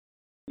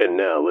And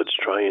now let's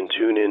try and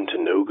tune in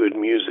to no good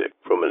music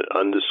from an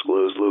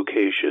undisclosed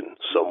location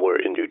somewhere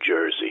in New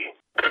Jersey.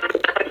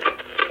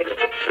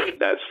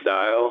 That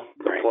style,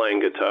 playing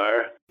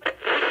guitar.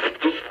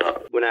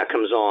 When that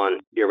comes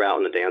on, you're out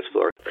on the dance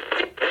floor.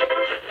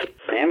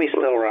 Sammy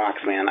still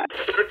rocks, man. Am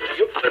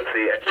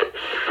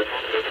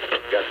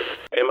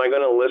I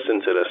going to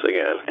listen to this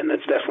again? And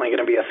that's definitely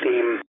going to be a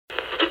theme.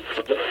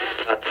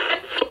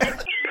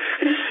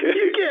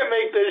 You can't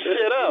make this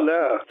shit up.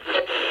 No.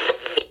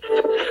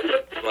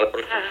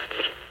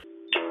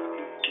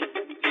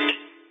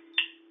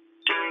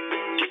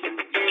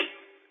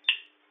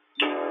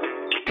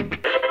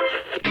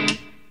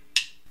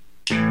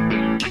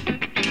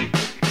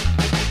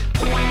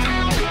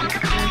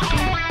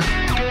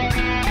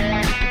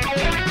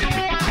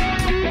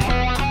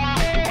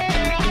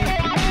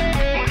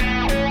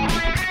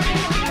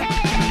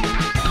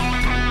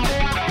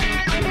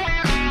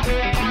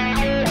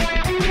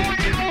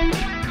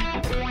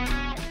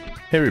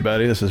 Hey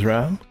everybody, this is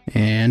Rob.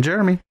 And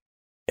Jeremy.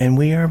 And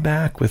we are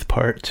back with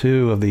part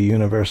 2 of the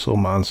Universal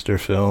Monster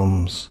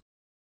Films,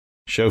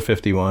 Show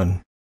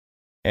 51.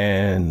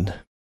 And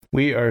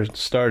we are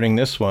starting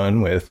this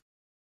one with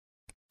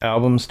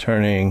albums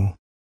turning,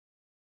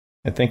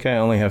 I think I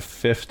only have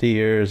 50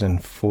 years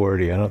and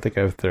 40. I don't think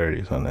I have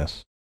 30s on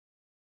this.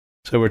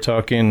 So we're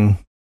talking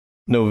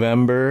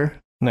November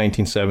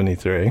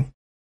 1973.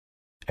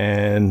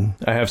 And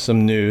I have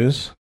some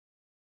news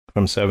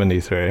from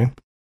 73.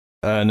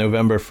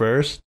 November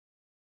 1st,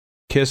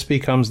 Kiss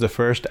becomes the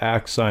first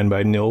act signed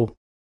by Neil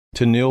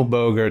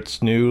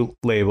Bogart's new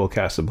label,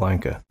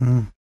 Casablanca.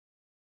 On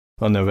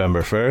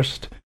November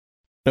 1st.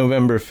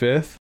 November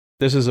 5th,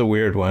 this is a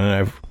weird one, and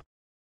I've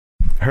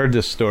heard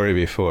this story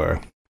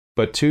before,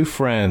 but 2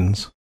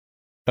 friends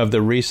of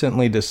the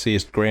recently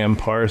deceased Graham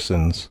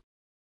Parsons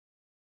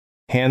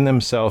hand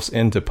themselves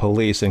into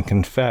police and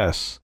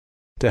confess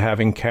to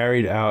having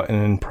carried out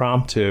an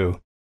impromptu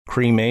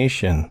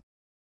cremation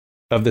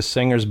of the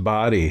singer's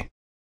body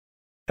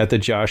at the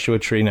Joshua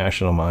Tree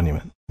National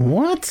Monument.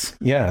 What?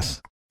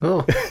 Yes.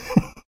 Oh.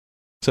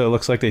 So it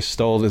looks like they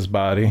stole his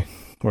body.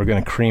 We're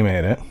going to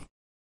cremate it.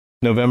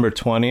 November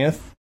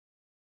 20th,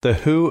 The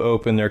Who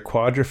opened their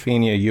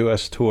Quadrophenia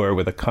U.S. tour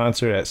with a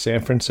concert at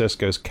San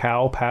Francisco's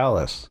Cow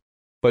Palace.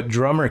 But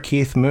drummer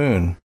Keith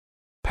Moon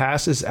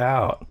passes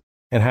out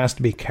and has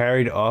to be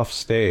carried off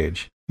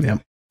stage.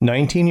 Yep.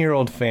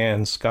 19-year-old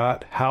fan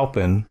Scott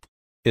Halpin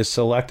is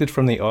selected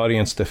from the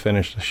audience to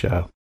finish the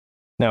show.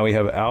 Now we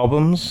have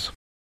albums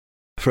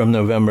from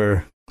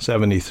November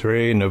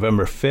 73,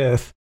 November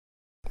 5th.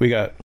 We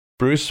got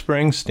Bruce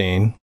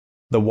Springsteen,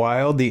 The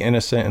Wild, the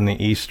Innocent, and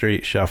the E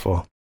Street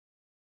Shuffle.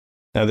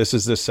 Now this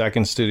is the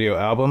second studio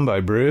album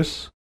by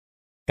Bruce,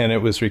 and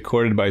it was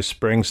recorded by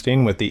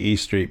Springsteen with the E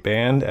Street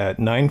Band at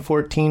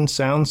 914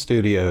 Sound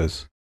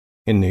Studios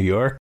in New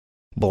York,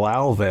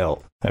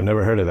 Blauvelt. I've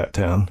never heard of that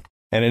town.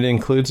 And it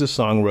includes the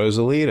song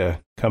Rosalita,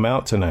 Come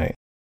Out Tonight.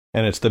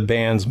 And it's the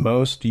band's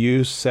most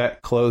used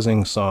set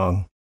closing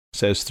song,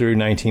 says through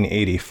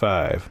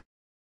 1985.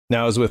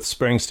 Now, as with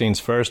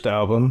Springsteen's first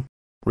album,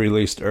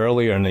 released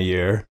earlier in the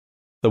year,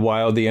 The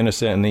Wild, the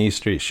Innocent, and the E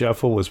Street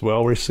Shuffle was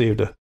well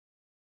received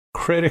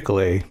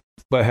critically,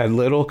 but had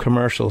little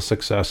commercial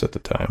success at the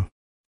time.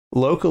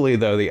 Locally,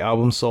 though, the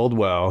album sold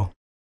well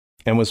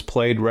and was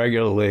played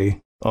regularly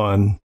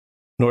on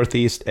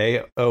Northeast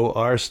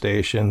AOR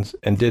stations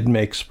and did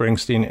make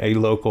Springsteen a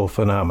local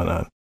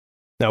phenomenon.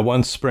 Now,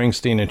 once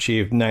Springsteen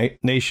achieved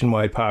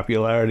nationwide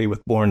popularity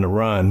with Born to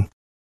Run,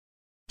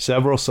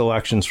 several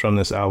selections from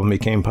this album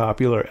became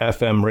popular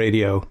FM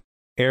radio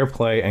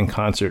airplay and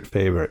concert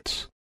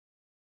favorites.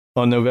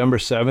 On November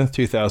 7th,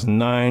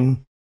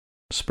 2009,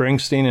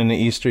 Springsteen and the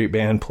E Street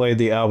Band played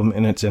the album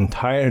in its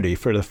entirety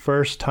for the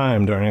first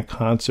time during a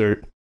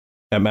concert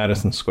at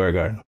Madison Square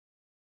Garden.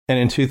 And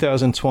in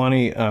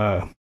 2020,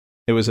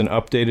 it was an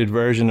updated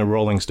version of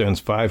Rolling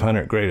Stone's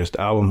 500 Greatest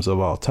Albums of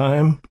All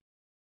Time.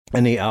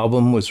 And the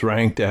album was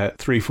ranked at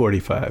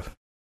 345.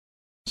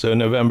 So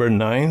November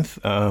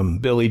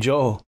 9th, Billy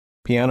Joel,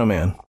 Piano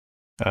Man,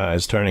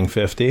 is turning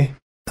 50.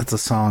 That's a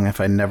song,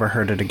 if I never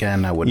heard it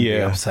again, I wouldn't be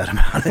upset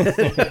about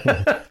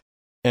it.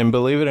 And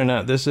believe it or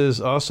not, this is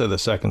also the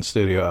second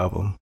studio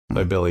album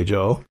by Billy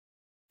Joel.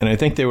 And I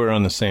think they were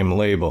on the same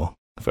label,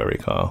 if I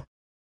recall.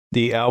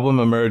 The album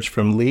emerged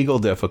from legal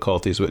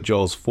difficulties with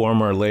Joel's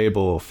former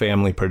label,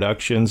 Family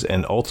Productions,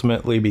 and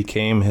ultimately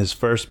became his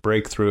first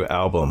breakthrough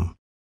album.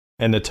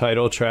 And the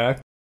title track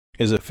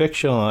is a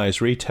fictionalized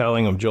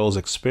retelling of Joel's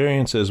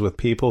experiences with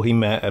people he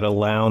met at a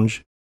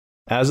lounge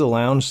as a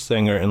lounge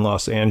singer in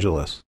Los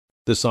Angeles.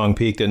 The song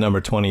peaked at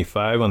number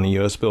 25 on the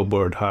US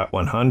Billboard Hot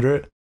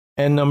 100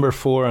 and number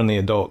 4 on the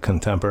Adult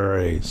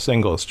Contemporary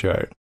Singles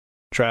chart.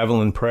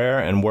 Travelin' Prayer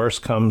and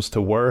Worst Comes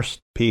to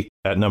Worst peaked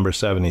at number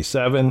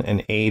 77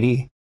 and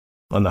 80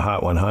 on the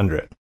Hot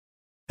 100.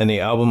 And the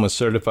album was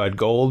certified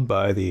gold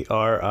by the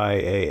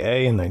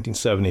RIAA in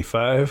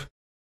 1975.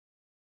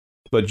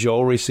 But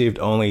Joel received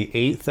only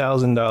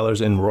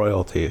 $8,000 in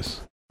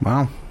royalties.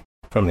 Wow.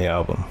 From the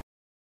album.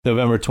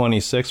 November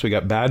 26th, we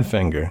got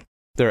Badfinger.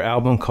 Their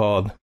album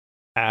called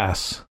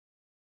Ass.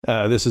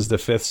 This is the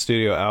 5th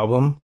studio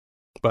album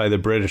by the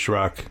British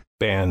rock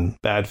band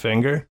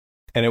Badfinger,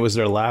 and it was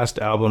their last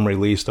album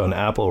released on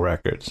Apple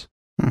Records.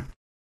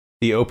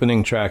 The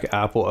opening track,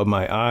 Apple of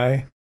My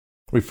Eye,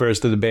 refers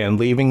to the band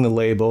leaving the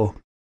label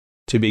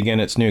to begin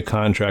its new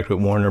contract with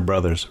Warner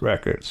Brothers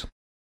Records.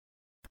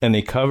 And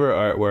the cover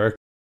artwork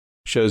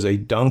shows a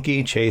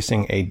donkey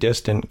chasing a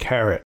distant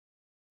carrot,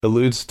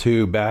 alludes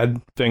to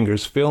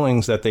Badfinger's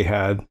feelings that they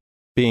had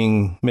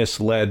being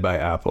misled by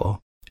Apple.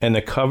 And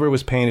the cover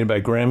was painted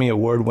by Grammy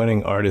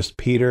Award-winning artist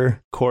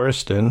Peter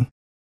Corriston,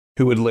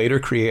 who would later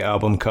create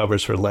album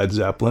covers for Led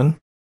Zeppelin,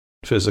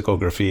 Physical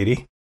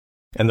Graffiti,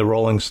 and the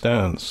Rolling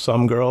Stones,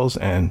 Some Girls,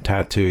 and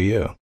Tattoo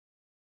You.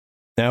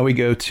 Now we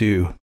go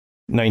to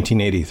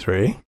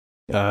 1983,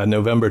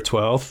 November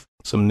 12th,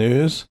 some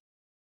news.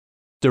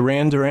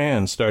 Duran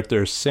Duran start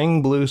their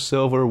Sing Blue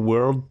Silver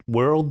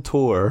World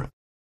Tour,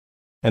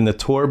 and the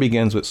tour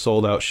begins with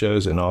sold-out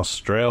shows in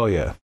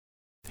Australia.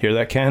 Hear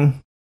that,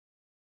 Ken?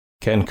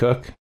 Ken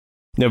Cook?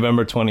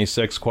 November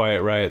 26th,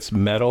 Quiet Riot's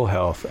Metal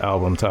Health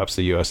album tops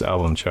the U.S.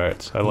 album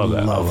charts. I love that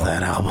album. Love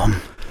that album.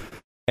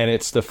 And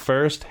it's the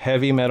first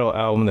heavy metal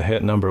album to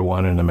hit number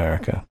 1 in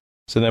America.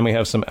 So then we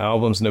have some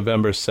albums.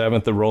 November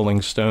 7th, the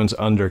Rolling Stones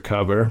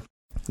Undercover.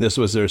 This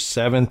was their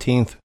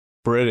 17th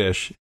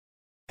British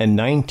and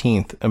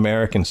 19th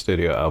American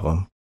studio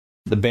album.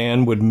 The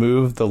band would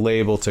move the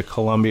label to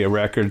Columbia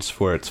Records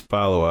for its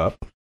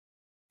follow-up,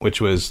 which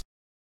was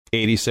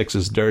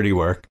 86's Dirty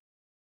Work.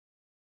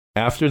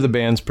 After the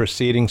band's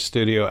preceding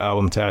studio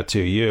album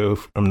Tattoo You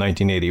from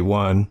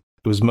 1981,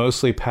 it was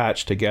mostly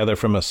patched together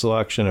from a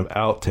selection of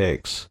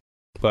outtakes,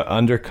 but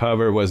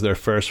Undercover was their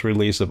first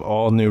release of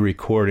all new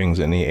recordings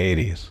in the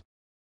 80s.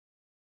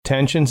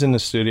 Tensions in the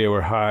studio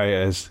were high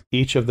as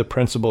each of the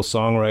principal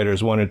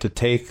songwriters wanted to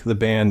take the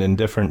band in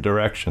different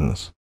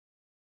directions.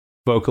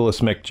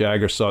 Vocalist Mick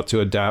Jagger sought to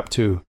adapt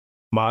to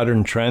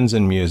modern trends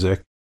in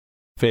music,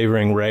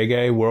 favoring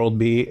reggae, world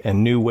beat,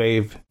 and new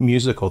wave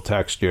musical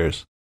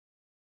textures,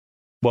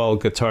 while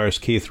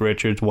guitarist Keith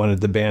Richards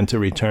wanted the band to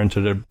return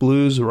to their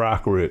blues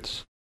rock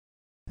roots.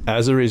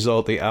 As a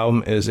result, the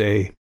album is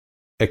a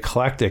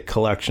eclectic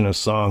collection of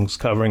songs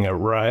covering a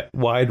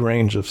wide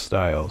range of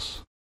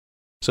styles.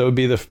 So it would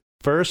be the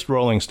first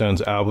Rolling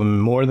Stones album in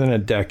more than a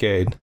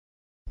decade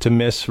to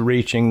miss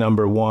reaching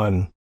number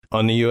 1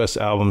 on the U.S.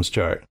 albums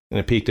chart, and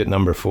it peaked at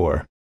number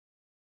 4.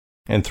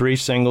 And 3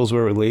 singles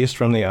were released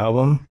from the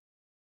album,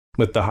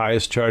 with the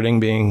highest charting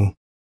being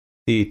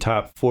the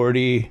top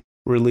 40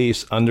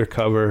 release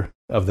Undercover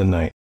of the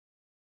Night.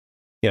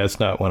 Yeah, it's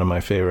not one of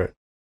my favorite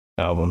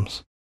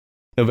albums.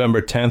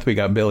 November 10th, we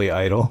got Billy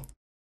Idol,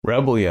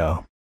 Rebel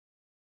Yell.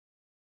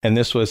 And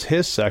this was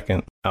his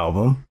second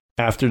album.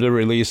 After the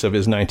release of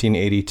his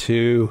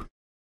 1982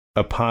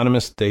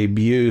 eponymous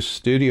debut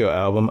studio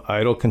album,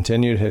 Idol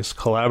continued his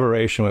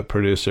collaboration with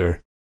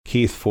producer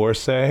Keith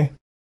Forsey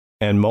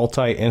and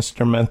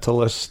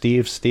multi-instrumentalist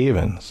Steve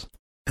Stevens.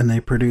 And they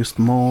produced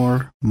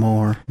more.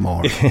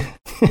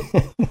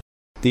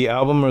 The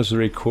album was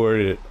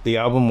recorded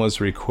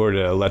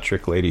at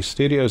Electric Lady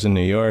Studios in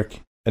New York,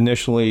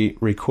 initially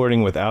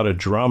recording without a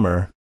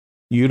drummer,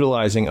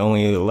 utilizing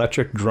only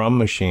electric drum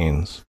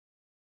machines.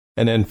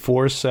 And then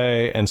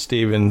Forsey and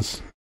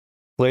Stevens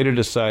later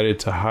decided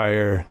to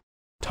hire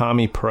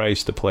Tommy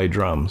Price to play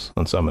drums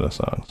on some of the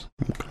songs.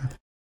 Okay.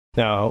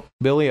 Now,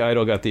 Billy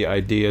Idol got the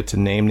idea to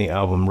name the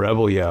album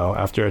Rebel Yell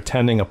after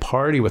attending a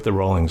party with the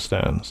Rolling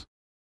Stones.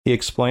 He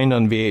explained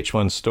on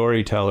VH1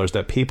 Storytellers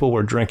that people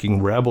were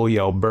drinking Rebel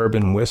Yell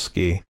bourbon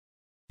whiskey,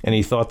 and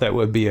he thought that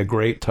would be a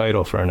great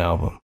title for an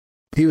album.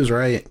 He was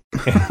right.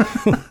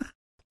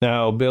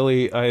 Now,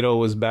 Billy Idol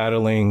was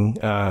battling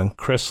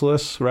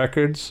Chrysalis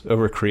Records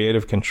over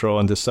creative control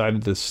and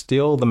decided to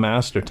steal the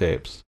master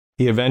tapes.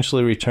 He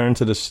eventually returned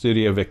to the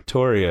studio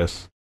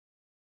victorious,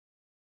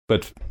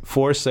 but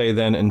Forsey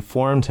then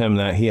informed him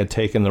that he had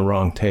taken the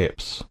wrong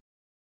tapes.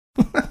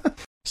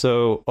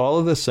 So all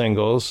of the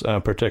singles,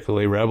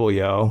 particularly Rebel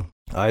Yell,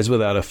 Eyes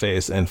Without a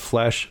Face, and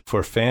Flesh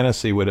for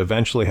Fantasy, would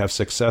eventually have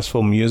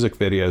successful music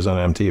videos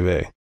on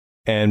MTV.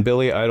 And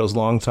Billy Idol's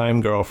longtime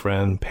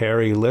girlfriend,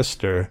 Perry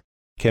Lister,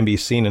 can be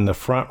seen in the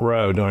front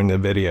row during the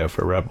video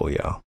for Rebel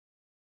Yell.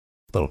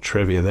 Little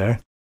trivia there.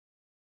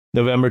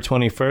 November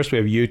 21st, we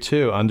have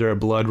U2, Under a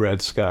Blood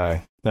Red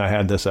Sky. Now, I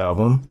had this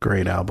album.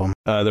 Great album.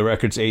 The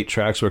record's 8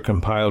 tracks were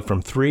compiled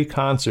from 3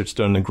 concerts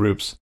during the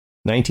group's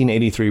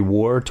 1983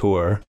 War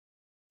Tour,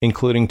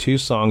 including 2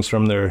 songs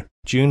from their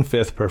June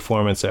 5th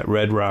performance at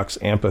Red Rocks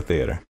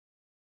Amphitheater.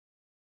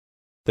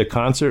 The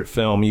concert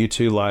film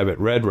U2 Live at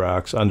Red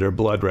Rocks, Under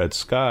Blood Red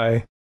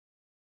Sky,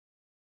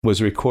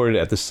 was recorded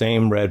at the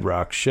same Red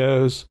Rock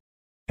shows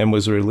and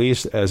was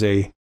released as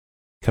a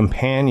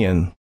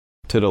companion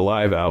to the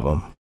live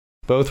album.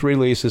 Both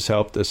releases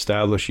helped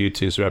establish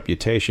U2's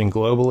reputation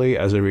globally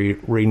as a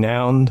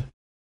renowned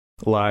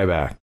live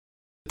act.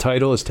 The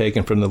title is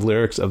taken from the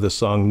lyrics of the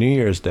song New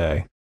Year's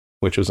Day,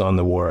 which was on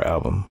the War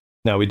album.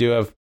 Now, we do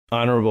have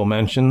honorable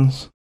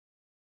mentions.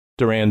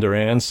 Duran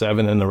Duran,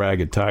 7 and the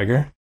Ragged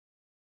Tiger.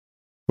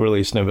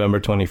 released November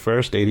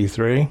 21st,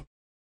 83.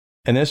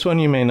 And this one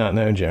you may not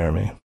know,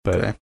 Jeremy, but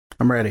Okay.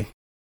 I'm ready.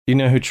 you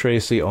know who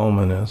Tracy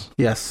Ullman is?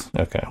 Yes.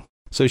 Okay.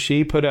 So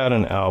she put out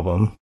an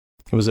album.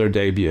 It was her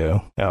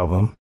debut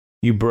album.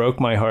 You Broke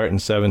My Heart in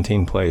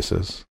 17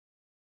 Places,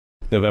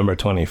 November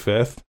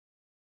 25th.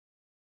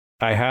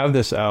 I have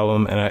this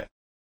album, and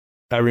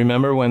I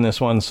remember when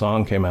this one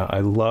song came out. I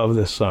love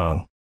this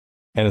song,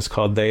 and it's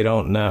called They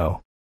Don't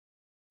Know.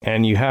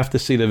 And you have to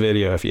see the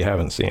video if you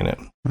haven't seen it.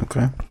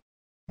 Okay.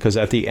 Because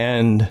at the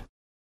end,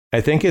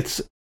 I think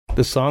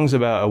the song's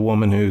about a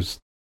woman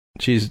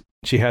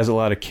she has a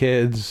lot of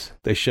kids.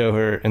 They show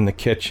her in the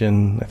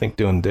kitchen, I think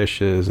doing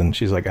dishes, and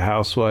she's like a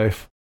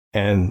housewife.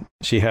 And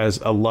she has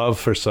a love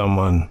for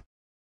someone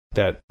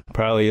that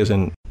probably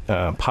isn't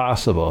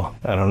possible.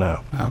 I don't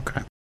know.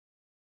 Okay.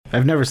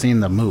 I've never seen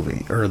the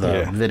movie or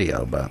the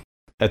video, but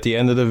at the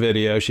end of the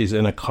video, she's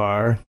in a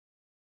car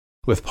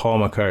with Paul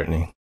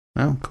McCartney.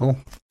 oh, cool.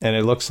 And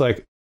it looks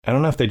like, I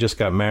don't know if they just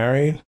got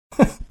married.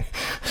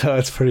 So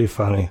it's pretty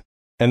funny.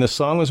 And the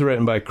song was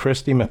written by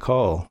Christy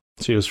McCall.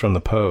 She was from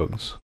the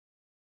Pogues.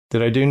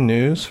 Did I do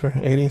news for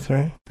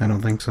 83? I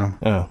don't think so.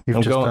 Oh,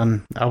 You've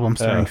done albums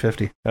turning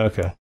 50.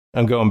 Okay.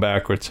 I'm going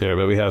backwards here,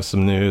 but we have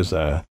some news.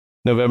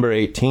 November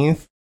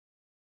 18th.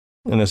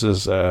 And this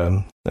is,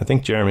 I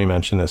think Jeremy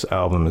mentioned this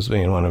album as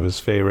being one of his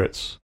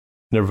favorites.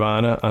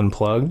 Nirvana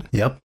Unplugged.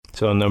 Yep.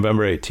 So on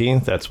November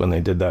 18th, that's when they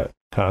did that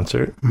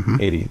concert.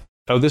 80.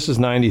 Oh, this is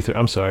 93.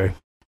 I'm sorry.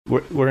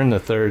 We're in the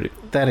third.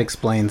 That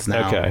explains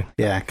now. Okay.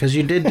 Yeah, because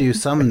you did do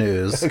some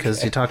news,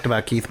 because you talked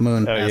about Keith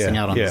Moon passing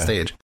out on the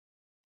stage.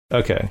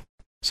 Okay.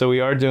 So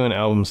we are doing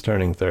albums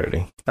turning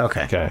 30.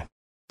 Okay. Okay.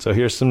 So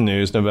here's some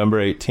news.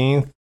 November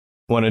 18th,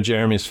 one of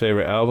Jeremy's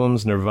favorite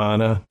albums,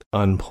 Nirvana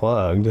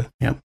Unplugged.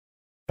 Yep.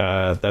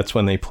 That's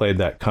when they played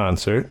that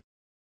concert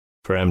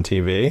for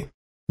MTV.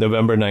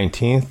 November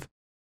 19th,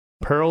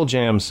 Pearl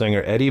Jam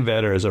singer Eddie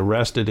Vedder is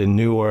arrested in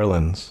New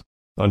Orleans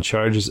on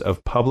charges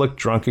of public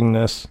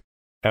drunkenness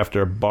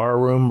after a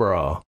barroom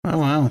brawl. Oh,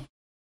 wow.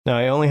 Now,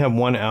 I only have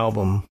one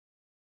album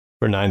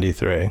for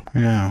 93.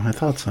 Yeah, I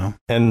thought so.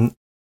 And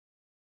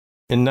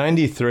in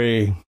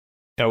 93,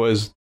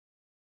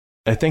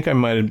 I think I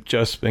might have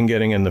just been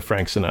getting into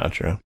Frank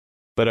Sinatra.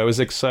 But I was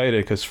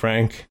excited because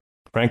Frank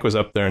was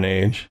up there in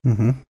age.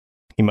 Mm-hmm.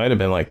 He might have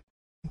been like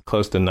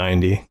close to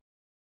 90.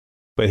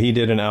 But he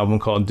did an album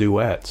called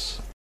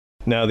Duets.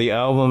 Now, the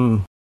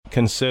album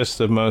consists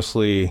of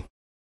mostly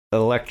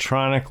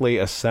electronically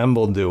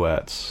assembled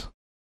duets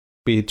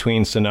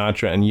between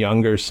Sinatra and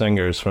younger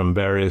singers from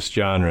various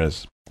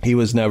genres. He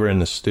was never in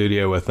the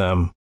studio with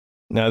them.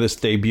 Now, this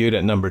debuted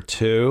at number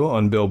 2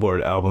 on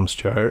Billboard Albums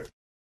chart,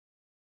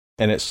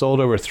 and it sold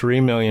over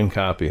 3 million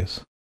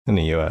copies in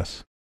the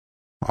U.S.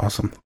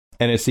 Awesome.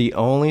 And it's the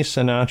only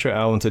Sinatra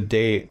album to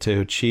date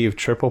to achieve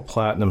triple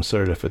platinum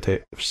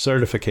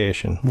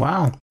certification.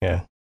 Wow.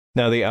 Yeah.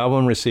 Now, the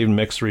album received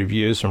mixed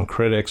reviews from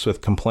critics,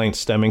 with complaints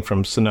stemming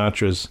from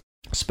Sinatra's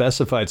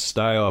specified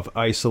style of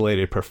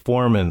isolated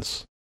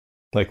performance,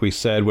 like we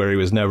said, where he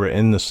was never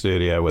in the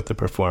studio with the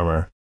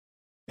performer.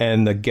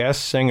 And the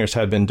guest singers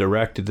had been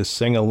directed to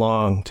sing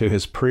along to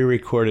his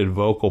pre-recorded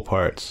vocal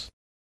parts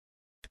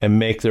and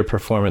make their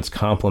performance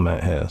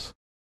complement his.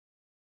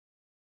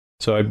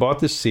 So I bought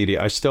this CD.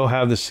 I still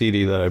have the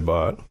CD that I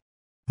bought.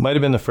 Might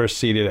have been the first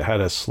CD that had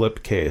a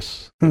slip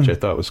case, which I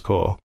thought was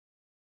cool.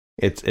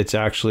 It's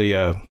actually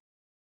a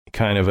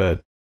kind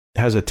of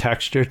has a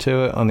texture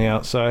to it on the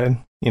outside,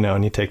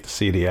 and you take the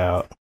CD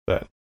out.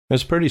 But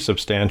it's pretty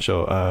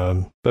substantial.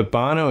 But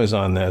Bono is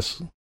on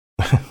this,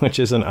 which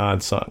is an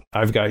odd song.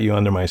 I've Got You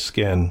Under My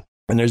Skin.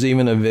 And there's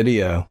even a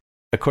video.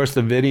 Of course,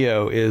 the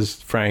video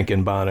is Frank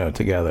and Bono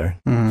together,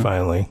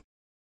 finally.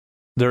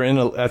 They're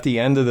at the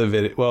end of the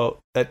video. Well,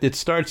 it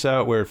starts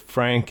out where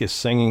Frank is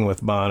singing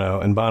with Bono,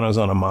 and Bono's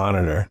on a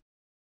monitor.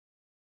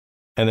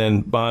 And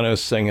then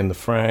Bono's singing to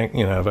Frank,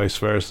 vice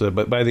versa.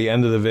 But by the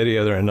end of the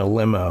video, they're in a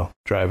limo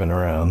driving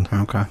around.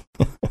 Okay.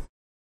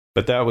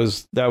 But that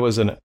was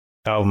an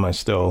album I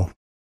still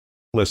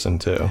listen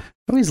to. I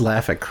always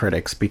laugh at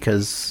critics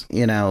because,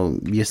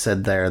 you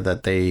said there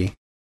that they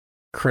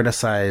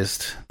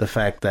criticized the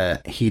fact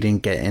that he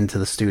didn't get into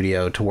the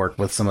studio to work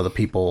with some of the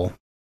people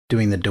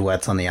doing the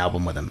duets on the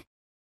album with him.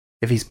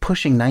 If he's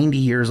pushing 90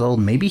 years old,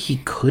 maybe he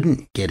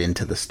couldn't get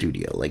into the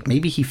studio. Like,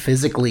 maybe he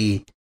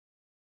physically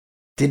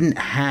didn't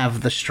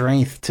have the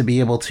strength to be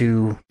able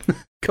to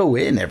go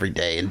in every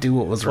day and do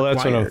what was required.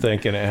 Well, that's what I'm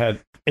thinking.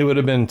 It would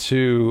have been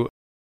too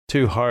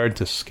hard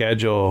to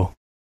schedule.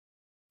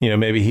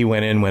 Maybe he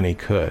went in when he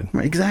could.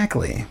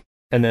 Exactly.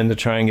 And then to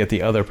try and get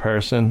the other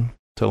person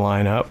to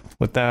line up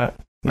with that.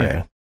 Right.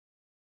 Yeah.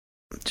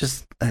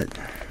 Just,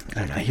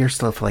 I hear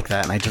stuff like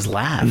that and I just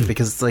laugh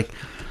because it's like,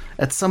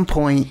 at some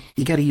point,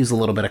 you got to use a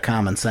little bit of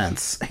common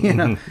sense.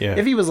 Yeah.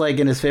 If he was like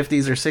in his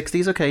 50s or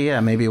 60s, okay,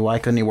 yeah, maybe why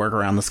couldn't he work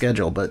around the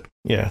schedule? But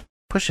yeah,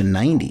 pushing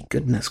 90,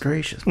 goodness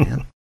gracious,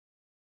 man.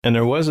 And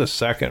there was a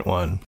second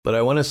one, but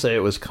I want to say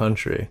it was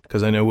country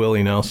because I know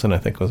Willie Nelson, I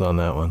think, was on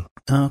that one.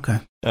 Oh, okay.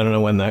 I don't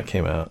know when that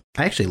came out.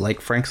 I actually like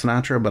Frank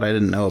Sinatra, but I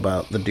didn't know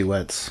about the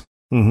duets.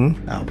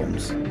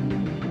 albums.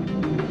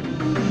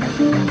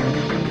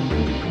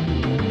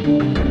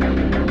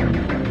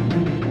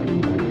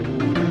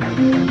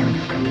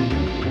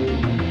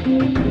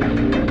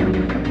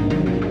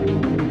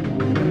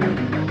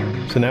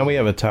 So now we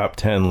have a top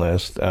 10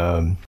 list,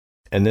 and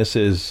this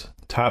is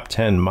top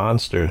 10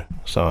 monster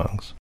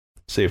songs.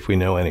 See if we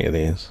know any of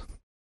these.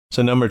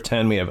 So number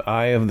 10, we have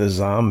Eye of the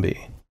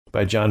Zombie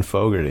by John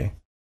Fogerty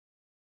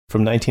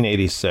from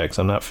 1986.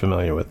 I'm not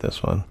familiar with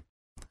this one.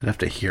 I'd have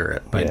to hear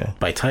it.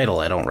 By title,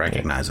 I don't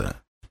recognize it.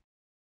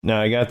 Now,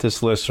 I got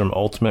this list from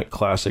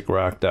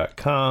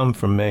ultimateclassicrock.com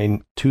from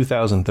May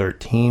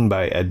 2013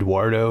 by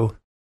Eduardo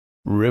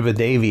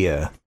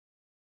Rivadavia.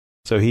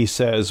 So he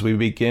says, we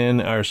begin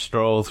our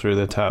stroll through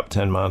the top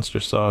 10 monster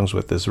songs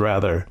with this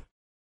rather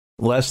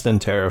less than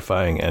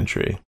terrifying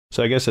entry.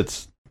 So I guess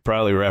it's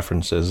probably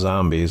references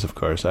zombies, of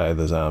course, Eye of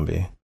the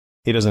Zombie.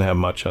 He doesn't have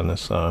much on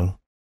this song.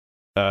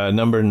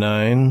 Number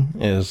 9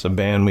 is a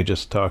band we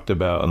just talked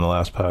about on the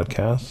last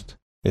podcast,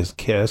 is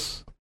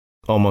Kiss,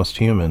 Almost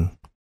Human,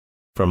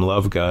 from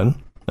Love Gun,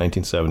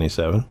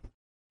 1977.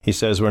 He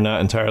says, we're not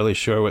entirely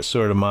sure what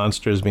sort of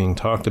monster is being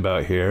talked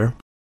about here,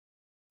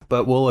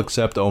 but we'll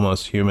accept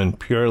Almost Human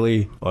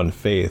purely on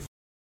faith,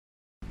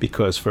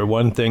 because for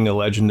one thing, the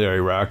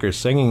legendary rocker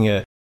singing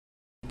it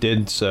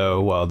did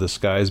so while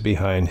disguised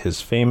behind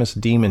his famous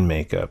demon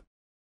makeup.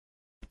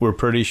 We're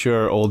pretty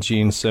sure old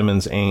Gene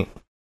Simmons ain't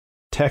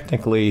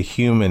technically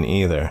human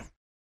either.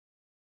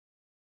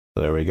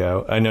 There we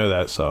go. I know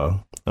that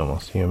song,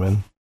 Almost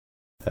Human.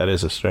 That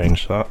is a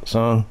strange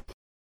song.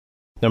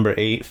 Number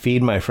 8,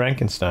 Feed My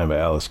Frankenstein by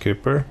Alice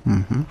Cooper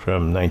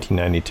from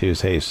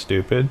 1992's Hey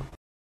Stupid.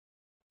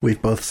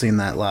 We've both seen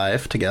that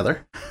live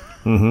together.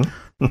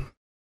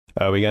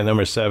 We got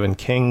number 7,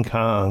 King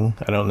Kong.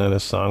 I don't know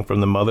this song,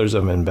 from The Mothers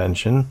of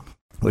Invention,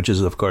 which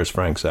is, of course,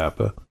 Frank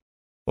Zappa.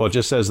 Well, it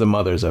just says The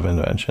Mothers of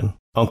Invention.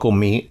 Uncle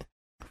Meat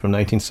from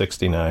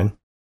 1969.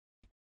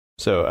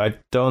 So I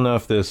don't know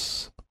if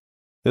this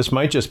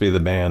might just be the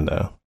band,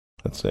 though.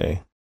 Let's see. It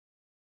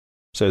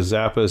says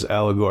Zappa's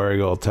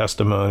allegorical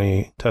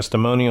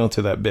testimonial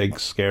to that big,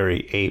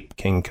 scary ape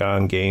King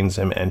Kong gains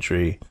him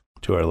entry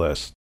to our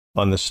list,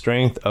 on the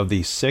strength of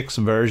the 6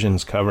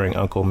 versions covering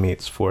Uncle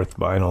Meat's 4th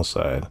vinyl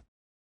side.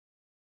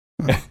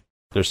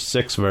 There's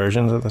 6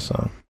 versions of the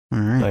song. All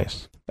right.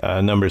 Nice.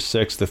 Number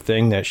 6, The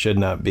Thing That Should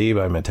Not Be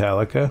by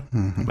Metallica,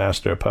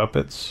 Master of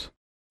Puppets,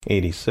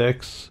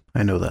 86.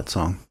 I know that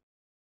song.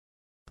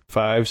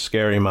 5,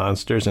 Scary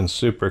Monsters and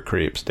Super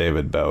Creeps,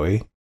 David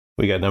Bowie.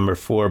 We got number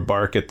 4,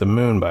 Bark at the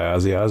Moon by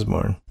Ozzy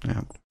Osbourne,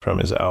 from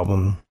his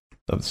album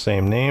of the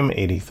same name,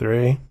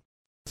 83.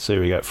 So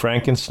we got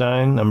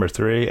Frankenstein, number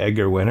 3,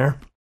 Edgar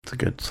Winter. It's a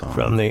good song.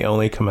 From They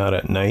Only Come Out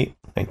at Night,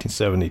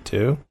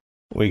 1972.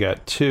 We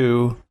got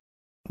 2,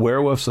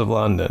 Werewolves of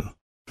London.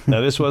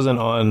 Now, this wasn't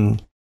on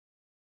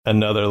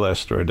another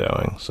list we're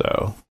doing,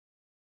 so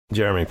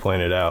Jeremy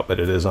pointed out, but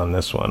it is on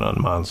this one,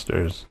 on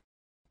Monsters.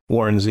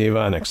 Warren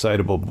Zevon,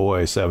 Excitable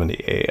Boy,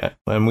 78.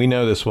 And we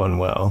know this one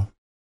well.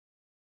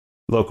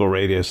 Local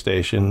radio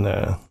station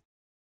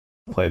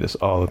play this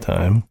all the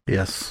time.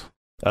 Yes.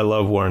 I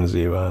love Warren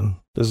Zevon.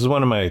 This is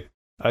one of my,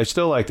 I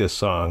still like this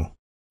song.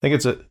 I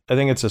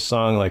think it's a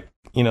song like,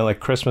 like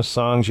Christmas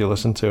songs you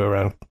listen to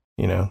around,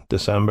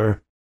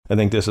 December. I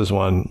think this is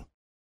one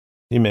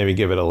you maybe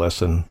give it a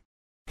listen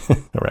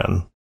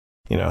around,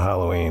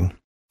 Halloween.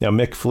 Now,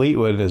 Mick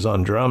Fleetwood is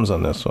on drums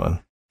on this one.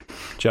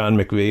 John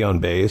McVie on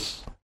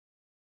bass.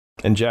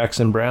 And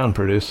Jackson Browne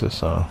produced this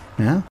song.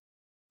 Yeah.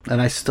 And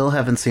I still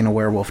haven't seen a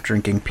werewolf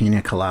drinking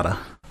pina colada.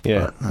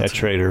 Yeah, at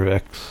Trader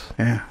Vic's.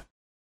 Yeah.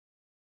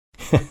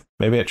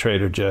 Maybe at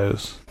Trader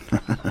Joe's.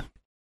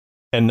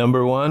 And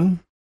number 1,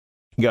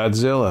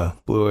 Godzilla,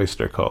 Blue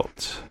Oyster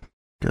Cult.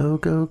 Go,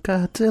 go,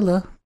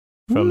 Godzilla.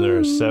 From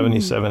their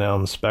 77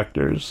 album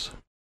Spectres.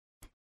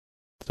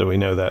 So we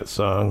know that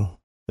song.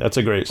 That's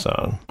a great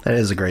song. That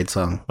is a great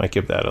song. Might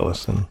give that a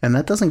listen. And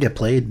that doesn't get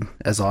played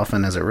as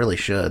often as it really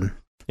should.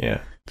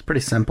 Yeah. It's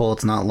pretty simple.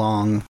 It's not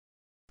long.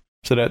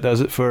 So that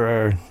does it for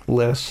our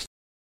list.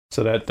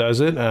 So that does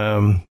it.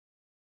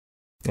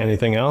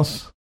 Anything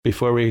else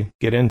before we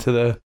get into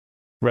the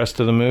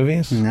rest of the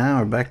movies? Now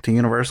we're back to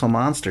Universal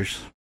Monsters.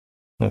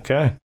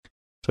 Okay.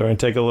 So we're going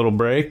to take a little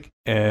break,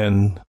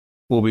 and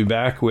we'll be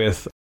back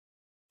with,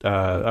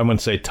 I'm going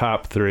to say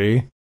top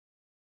 3,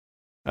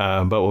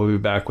 but we'll be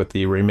back with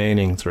the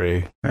remaining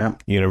 3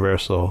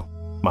 Universal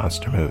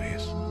monster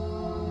movies.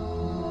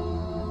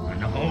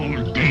 An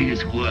whole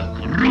day's work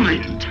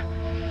ruined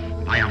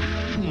by a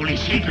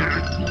foolish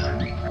ignorant man.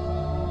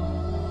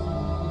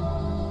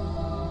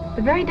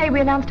 The very day we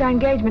announced our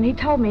engagement, he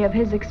told me of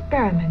his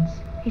experiments.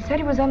 He said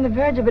he was on the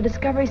verge of a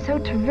discovery so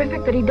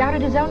terrific that he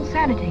doubted his own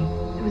sanity.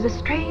 There was a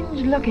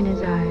strange look in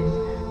his eyes.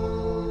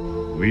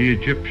 We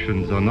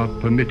Egyptians are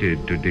not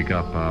permitted to dig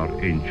up our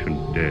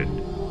ancient dead.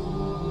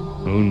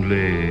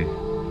 Only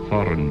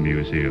foreign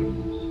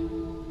museums.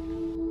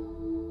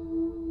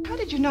 How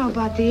did you know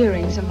about the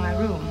earrings in my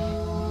room?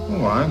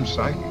 Oh, I'm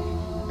psychic.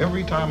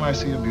 Every time I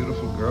see a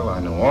beautiful girl,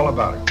 I know all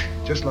about her.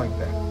 Just like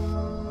that.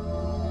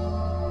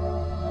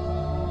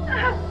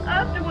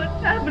 After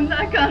what's happened,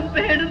 I can't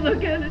bear to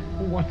look at it.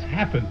 What's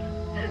happened?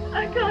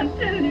 I can't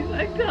tell you.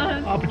 I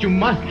can't. Oh, but you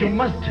must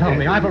tell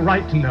me. I have a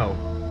right to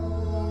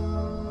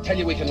know. Tell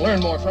you we can learn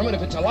more from it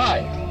if it's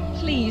alive.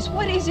 Please,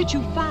 what is it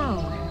you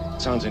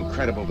found? Sounds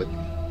incredible, but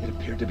it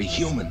appeared to be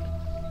human.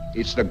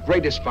 It's the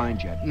greatest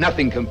find yet.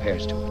 Nothing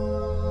compares to it.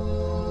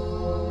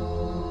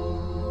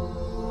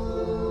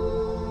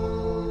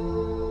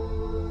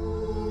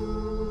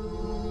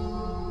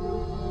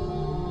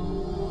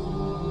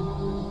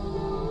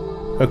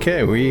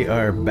 Okay, we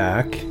are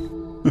back,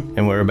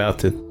 and we're about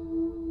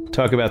to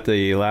talk about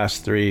the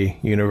last three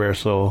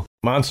Universal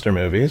monster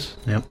movies.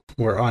 Yep.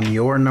 We're on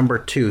your number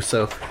 2.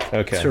 So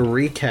okay. To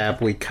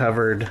recap, we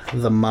covered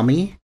The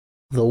Mummy,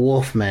 The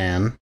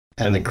Wolfman,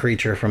 and The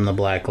Creature from the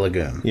Black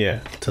Lagoon.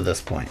 Yeah. To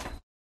this point.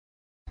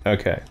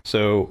 Okay,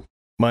 so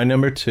my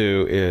number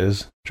 2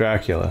 is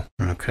Dracula.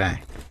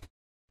 Okay.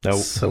 Now,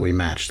 so we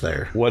matched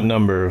there. What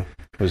number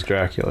was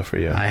Dracula for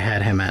you? I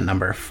had him at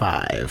number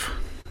 5.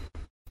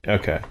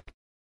 Okay.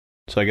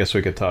 So I guess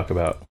we could talk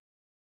about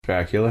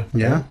Dracula.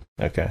 Yeah.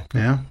 Okay.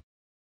 Yeah.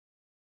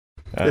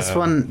 This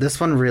one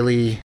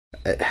really.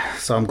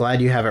 So I'm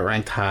glad you have it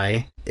ranked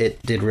high. It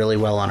did really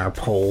well on our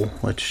poll,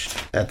 which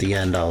at the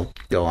end I'll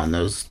go on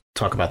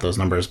talk about those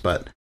numbers.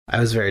 But I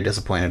was very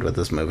disappointed with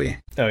this movie.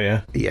 Oh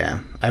yeah.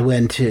 Yeah, I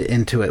went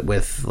into it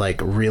with like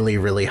really,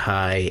 really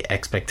high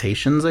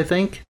expectations, I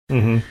think.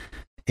 Mm-hmm.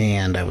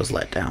 And I was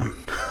let down.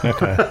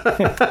 Okay.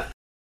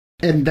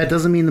 And that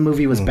doesn't mean the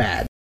movie was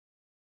bad.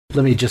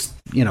 Let me just,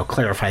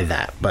 clarify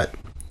that, but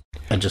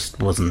I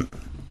just wasn't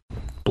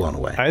blown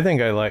away. I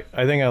think I like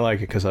it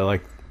because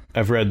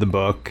I've read the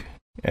book,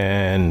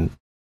 and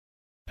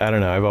I don't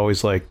know, I've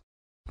always liked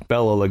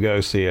Bela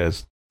Lugosi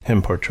as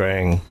him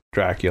portraying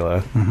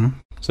Dracula. Mm-hmm.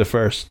 It's the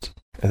first,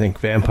 I think,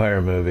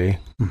 vampire movie.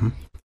 Mm-hmm.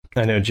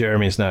 I know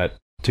Jeremy's not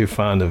too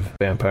fond of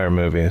vampire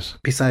movies.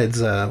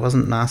 Besides,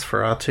 wasn't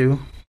Nosferatu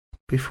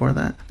before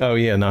that? Oh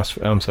yeah,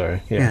 I'm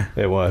sorry. Yeah,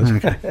 it was.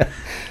 Okay.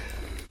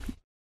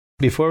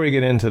 Before we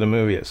get into the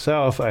movie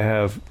itself, I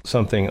have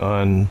something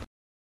on.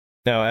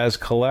 Now, as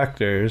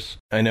collectors,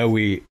 I know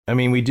we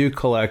do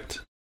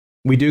collect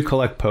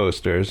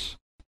posters,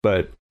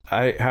 but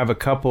I have a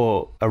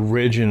couple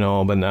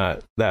original but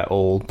not that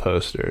old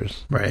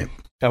posters. Right.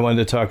 I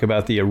wanted to talk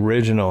about the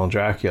original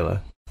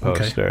Dracula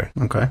poster.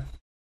 Okay.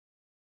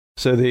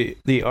 So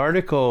the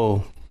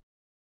article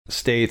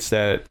states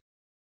that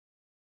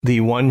the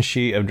one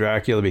sheet of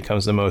Dracula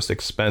becomes the most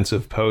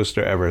expensive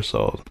poster ever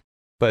sold.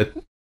 But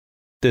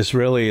this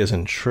really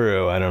isn't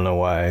true. I don't know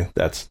why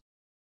that's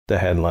the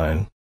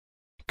headline.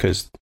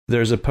 Because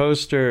there's a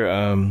poster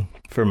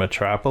for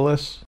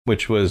Metropolis,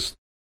 which was,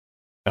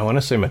 I want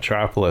to say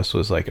Metropolis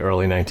was like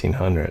early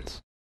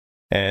 1900s.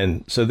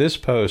 And so this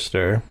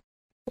poster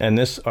and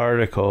this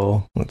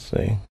article, let's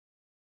see,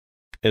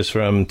 is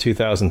from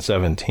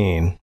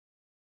 2017.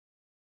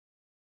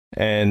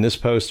 And this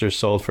poster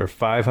sold for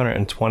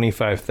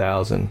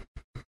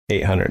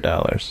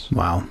 $525,800.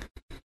 Wow.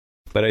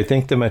 But I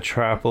think the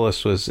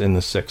Metropolis was in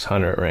the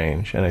 600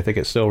 range, and I think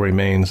it still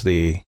remains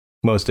the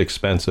most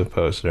expensive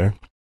poster.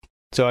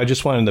 So I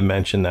just wanted to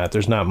mention that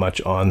there's not much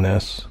on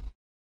this.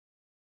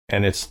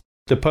 And it's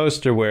the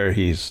poster where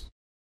he's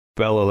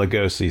Bela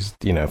Lugosi's,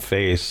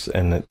 face,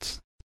 and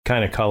it's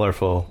kind of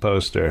colorful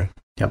poster.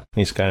 Yep.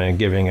 He's kind of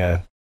giving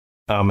a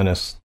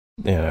ominous,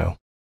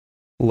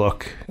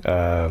 look.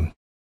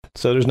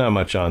 So there's not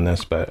much on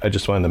this, but I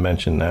just wanted to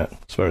mention that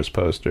as far as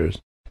posters.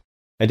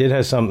 I did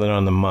have something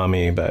on the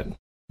Mummy, but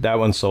that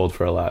one sold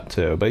for a lot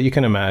too. But you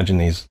can imagine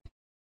these.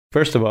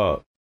 First of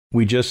all,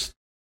 we just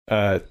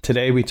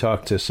today we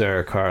talked to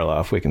Sarah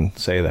Karloff. We can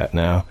say that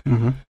now.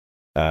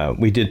 Mm-hmm.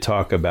 We did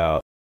talk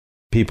about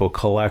people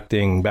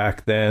collecting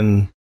back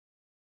then.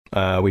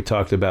 We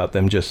talked about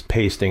them just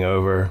pasting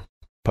over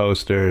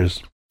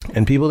posters,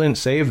 and people didn't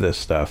save this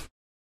stuff.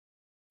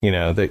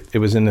 It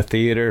was in the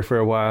theater for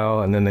a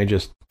while, and then they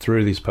just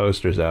threw these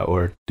posters out.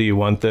 Or, do you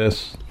want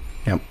this?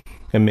 Yep.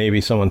 And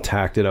maybe someone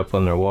tacked it up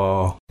on their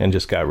wall and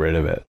just got rid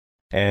of it.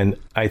 And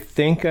I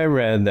think I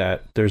read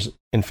that there's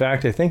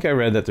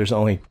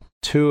only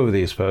 2 of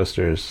these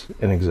posters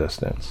in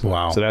existence.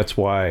 Wow. So that's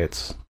why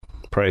it's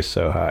priced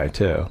so high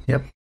too.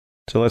 Yep.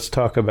 So let's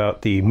talk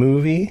about the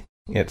movie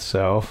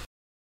itself.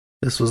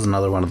 This was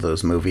another one of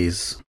those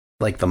movies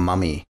like The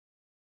Mummy,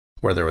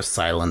 where there was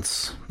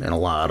silence in a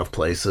lot of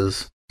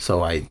places.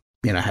 So I,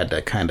 had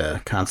to kind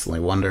of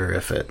constantly wonder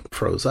if it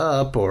froze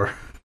up or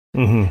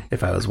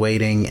if I was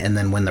waiting. And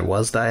then when there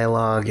was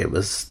dialogue, it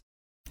was,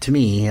 to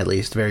me at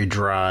least, very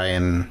dry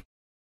and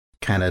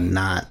kind of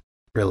not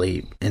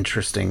really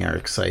interesting or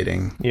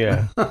exciting.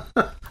 Yeah.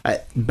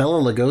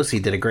 Bela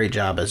Lugosi did a great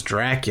job as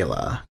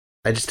Dracula.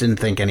 I just didn't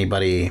think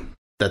anybody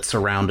that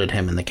surrounded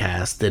him in the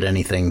cast did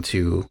anything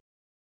to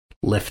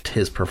lift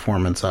his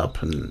performance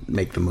up and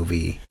make the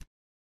movie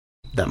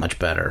that much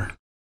better.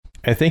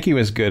 I think he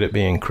was good at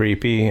being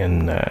creepy,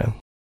 and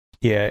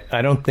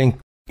I don't think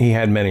he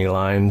had many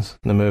lines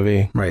in the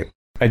movie. Right.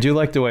 I do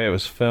like the way it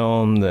was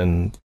filmed,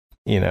 and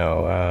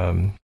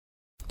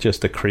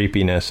just the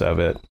creepiness of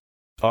it.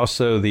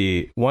 Also,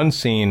 the one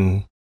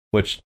scene,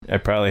 which I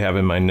probably have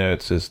in my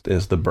notes, is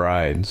the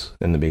brides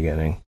in the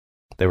beginning.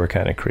 They were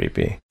kind of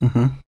creepy.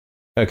 Mm-hmm.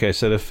 Okay,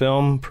 so the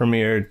film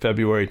premiered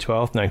February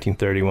 12th,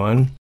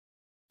 1931.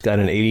 Got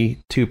an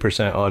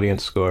 82%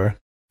 audience score.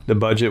 The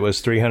budget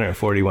was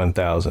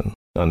 $341,000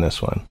 on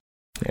this one.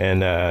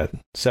 And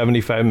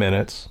 75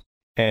 minutes.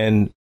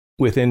 And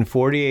within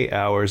 48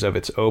 hours of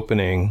its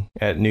opening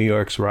at New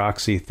York's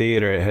Roxy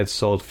Theater, it had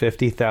sold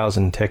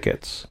 50,000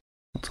 tickets.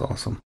 That's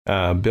awesome.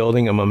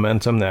 Building a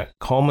momentum that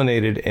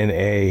culminated in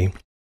a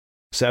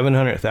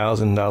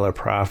 $700,000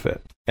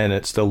 profit. And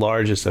it's the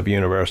largest of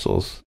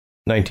Universal's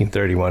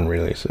 1931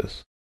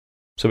 releases.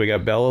 So we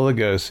got Bela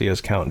Lugosi as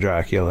Count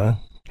Dracula,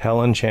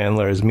 Helen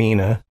Chandler as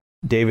Mina,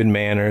 David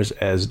Manners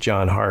as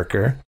John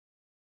Harker,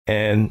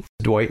 and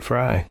Dwight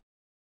Fry.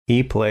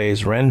 He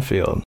plays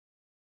Renfield.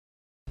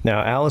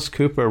 Now, Alice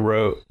Cooper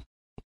wrote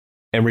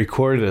and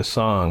recorded a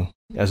song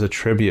as a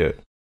tribute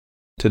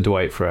to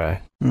Dwight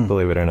Fry,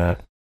 believe it or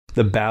not.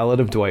 The Ballad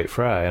of Dwight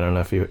Fry. I don't know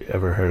if you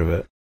ever heard of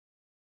it.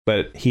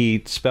 But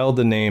he spelled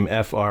the name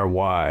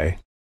F-R-Y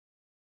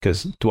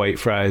because Dwight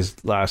Fry's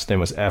last name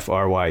was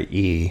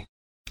F-R-Y-E.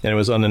 And it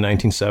was on the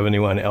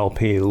 1971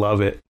 LP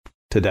Love It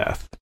to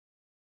Death.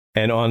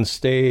 And on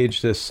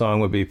stage, this song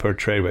would be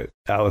portrayed with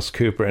Alice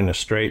Cooper in a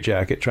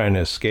straitjacket trying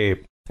to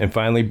escape and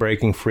finally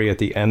breaking free at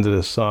the end of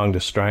the song to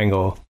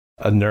strangle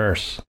a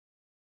nurse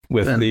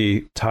with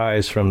the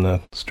ties from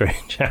the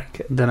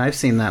straitjacket. Then I've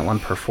seen that one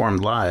performed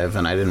live,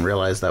 and I didn't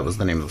realize that was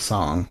the name of the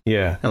song.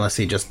 Yeah. Unless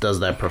he just does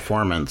that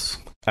performance.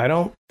 I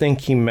don't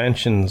think he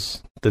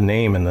mentions the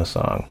name in the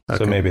song,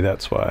 so maybe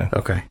that's why.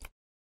 Okay.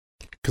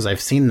 Because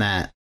I've seen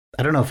that.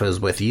 I don't know if it was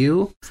with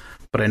you,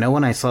 but I know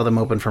when I saw them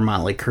open for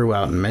Motley Crue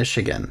out in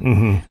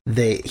Michigan,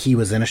 he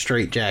was in a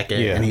straitjacket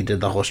and he did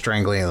the whole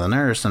strangling of the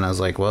nurse, and I was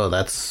like, whoa,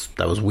 that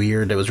was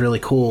weird. It was really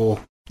cool,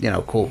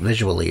 cool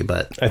visually,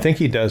 but I think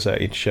he does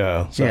that each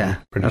show, so I'm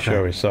pretty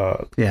sure we saw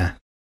it. Yeah.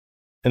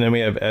 And then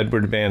we have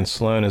Edward Van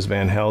Sloan as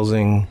Van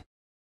Helsing,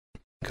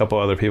 a couple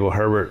other people,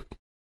 Herbert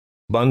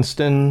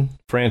Bunston,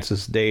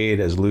 Frances Dade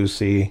as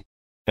Lucy,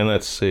 and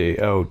let's see,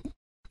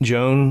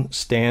 Joan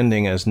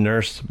Standing as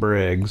Nurse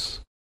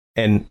Briggs,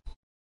 and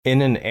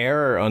in an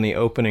error on the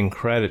opening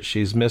credits,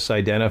 she's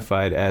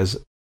misidentified as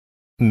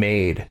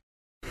maid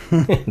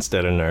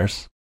instead of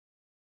nurse.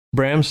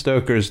 Bram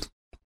Stoker's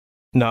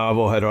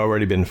novel had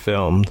already been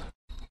filmed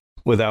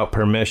without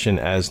permission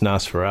as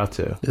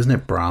Nosferatu. Isn't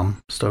it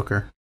Bram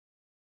Stoker?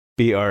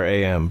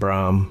 B-R-A-M,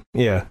 Bram.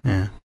 Yeah.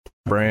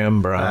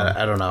 Bram.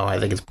 I don't know. I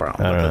think it's Bram,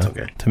 but that's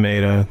okay.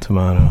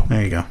 Tomato.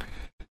 There you go.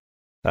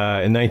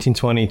 In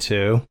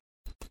 1922.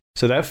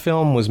 So that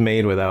film was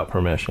made without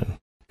permission.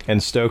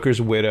 And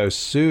Stoker's widow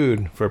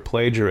sued for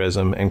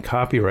plagiarism and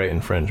copyright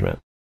infringement.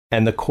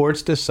 And the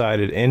courts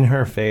decided in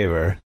her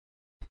favor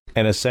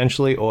and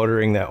essentially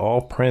ordering that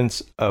all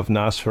prints of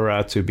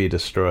Nosferatu be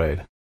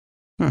destroyed.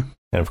 And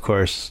of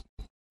course,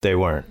 they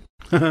weren't.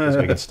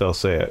 So we can still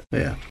say it.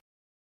 Yeah.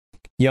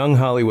 Young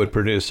Hollywood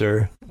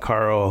producer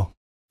Carl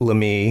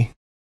Laemmle.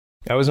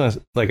 I want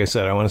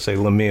to say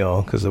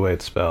Laemmle because of the way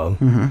it's spelled.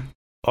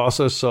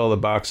 Also saw the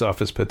box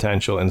office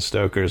potential in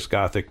Stoker's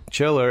Gothic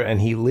chiller,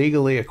 and he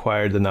legally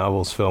acquired the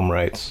novel's film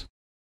rights.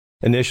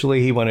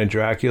 Initially, he wanted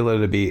Dracula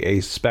to be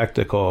a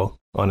spectacle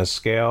on a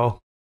scale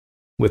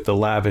with the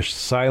lavish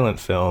silent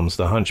films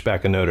The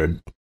Hunchback of Notre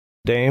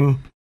Dame,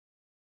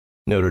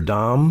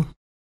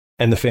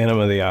 and The Phantom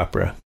of the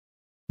Opera.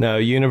 Now,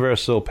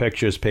 Universal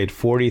Pictures paid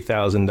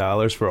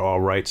 $40,000 for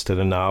all rights to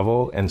the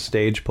novel and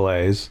stage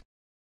plays,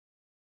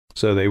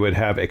 so they would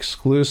have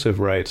exclusive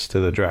rights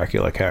to the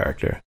Dracula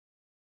character.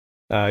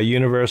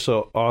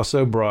 Universal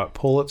also brought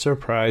Pulitzer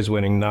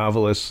Prize-winning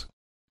novelist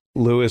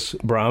Louis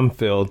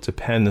Bromfield to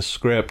pen the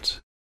script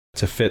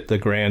to fit the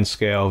grand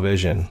scale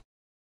vision.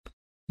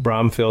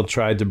 Bromfield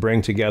tried to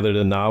bring together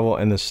the novel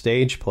and the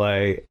stage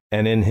play,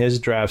 and in his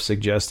draft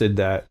suggested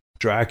that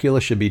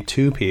Dracula should be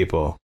two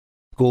people: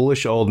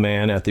 ghoulish old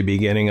man at the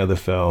beginning of the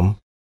film,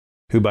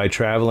 who by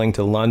traveling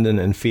to London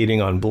and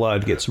feeding on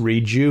blood gets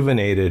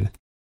rejuvenated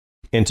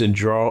into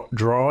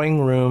drawing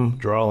room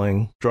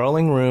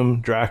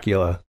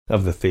Dracula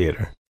of the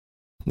theater.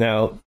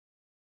 Now,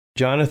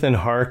 Jonathan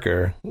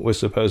Harker was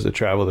supposed to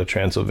travel to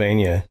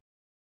Transylvania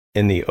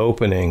in the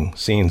opening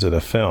scenes of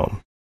the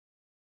film.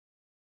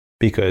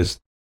 Because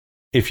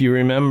if you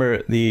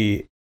remember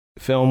the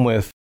film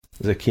with,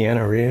 is it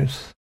Keanu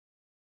Reeves?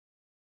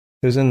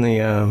 Who's in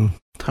the...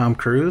 Tom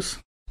Cruise?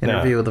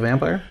 Interview with the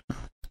Vampire?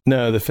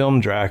 No, the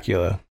film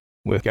Dracula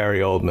with Gary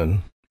Oldman.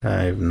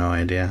 I have no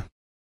idea.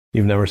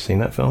 You've never seen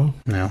that film?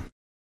 No.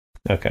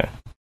 Okay.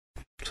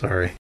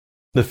 Sorry.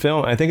 The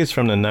film, I think it's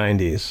from the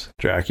 90s,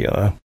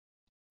 Dracula.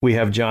 We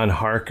have John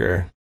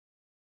Harker,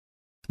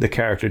 the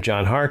character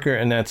John Harker,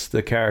 and that's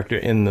the character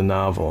in the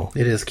novel.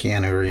 It is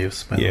Keanu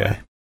Reeves, by the way.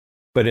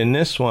 But in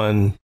this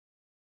one,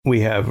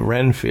 we have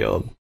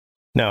Renfield.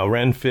 Now,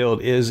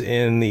 Renfield is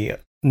in the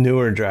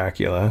newer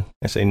Dracula.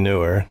 I say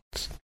newer.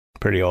 It's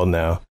pretty old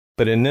now.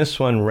 But in this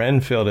one,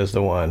 Renfield is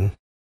the one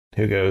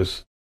who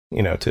goes,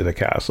 to the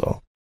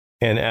castle.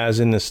 And as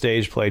in the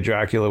stage play,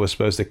 Dracula was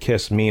supposed to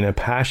kiss Mina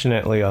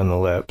passionately on the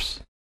lips,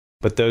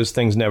 but those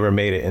things never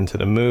made it into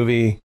the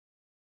movie,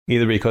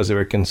 either because they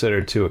were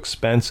considered too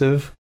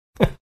expensive.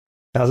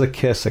 How's a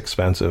kiss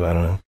expensive? I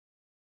don't know.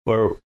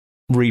 Or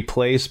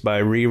replaced by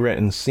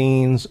rewritten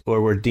scenes,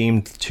 or were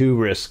deemed too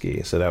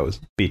risky. So that would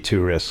be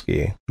too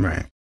risky.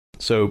 Right.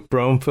 So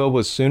Bromfield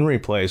was soon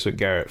replaced with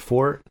Garrett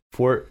Fort.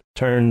 Fort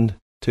turned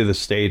to the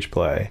stage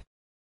play,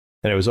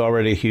 and it was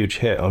already a huge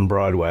hit on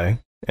Broadway,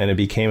 and it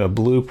became a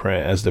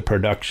blueprint as the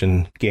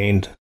production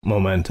gained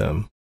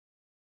momentum.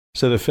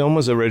 So the film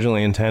was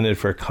originally intended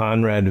for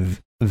Conrad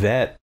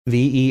Veidt,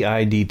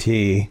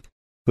 V-E-I-D-T,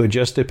 who had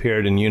just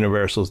appeared in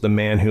Universal's The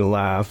Man Who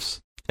Laughs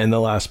and The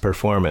Last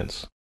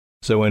Performance.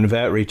 So when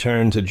Veidt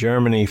returned to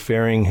Germany,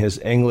 fearing his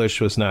English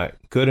was not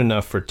good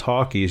enough for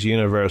talkies,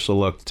 Universal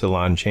looked to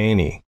Lon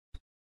Chaney,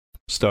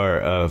 star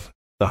of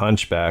The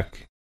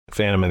Hunchback,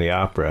 Phantom of the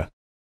Opera.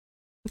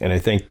 And I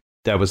think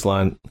that was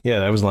Lon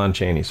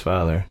Chaney's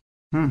father.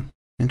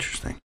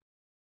 Interesting.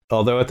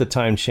 Although at the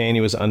time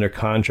Chaney was under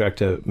contract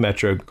to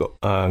Metro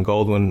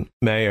Goldwyn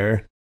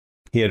Mayer,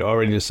 he had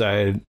already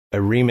decided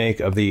a remake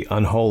of The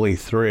Unholy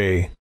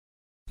Three,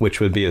 which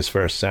would be his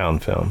first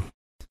sound film.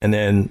 And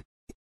then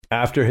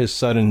after his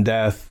sudden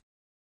death,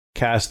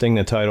 casting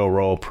the title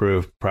role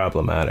proved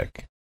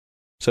problematic.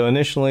 So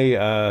initially,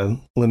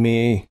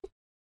 Lemme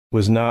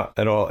was not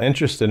at all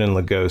interested in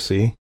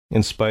Lugosi,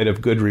 in spite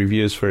of good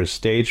reviews for his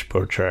stage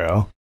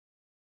portrayal.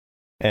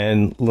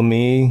 And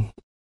Lemme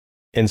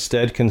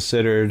instead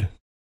considered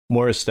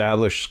more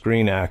established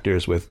screen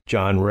actors, with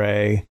John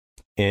Ray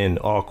in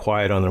All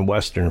Quiet on the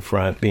Western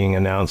Front being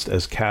announced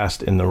as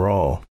cast in the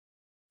role.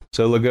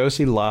 So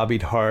Lugosi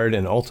lobbied hard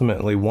and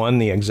ultimately won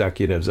the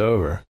executives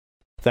over,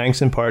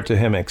 thanks in part to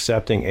him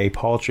accepting a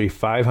paltry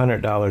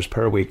 $500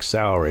 per week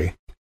salary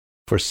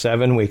for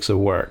 7 weeks of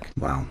work.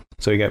 Wow.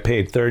 So he got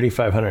paid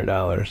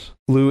 $3,500.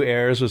 Lou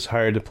Ayres was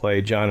hired to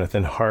play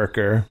Jonathan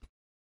Harker,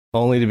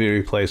 only to be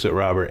replaced with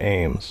Robert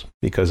Ames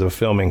because of a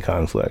filming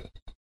conflict.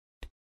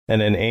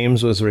 And then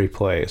Ames was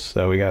replaced.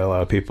 So we got a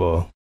lot of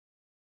people,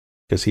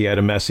 because he had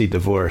a messy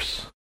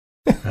divorce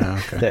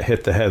that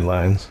hit the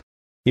headlines.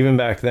 Even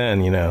back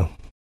then,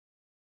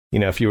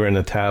 if you were in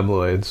the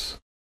tabloids,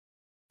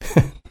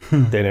 they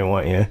didn't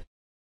want you.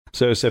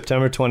 So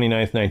September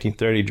 29th,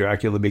 1930,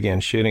 Dracula began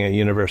shooting at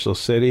Universal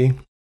City,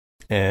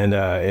 and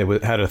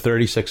it had a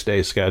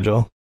 36-day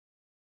schedule.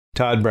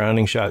 Todd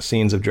Browning shot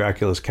scenes of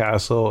Dracula's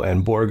castle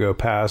and Borgo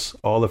Pass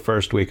all the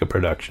first week of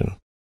production.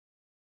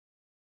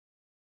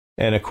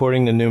 And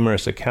according to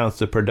numerous accounts,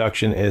 the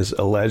production is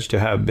alleged to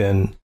have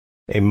been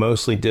a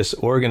mostly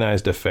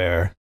disorganized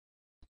affair,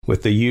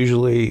 with the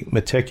usually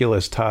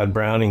meticulous Todd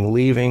Browning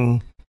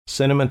leaving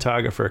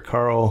cinematographer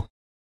Carl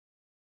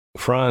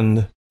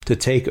Frund to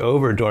take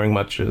over during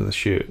much of the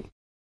shoot,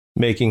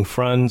 making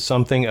Frund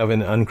something of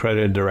an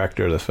uncredited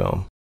director of the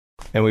film.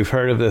 And we've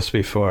heard of this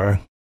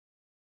before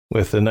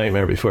with The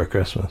Nightmare Before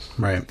Christmas.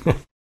 Right.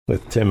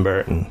 With Tim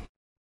Burton.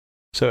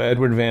 So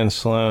Edward Van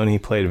Sloan, he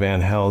played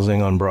Van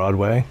Helsing on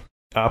Broadway,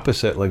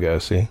 opposite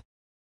Lugosi.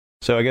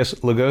 So I guess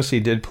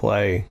Lugosi did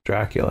play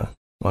Dracula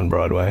on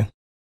Broadway,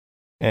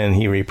 and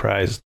he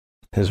reprised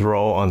his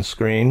role on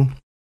screen.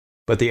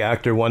 But the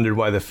actor wondered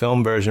why the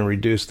film version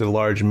reduced the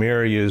large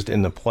mirror used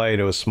in the play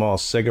to a small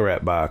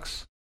cigarette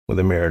box with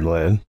a mirrored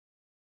lid.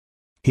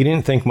 He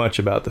didn't think much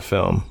about the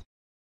film.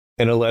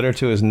 In a letter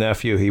to his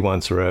nephew, he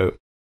once wrote,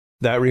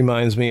 "That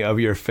reminds me of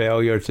your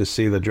failure to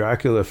see the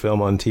Dracula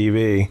film on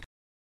TV.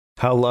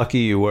 How lucky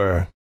you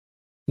were.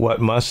 What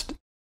must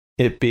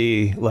it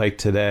be like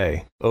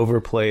today?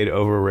 Overplayed,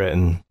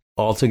 overwritten,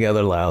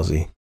 altogether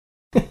lousy."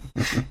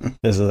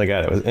 This is the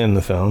guy that was in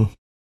the film.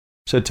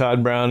 So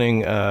Todd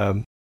Browning,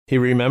 he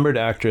remembered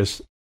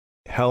actress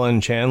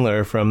Helen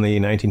Chandler from the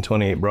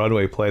 1928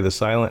 Broadway play The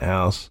Silent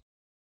House,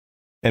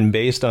 and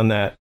based on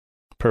that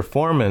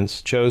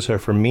performance, chose her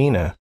for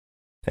Mina,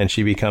 and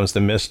she becomes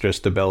the mistress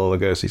to Bela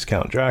Lugosi's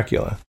Count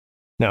Dracula.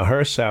 Now,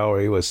 her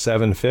salary was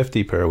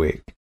 $750 per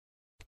week,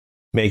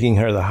 making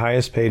her the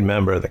highest paid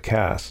member of the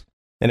cast.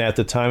 And at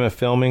the time of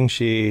filming,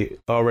 she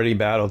already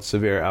battled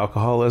severe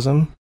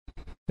alcoholism,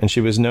 and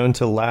she was known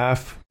to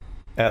laugh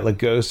at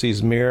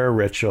Lugosi's mirror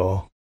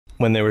ritual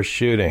when they were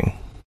shooting.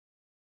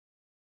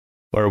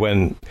 Or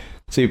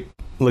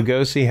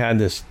Lugosi had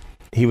this,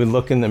 he would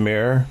look in the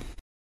mirror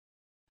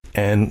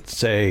and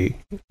say,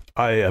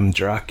 "I am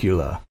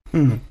Dracula."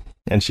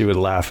 And she would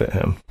laugh at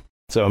him.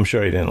 So I'm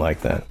sure he didn't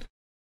like that.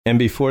 And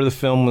before the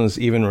film was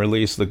even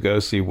released,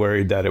 Lugosi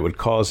worried that it would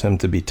cause him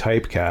to be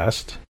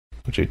typecast,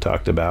 which we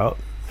talked about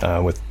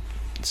with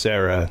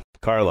Sarah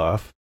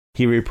Karloff.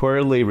 He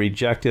reportedly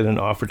rejected an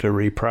offer to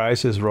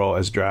reprise his role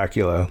as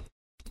Dracula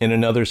in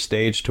another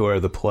stage tour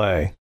of the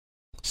play,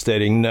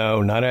 stating,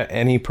 "No, not at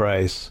any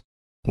price.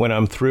 When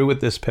I'm through with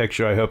this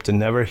picture, I hope to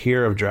never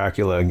hear of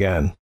Dracula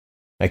again.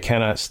 I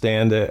cannot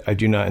stand it. I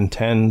do not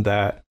intend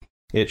that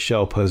it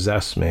shall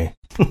possess me."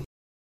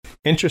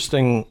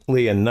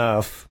 Interestingly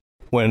enough,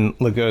 when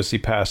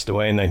Lugosi passed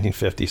away in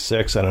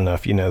 1956, I don't know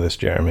if you know this,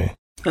 Jeremy,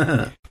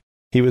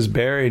 He was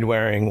buried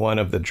wearing one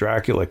of the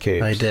Dracula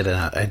capes. I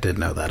did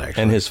know that,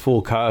 actually. And his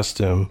full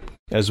costume,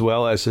 as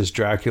well as his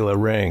Dracula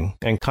ring.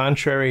 And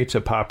contrary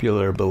to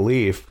popular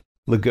belief,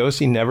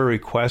 Lugosi never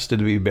requested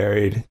to be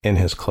buried in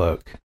his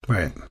cloak.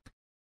 Right.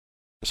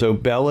 So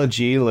Bela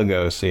G.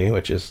 Lugosi,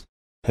 which is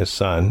his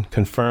son,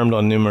 confirmed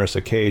on numerous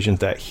occasions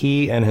that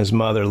he and his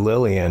mother,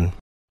 Lillian,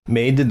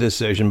 made the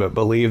decision, but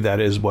believed that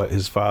is what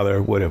his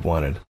father would have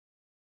wanted.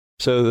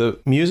 So the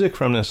music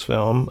from this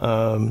film,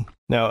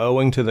 now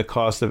owing to the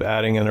cost of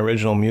adding an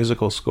original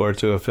musical score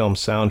to a film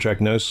soundtrack,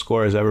 no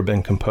score has ever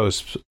been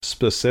composed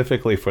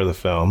specifically for the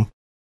film.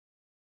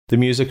 The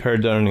music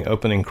heard during the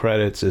opening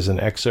credits is an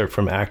excerpt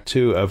from Act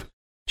 2 of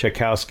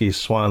Tchaikovsky's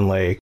Swan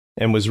Lake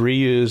and was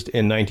reused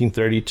in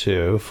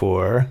 1932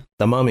 for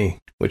The Mummy,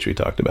 which we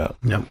talked about.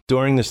 Yep.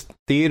 During this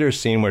theater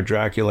scene where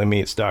Dracula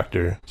meets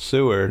Dr.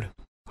 Seward,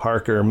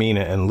 Harker,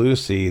 Mina, and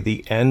Lucy,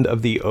 the end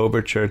of the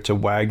overture to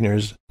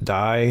Wagner's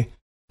Die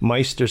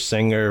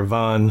Meistersinger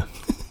von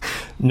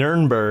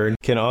Nürnberg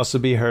can also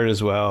be heard,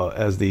 as well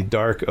as the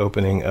dark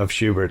opening of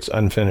Schubert's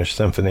Unfinished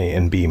Symphony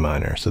in B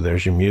minor. So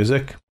there's your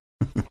music.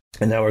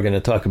 And now we're going to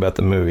talk about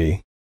the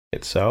movie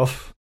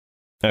itself.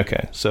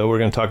 Okay, so we're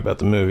going to talk about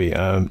the movie.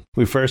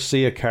 We first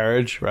see a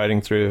carriage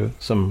riding through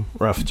some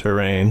rough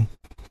terrain,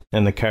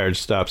 and the carriage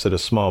stops at a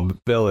small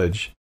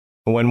village.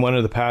 When one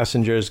of the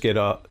passengers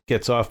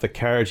gets off the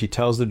carriage, he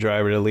tells the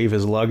driver to leave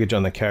his luggage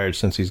on the carriage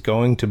since he's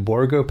going to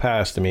Borgo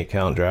Pass to meet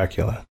Count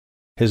Dracula.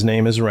 His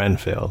name is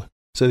Renfield.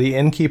 So the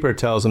innkeeper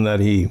tells him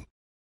that he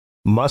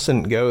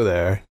mustn't go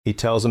there. He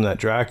tells him that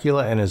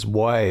Dracula and his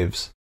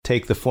wives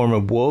take the form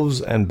of wolves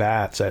and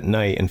bats at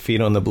night and feed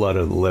on the blood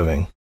of the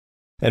living.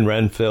 And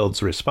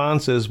Renfield's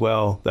response is,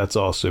 well, that's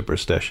all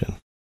superstition.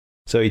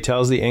 So he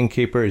tells the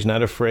innkeeper he's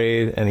not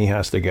afraid and he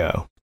has to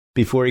go.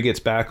 Before he gets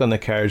back on the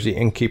carriage, the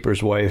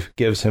innkeeper's wife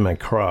gives him a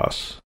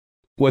cross.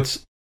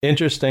 What's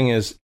interesting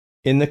is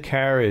in the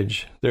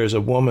carriage, there's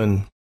a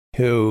woman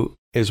who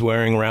is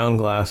wearing round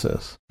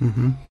glasses.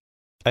 Mm-hmm.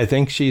 I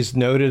think she's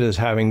noted as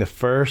having the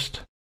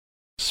first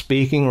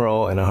speaking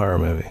role in a horror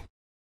movie.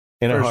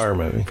 A horror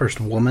movie. First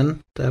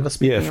woman to have a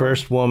speaking role?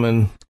 First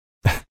woman.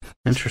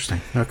 Interesting.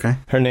 Okay.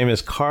 Her name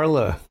is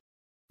Carla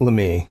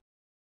Lemay,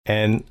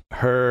 and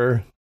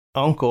her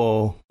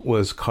uncle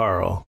was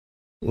Carl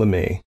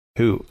Lemay,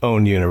 who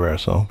owned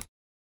Universal.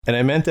 And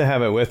I meant to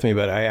have it with me,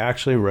 but I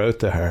actually wrote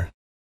to her.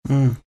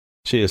 Mm.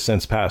 She has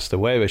since passed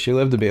away, but she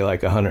lived to be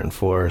like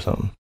 104 or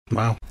something.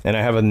 Wow. And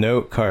I have a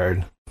note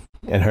card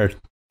and her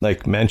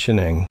like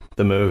mentioning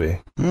the movie,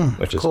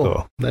 which is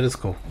cool. That is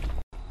cool.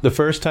 The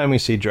first time we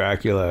see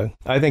Dracula,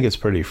 I think it's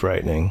pretty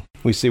frightening.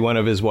 We see one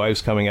of his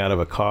wives coming out of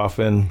a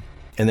coffin,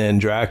 and then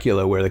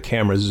Dracula, where the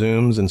camera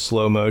zooms in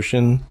slow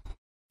motion,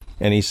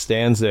 and he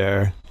stands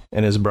there,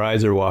 and his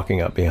brides are walking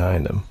up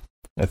behind him.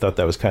 I thought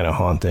that was kind of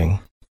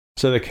haunting.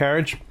 So the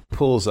carriage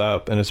pulls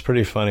up, and it's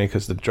pretty funny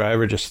because the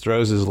driver just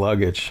throws his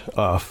luggage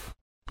off.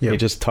 Yep. He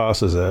just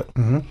tosses it.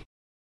 Mm-hmm.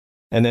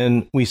 And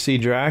then we see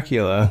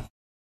Dracula,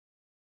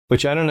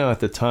 which I don't know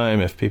at the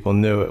time if people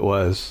knew it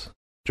was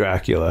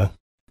Dracula,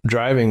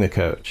 driving the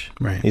coach.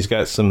 Right. He's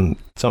got something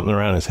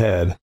around his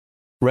head.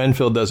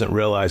 Renfield doesn't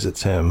realize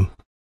it's him.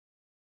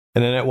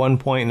 And then at one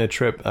point in the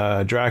trip,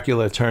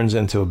 Dracula turns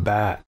into a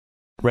bat.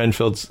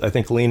 Renfield's, I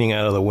think, leaning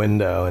out of the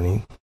window, and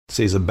he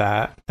sees a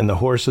bat, and the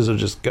horses are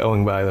just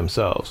going by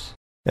themselves.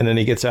 And then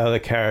he gets out of the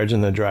carriage,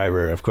 and the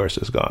driver, of course,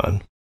 is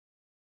gone.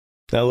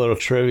 That little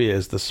trivia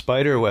is the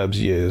spider webs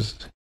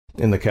used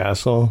in the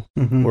castle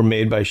were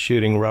made by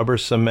shooting rubber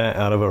cement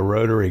out of a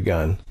rotary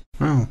gun.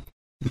 Oh,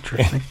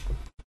 interesting.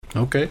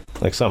 Okay.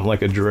 Like something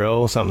like a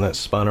drill, something that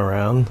spun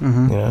around.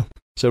 Mm-hmm. You know?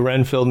 So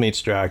Renfield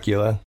meets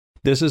Dracula.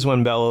 This is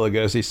when Bela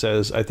Lugosi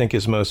says, I think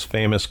his most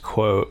famous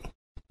quote,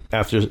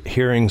 after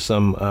hearing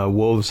some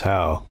wolves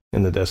howl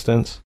in the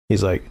distance.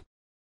 He's like,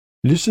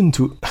 listen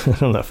to, I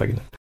don't know if I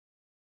can,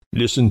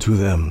 listen to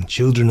them,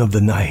 children of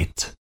the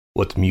night,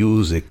 what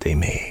music they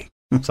make.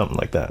 Something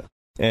like that.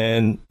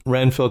 And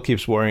Renfield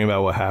keeps worrying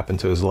about what happened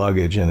to his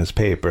luggage and his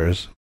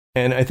papers.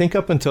 And I think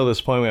up until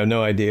this point, we have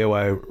no idea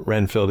why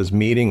Renfield is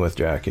meeting with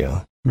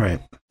Dracula.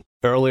 Right.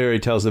 Earlier, he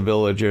tells the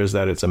villagers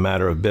that it's a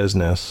matter of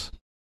business.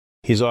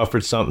 He's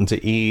offered something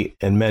to eat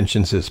and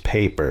mentions his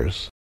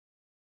papers.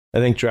 I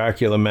think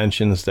Dracula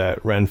mentions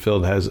that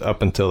Renfield has,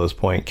 up until this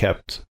point,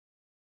 kept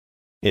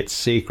it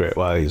secret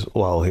why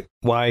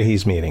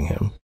he's meeting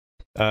him.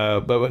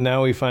 But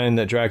now we find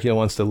that Dracula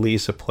wants to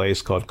lease a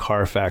place called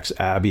Carfax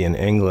Abbey in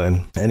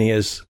England, and he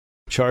has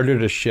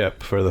chartered a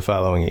ship for the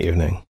following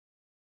evening.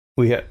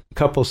 We have a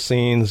couple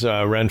scenes.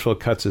 Renfield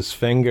cuts his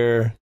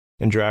finger,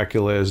 and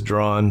Dracula is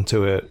drawn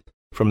to it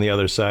from the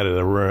other side of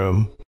the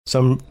room.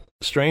 Some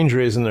strange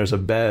reason there's a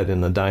bed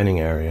in the dining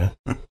area.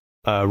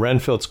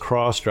 Renfield's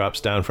cross drops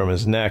down from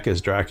his neck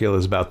as Dracula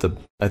is about to,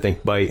 I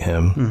think, bite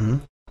him. Mm-hmm.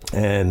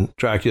 And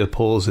Dracula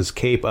pulls his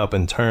cape up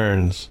and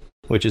turns,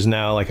 which is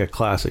now like a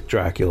classic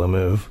Dracula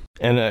move.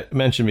 And I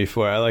mentioned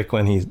before, I like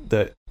when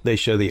they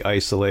show the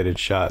isolated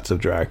shots of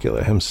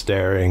Dracula, him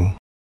staring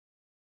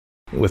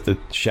with the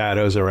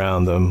shadows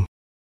around him,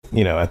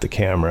 at the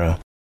camera.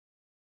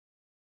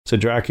 So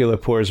Dracula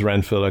pours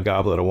Renfield a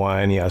goblet of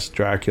wine. He asks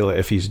Dracula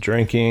if he's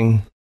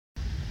drinking.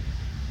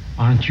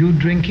 Aren't you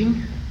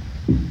drinking?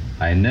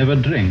 I never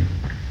drink.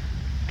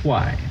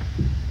 Why?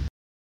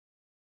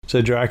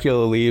 So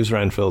Dracula leaves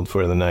Renfield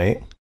for the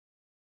night.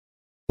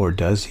 Or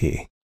does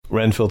he?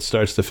 Renfield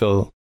starts to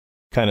feel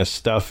kind of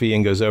stuffy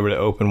and goes over to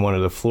open one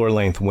of the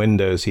floor-length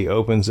windows. He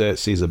opens it,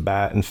 sees a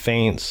bat, and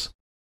faints,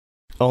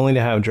 only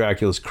to have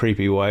Dracula's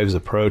creepy wives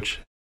approach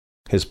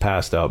his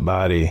passed-out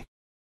body.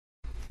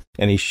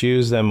 And he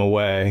shoos them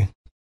away,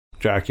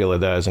 Dracula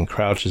does, and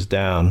crouches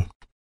down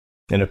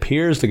and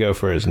appears to go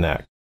for his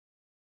neck.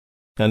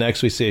 Now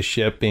next we see a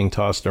ship being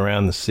tossed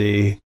around the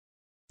sea.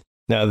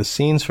 Now the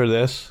scenes for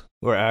this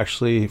were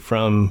actually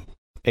from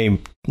a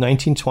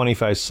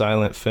 1925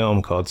 silent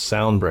film called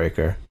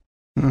Soundbreaker.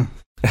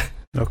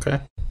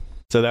 Okay.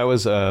 So that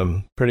was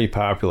pretty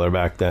popular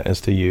back then, is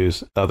to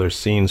use other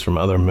scenes from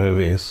other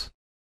movies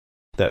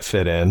that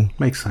fit in.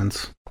 Makes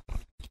sense.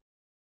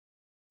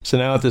 So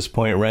now at this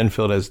point,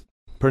 Renfield has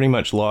pretty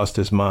much lost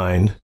his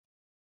mind.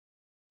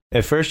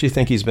 At first you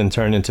think he's been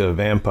turned into a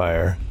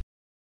vampire,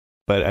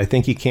 but I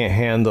think he can't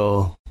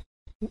handle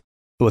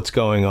what's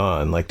going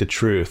on, like the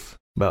truth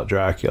about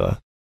Dracula,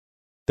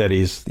 that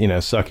he's,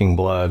 sucking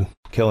blood,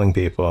 killing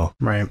people.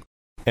 Right.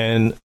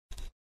 And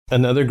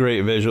another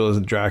great visual is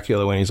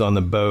Dracula when he's on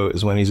the boat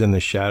is when he's in the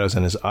shadows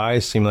and his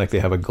eyes seem like they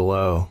have a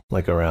glow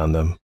like around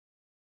them.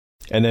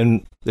 And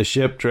then the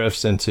ship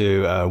drifts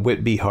into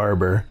Whitby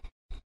Harbor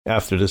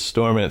after the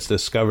storm, and it's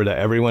discovered that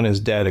everyone is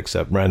dead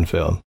except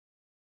Renfield.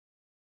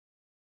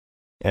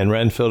 And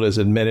Renfield is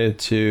admitted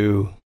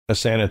to a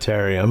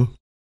sanitarium.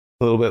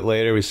 A little bit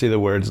later, we see the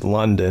words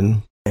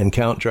London, and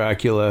Count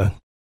Dracula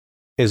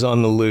is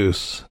on the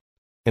loose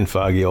in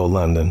foggy old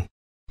London.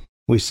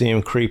 We see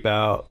him creep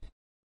out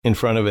in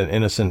front of an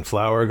innocent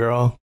flower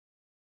girl,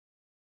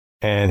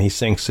 and he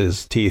sinks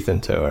his teeth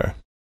into her.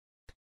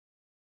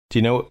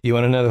 You want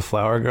to know the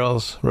flower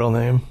girl's real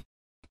name?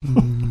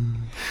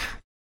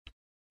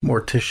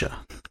 Morticia.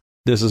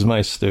 This is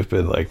my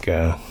stupid,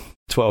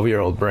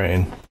 12-year-old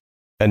brain.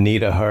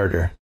 Anita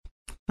Harder.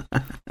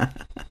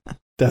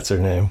 That's her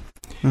name.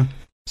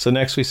 So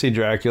next we see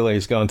Dracula.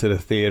 He's going to the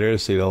theater to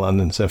see the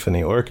London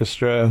Symphony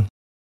Orchestra.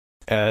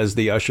 As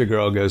the usher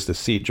girl goes to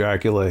seat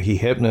Dracula, he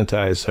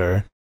hypnotizes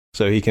her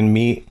so he can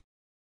meet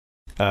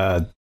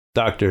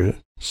Dr.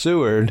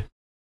 Seward,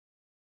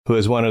 who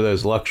is one of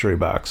those luxury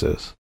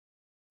boxes.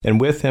 And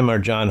with him are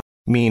John,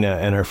 Mina,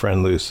 and her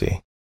friend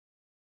Lucy.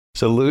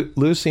 So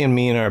Lucy and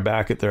Mina are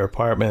back at their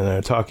apartment, and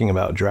they're talking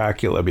about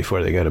Dracula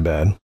before they go to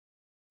bed.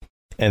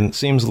 And it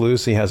seems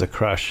Lucy has a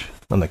crush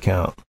on the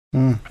Count.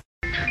 Oh,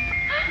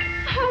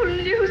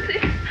 Lucy,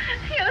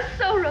 you're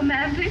so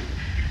romantic.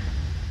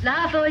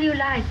 Laugh all you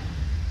like.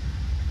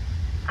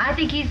 I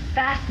think he's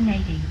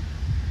fascinating.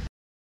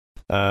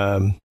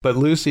 But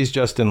Lucy's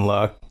just in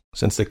luck,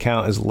 since the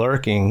Count is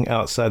lurking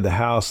outside the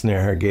house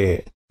near her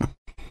gate.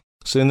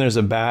 Soon there's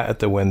a bat at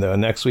the window,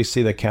 and next we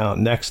see the Count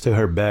next to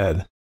her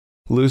bed.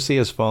 Lucy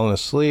has fallen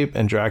asleep,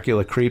 and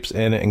Dracula creeps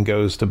in and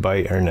goes to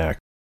bite her neck.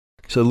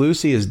 So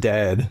Lucy is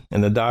dead,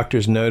 and the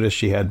doctors notice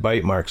she had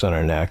bite marks on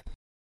her neck.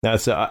 Now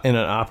it's in an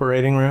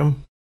operating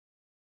room,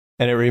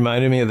 and it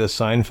reminded me of the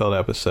Seinfeld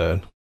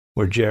episode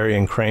where Jerry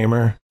and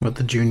Kramer... With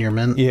the junior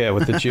mint? Yeah,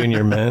 with the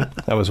junior mint.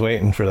 I was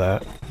waiting for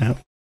that. Yep.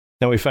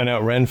 Now we find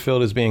out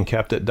Renfield is being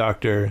kept at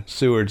Dr.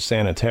 Seward's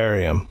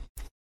sanitarium.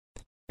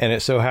 And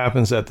it so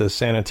happens that the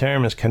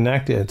sanitarium is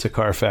connected to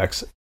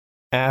Carfax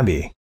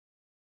Abbey,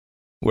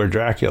 where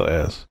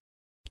Dracula is.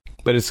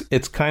 But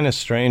it's kind of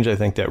strange, I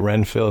think, that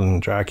Renfield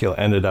and Dracula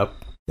ended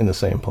up in the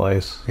same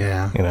place.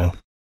 Yeah.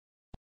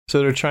 So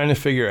they're trying to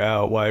figure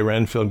out why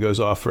Renfield goes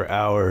off for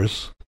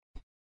hours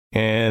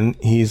and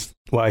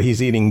why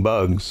he's eating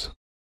bugs.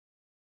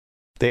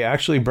 They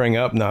actually bring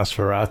up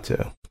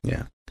Nosferatu.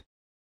 Yeah.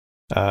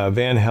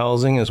 Van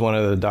Helsing is one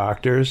of the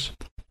doctors,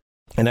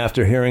 and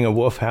after hearing a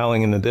wolf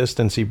howling in the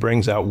distance, he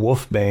brings out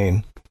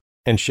Wolfbane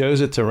and shows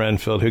it to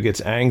Renfield, who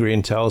gets angry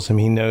and tells him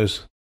he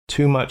knows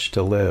too much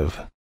to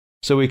live.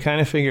 So we kind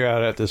of figure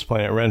out at this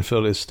point that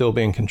Renfield is still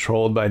being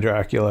controlled by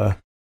Dracula.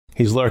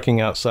 He's lurking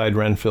outside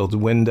Renfield's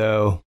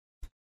window,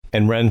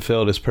 and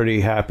Renfield is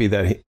pretty happy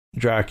that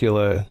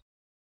Dracula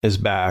is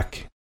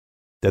back,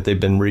 that they've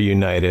been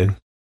reunited.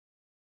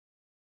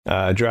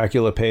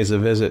 Dracula pays a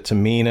visit to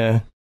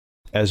Mina,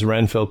 as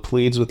Renfield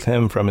pleads with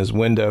him from his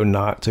window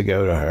not to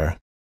go to her.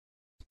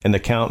 And the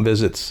Count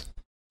visits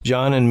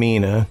John and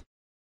Mina.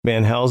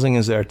 Van Helsing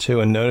is there too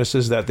and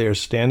notices that they are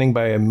standing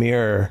by a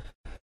mirror,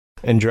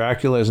 and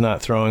Dracula is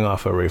not throwing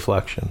off a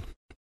reflection.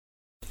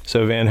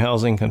 So Van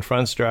Helsing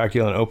confronts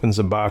Dracula and opens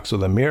a box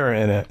with a mirror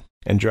in it,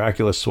 and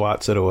Dracula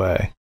swats it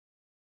away.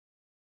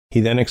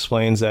 He then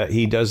explains that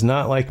he does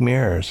not like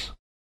mirrors.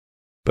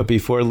 But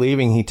before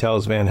leaving, he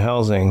tells Van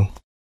Helsing,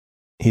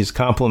 he's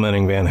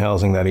complimenting Van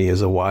Helsing that he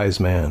is a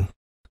wise man,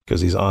 because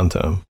he's onto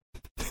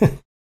him.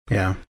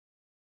 Yeah.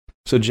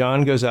 So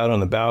John goes out on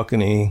the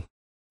balcony,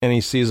 and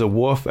he sees a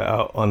wolf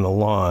out on the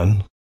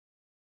lawn.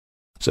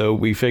 So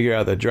we figure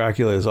out that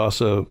Dracula is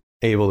also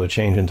able to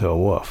change into a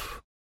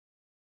wolf.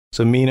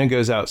 So Mina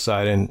goes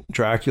outside and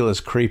Dracula's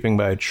creeping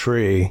by a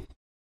tree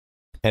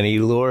and he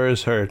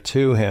lures her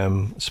to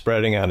him,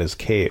 spreading out his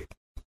cape.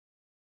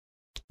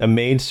 A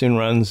maid soon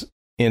runs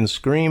in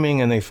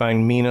screaming and they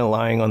find Mina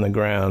lying on the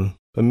ground.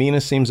 But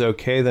Mina seems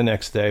okay the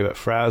next day, but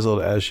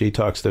frazzled as she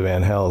talks to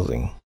Van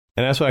Helsing.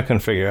 And that's what I couldn't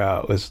figure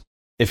out was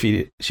if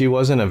she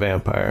wasn't a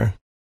vampire.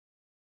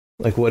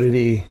 Like, what did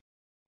he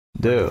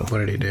do? What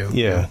did he do?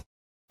 Yeah.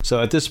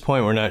 So at this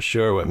point, we're not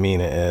sure what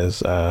Mina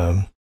is.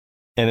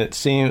 And it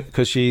seems,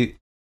 because she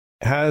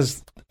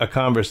has a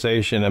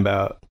conversation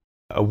about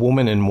a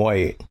woman in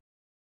white.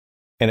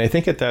 And I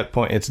think at that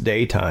point, it's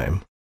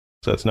daytime.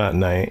 So it's not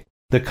night.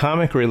 The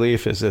comic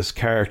relief is this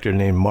character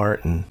named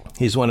Martin.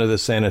 He's one of the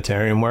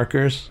sanitarium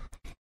workers.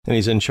 And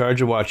he's in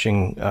charge of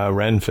watching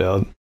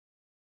Renfield,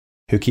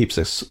 who keeps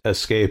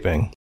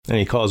escaping. And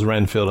he calls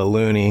Renfield a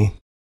loony.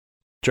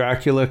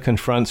 Dracula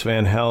confronts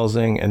Van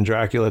Helsing, and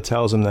Dracula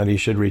tells him that he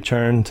should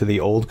return to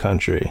the old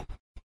country.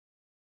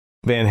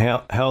 Van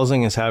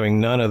Helsing is having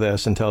none of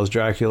this and tells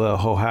Dracula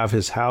he'll have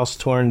his house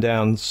torn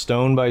down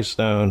stone by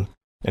stone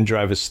and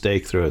drive a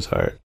stake through his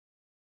heart.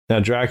 Now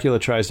Dracula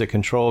tries to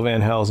control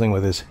Van Helsing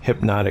with his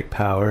hypnotic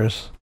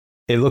powers.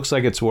 It looks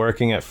like it's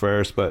working at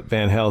first, but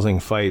Van Helsing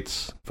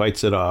fights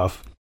it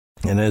off.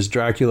 And as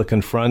Dracula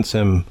confronts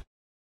him,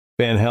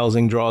 Van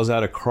Helsing draws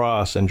out a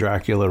cross and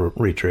Dracula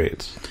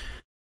retreats.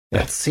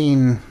 That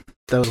scene,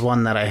 that was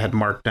one that I had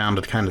marked down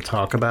to kind of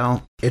talk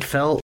about. It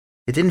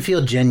didn't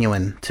feel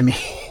genuine to me.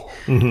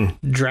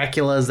 Mm-hmm.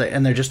 Dracula's there,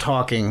 and they're just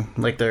talking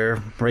like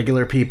they're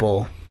regular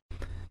people.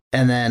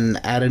 And then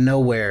out of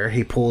nowhere,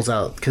 he pulls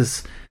out,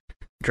 because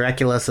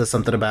Dracula says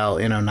something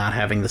about, not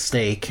having the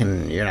stake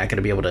and you're not going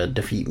to be able to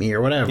defeat me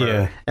or whatever.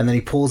 Yeah. And then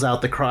he pulls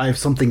out the cry of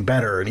something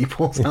better and he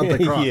pulls out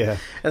the cross. Yeah.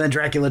 And then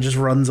Dracula just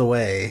runs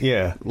away.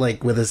 Yeah.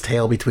 Like with his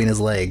tail between his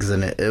legs.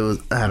 And it was,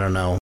 I don't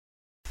know.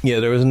 Yeah,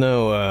 there was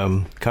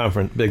no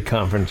big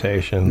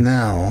confrontation.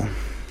 No.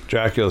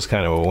 Dracula's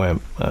kind of a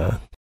wimp.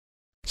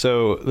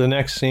 So the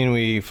next scene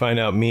we find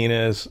out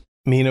Mina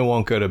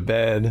won't go to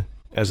bed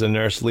as the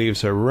nurse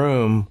leaves her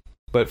room,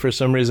 but for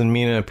some reason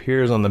Mina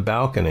appears on the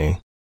balcony.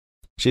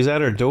 She's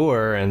at her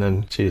door and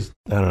then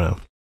I don't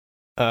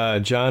know.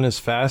 John is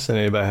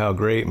fascinated by how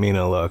great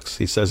Mina looks.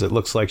 He says it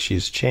looks like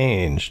she's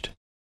changed.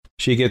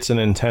 She gets an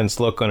intense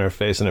look on her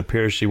face and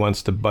appears she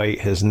wants to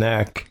bite his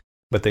neck,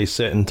 but they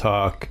sit and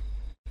talk.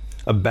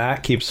 A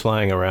bat keeps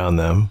flying around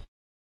them,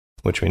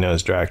 which we know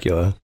is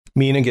Dracula.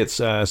 Mina gets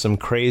some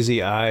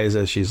crazy eyes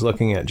as she's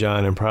looking at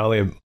John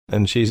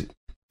and she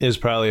is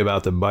probably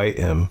about to bite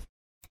him.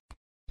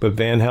 But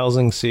Van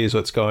Helsing sees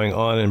what's going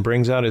on and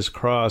brings out his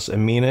cross,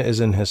 and Mina is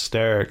in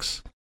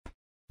hysterics.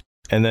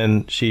 And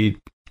then she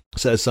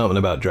says something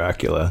about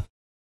Dracula.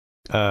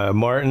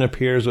 Martin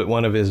appears with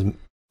one of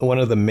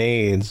the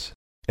maids,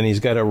 and he's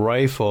got a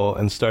rifle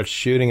and starts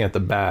shooting at the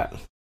bat,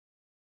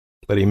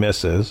 but he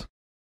misses.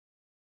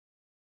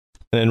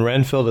 And then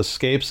Renfield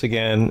escapes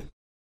again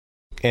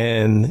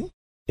and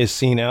is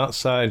seen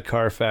outside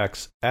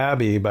Carfax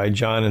Abbey by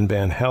John and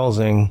Van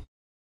Helsing.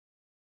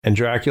 And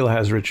Dracula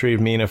has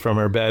retrieved Mina from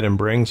her bed and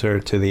brings her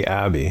to the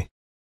Abbey.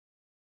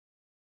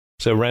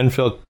 So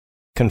Renfield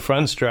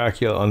confronts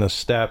Dracula on the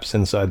steps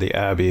inside the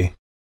Abbey,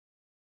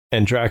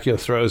 and Dracula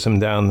throws him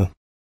down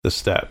the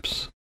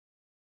steps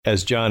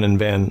as John and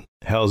Van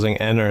Helsing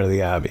enter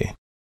the Abbey.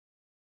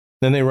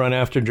 Then they run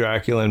after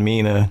Dracula and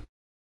Mina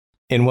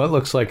in what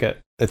looks like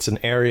it's an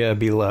area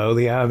below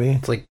the Abbey.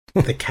 It's like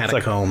the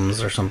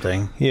catacombs or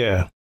something.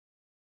 Yeah.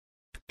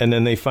 And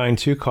then they find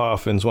two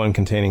coffins, one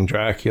containing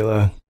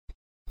Dracula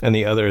and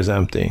the other is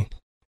empty.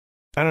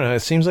 I don't know.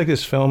 It seems like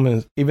this film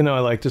is, even though I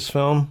like this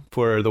film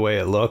for the way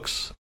it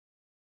looks,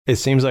 it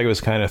seems like it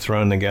was kind of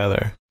thrown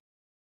together.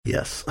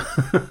 Yes.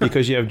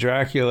 Because you have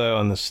Dracula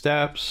on the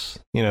steps,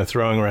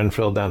 throwing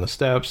Renfield down the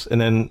steps, and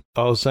then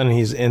all of a sudden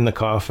he's in the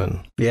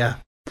coffin. Yeah.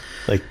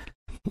 Like,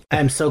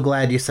 I'm so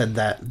glad you said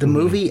that. The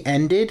movie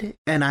ended,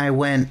 and I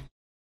went,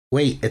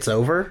 wait, it's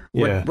over?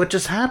 Yeah. What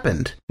just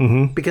happened?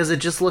 Mm-hmm. Because it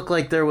just looked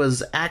like there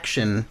was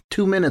action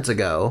 2 minutes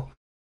ago,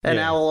 and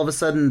now all of a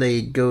sudden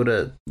they go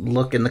to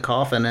look in the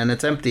coffin, and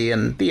it's empty,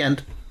 and the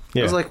end.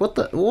 Yeah. I was like, what?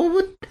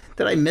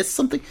 Did I miss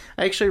something?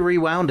 I actually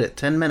rewound it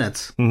 10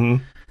 minutes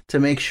to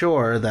make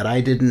sure that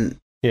I didn't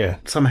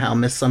somehow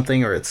miss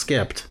something or it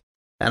skipped.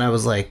 And I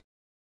was like,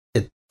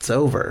 it's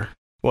over.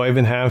 Well, I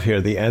even have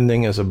here, the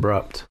ending is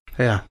abrupt.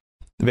 Yeah.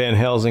 Van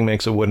Helsing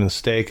makes a wooden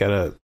stake out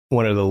of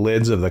one of the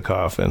lids of the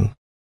coffin.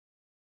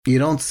 You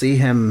don't see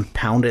him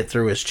pound it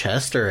through his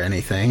chest or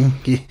anything.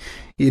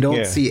 You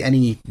don't see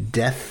any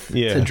death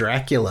to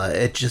Dracula.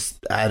 It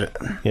just...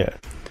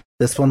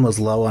 This one was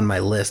low on my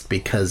list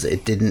because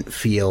it didn't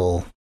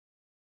feel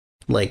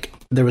like...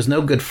 There was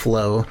no good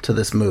flow to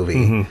this movie.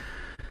 Mm-hmm.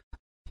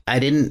 I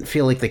didn't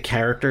feel like the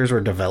characters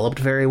were developed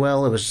very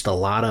well. It was just a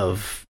lot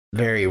of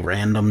very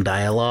random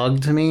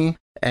dialogue to me.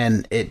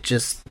 And it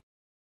just...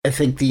 I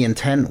think the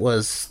intent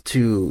was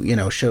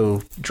to,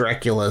 show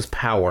Dracula's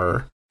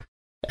power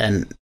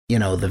and,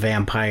 the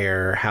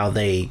vampire, how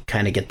they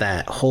kind of get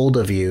that hold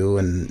of you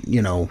and,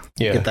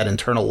 get that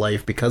internal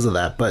life because of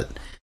that. But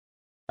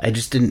I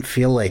just didn't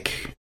feel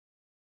like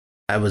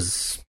I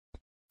was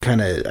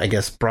kind of, I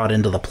guess, brought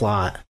into the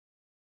plot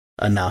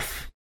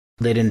enough.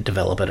 They didn't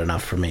develop it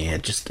enough for me.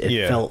 It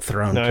felt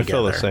thrown together. I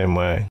feel the same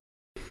way.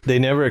 They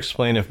never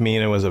explain if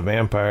Mina was a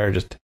vampire,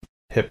 just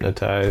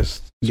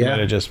hypnotized. She might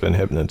have just been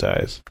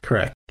hypnotized.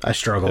 Correct. I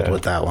struggled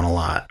with that one a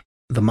lot.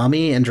 The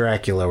Mummy and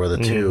Dracula were the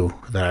two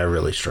that I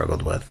really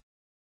struggled with.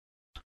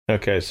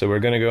 Okay, so we're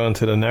going to go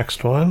into the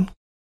next one.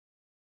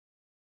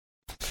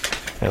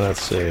 And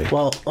let's see.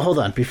 Well, hold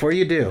on. Before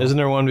you do... Isn't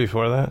there one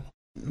before that?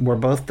 We're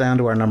both down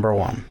to our number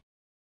one.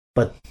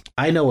 But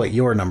I know what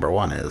your number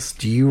one is.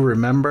 Do you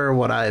remember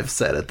what I've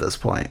said at this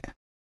point?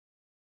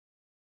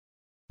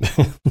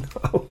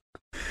 No.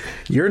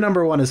 Your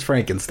number one is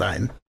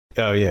Frankenstein.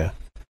 Oh, yeah.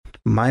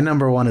 My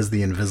number one is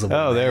The Invisible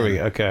Man. There we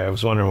go. Okay, I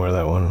was wondering where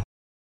that one...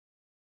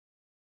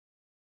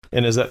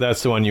 And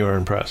that's the one you were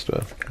impressed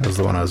with? That was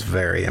the one I was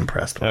very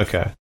impressed with.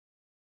 Okay.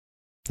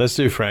 Let's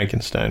do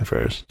Frankenstein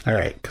first. All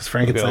right, because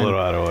Frankenstein... We'll go a little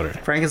out of order.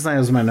 Frankenstein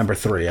was my number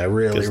 3. I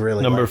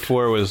really Number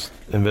 4 was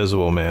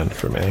Invisible Man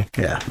for me.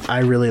 Yeah, I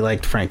really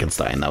liked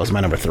Frankenstein. That was my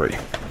number 3.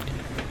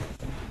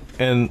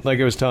 And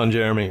like I was telling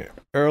Jeremy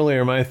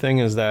earlier, my thing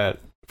is that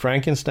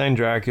Frankenstein,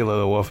 Dracula,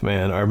 the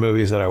Wolfman are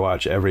movies that I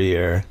watch every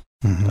year.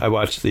 I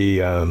watch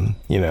the,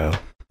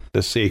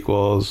 the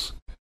sequels.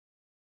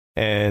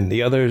 And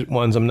the other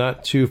ones I'm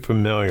not too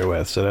familiar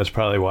with, so that's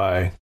probably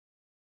why.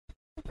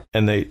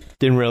 And they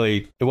didn't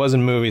really, it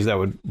wasn't movies that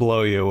would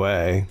blow you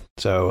away.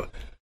 So,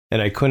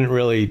 and I couldn't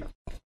really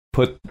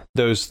put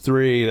those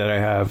 3 that I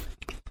have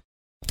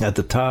at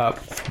the top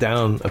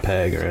down a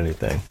peg or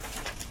anything.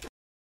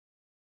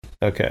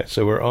 Okay,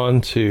 so we're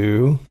on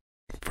to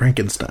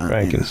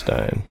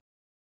Frankenstein.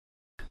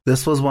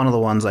 This was one of the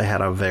ones I had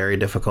a very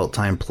difficult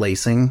time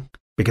placing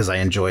because I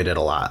enjoyed it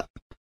a lot.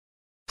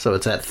 So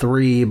it's at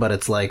 3, but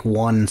it's like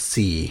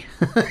 1C.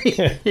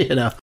 You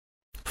know,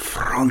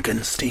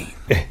 Frankenstein.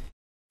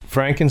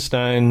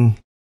 Frankenstein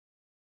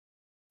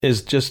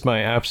is just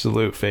my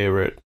absolute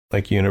favorite,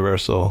 like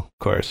Universal, of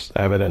course.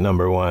 I have it at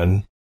number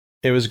 1.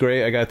 It was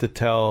great. I got to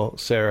tell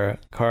Sarah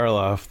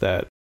Karloff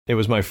that it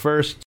was my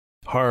first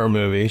horror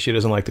movie. She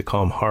doesn't like to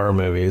call them horror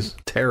movies.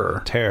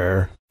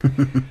 Terror.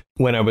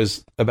 When I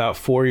was about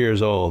 4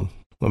 years old,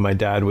 when my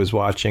dad was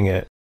watching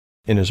it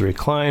in his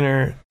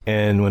recliner,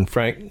 and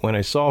when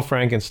I saw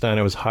Frankenstein,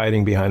 I was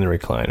hiding behind the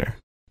recliner.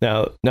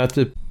 Now, not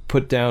to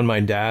put down my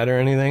dad or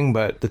anything,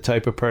 but the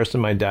type of person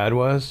my dad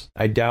was,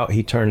 I doubt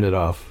he turned it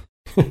off.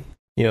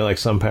 Like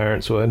some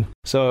parents would.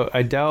 So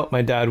I doubt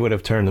my dad would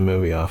have turned the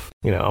movie off.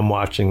 I'm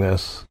watching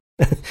this.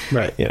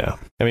 Right.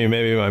 I mean,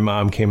 maybe my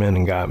mom came in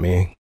and got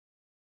me,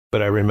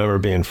 but I remember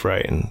being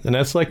frightened. And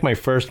that's like my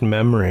first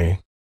memory,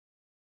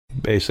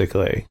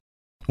 basically.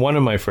 One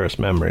of my first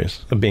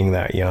memories of being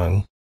that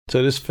young.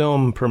 So this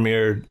film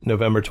premiered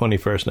November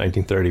 21st,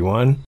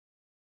 1931.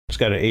 It's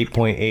got an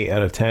 8.8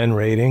 out of 10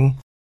 rating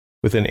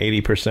with an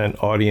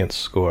 80% audience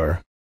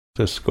score.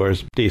 So it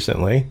scores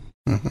decently.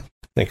 I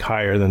think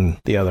higher than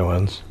the other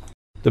ones.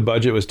 The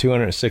budget was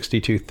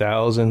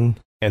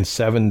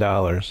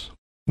 $262,007.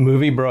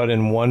 Movie brought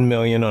in $1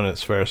 million on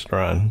its first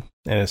run,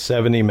 and it's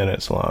 70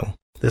 minutes long.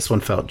 This one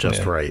felt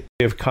just right.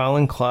 We have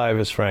Colin Clive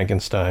as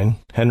Frankenstein,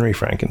 Henry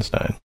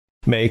Frankenstein.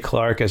 Mae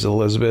Clark as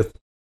Elizabeth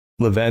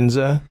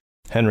Lavenza,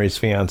 Henry's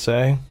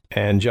fiance,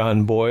 and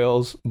John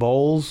Bowles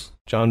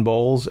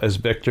as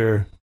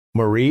Victor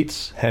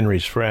Moritz,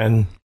 Henry's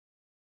friend.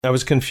 I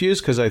was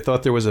confused because I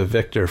thought there was a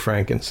Victor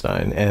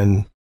Frankenstein,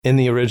 and in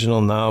the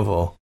original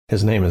novel,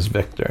 his name is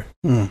Victor.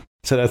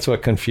 So that's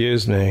what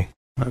confused me.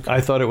 Okay.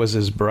 I thought it was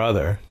his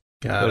brother,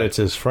 but it's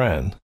his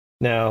friend.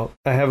 Now,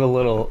 I have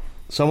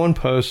someone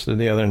posted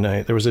the other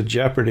night, there was a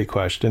Jeopardy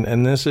question,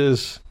 and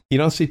you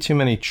don't see too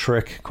many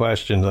trick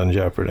questions on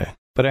Jeopardy.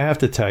 But I have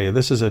to tell you,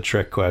 this is a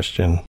trick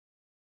question.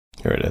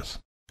 Here it is.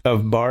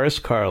 Of Boris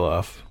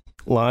Karloff,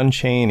 Lon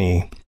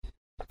Chaney,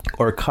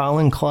 or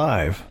Colin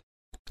Clive,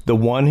 the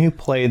one who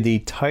played the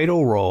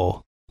title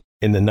role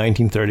in the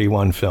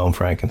 1931 film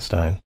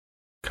Frankenstein.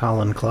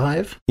 Colin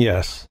Clive?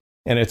 Yes.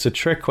 And it's a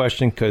trick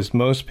question because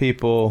most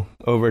people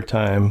over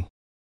time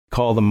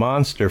call the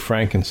monster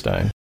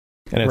Frankenstein.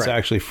 And it's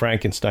actually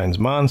Frankenstein's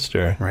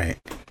monster. Right.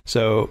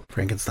 So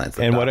Frankenstein's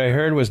and what I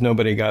heard was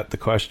nobody got the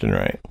question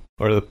right.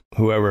 Or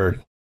whoever...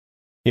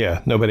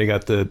 Yeah, nobody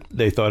got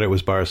they thought it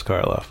was Boris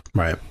Karloff.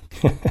 Right.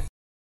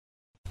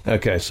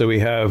 Okay, so we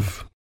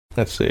have,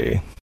 let's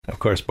see, of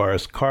course,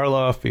 Boris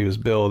Karloff. He was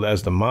billed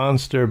as the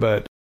monster,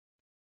 but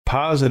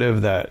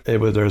positive that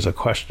there's a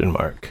question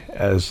mark,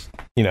 as,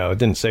 it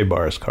didn't say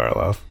Boris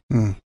Karloff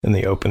in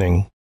the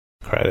opening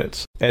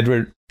credits.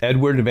 Edward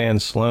Van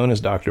Sloan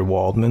as Dr.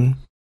 Waldman.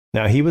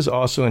 Now, he was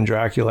also in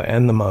Dracula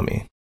and the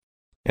Mummy.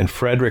 And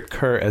Frederick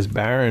Kerr as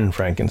Baron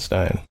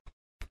Frankenstein,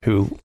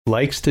 who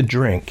likes to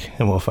drink,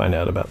 and we'll find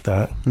out about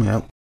that.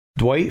 Yep.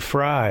 Dwight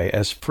Fry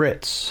as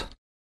Fritz,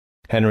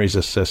 Henry's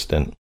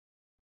assistant.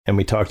 And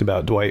we talked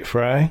about Dwight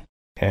Fry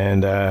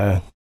and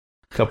a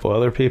couple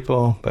other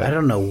people. But I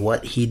don't know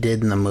what he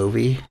did in the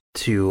movie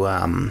to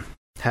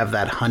have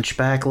that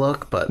hunchback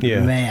look, but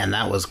man,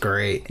 that was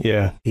great.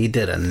 Yeah. He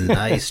did a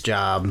nice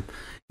job.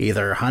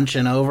 either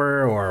hunching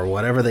over or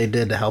whatever they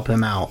did to help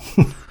him out.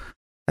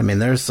 I mean,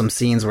 there's some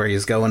scenes where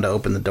he's going to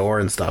open the door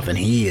and stuff, and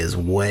he is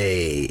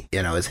way,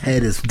 his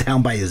head is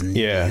down by his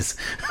knees.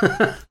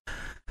 Yeah.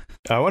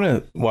 I want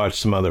to watch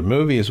some other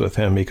movies with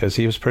him because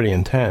he was pretty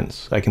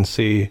intense. I can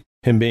see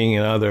him being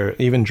in other,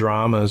 even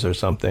dramas or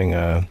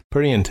something,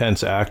 pretty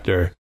intense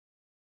actor,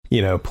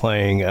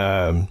 playing,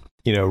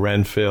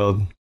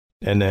 Renfield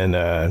and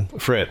then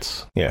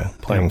Fritz. Yeah,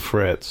 playing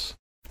Fritz.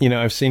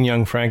 I've seen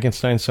Young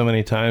Frankenstein so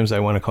many times, I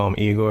want to call him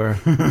Igor,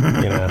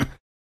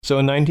 So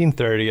in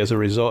 1930, as a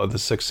result of the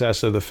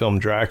success of the film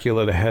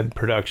Dracula, the head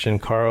production,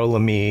 Carl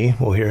Laemmle,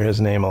 we'll hear his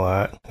name a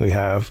lot,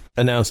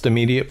 announced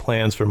immediate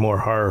plans for more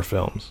horror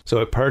films. So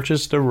it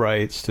purchased the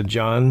rights to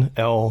John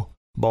L.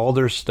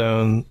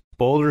 Balderstone's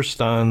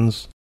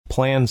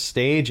planned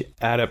stage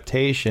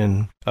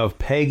adaptation of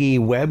Peggy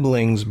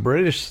Webling's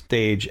British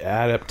stage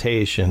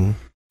adaptation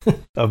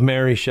of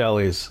Mary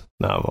Shelley's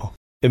novel.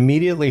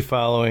 Immediately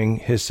following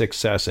his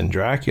success in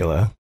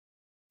Dracula,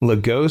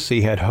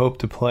 Lugosi had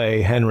hoped to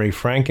play Henry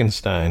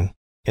Frankenstein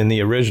in the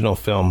original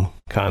film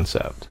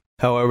concept.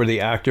 However, the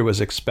actor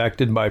was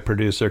expected by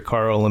producer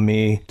Carl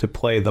Laemmle to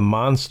play the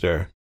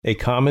monster, a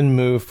common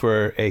move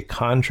for a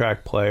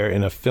contract player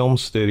in a film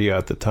studio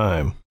at the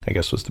time. I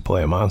guess was to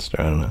play a monster,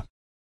 I don't know.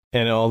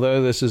 And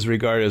although this is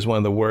regarded as one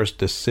of the worst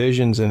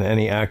decisions in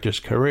any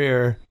actor's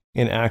career,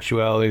 in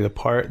actuality, the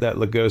part that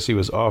Lugosi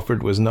was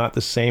offered was not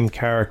the same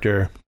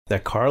character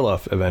that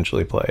Karloff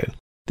eventually played.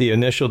 The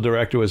initial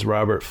director was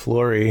Robert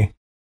Florey,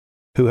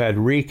 who had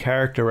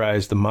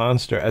recharacterized the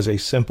monster as a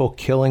simple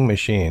killing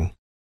machine,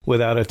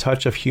 without a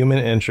touch of human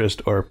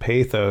interest or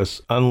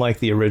pathos, unlike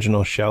the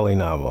original Shelley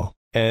novel.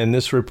 And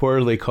this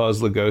reportedly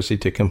caused Lugosi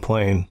to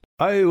complain,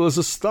 "I was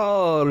a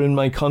star in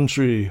my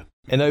country,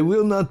 and I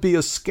will not be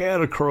a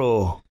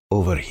scarecrow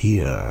over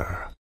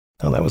here."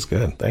 Oh, that was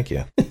good. Thank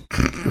you.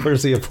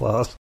 Where's the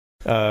applause?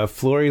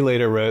 Florey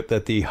later wrote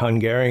that the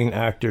Hungarian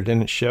actor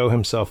didn't show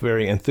himself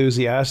very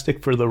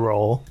enthusiastic for the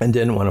role and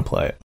didn't want to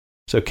play it.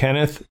 So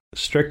Kenneth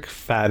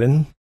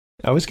Strickfaden,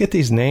 I always get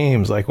these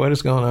names, like what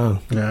is going on?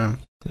 Yeah.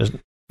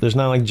 There's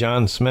not like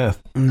John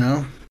Smith.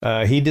 No.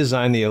 He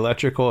designed the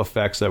electrical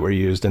effects that were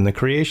used in the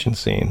creation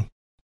scene.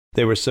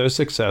 They were so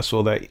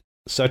successful that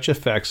such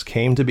effects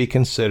came to be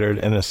considered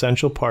an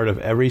essential part of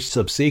every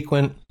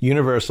subsequent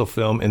Universal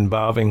film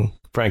involving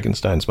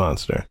Frankenstein's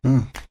monster.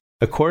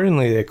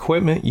 Accordingly, the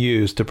equipment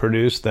used to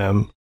produce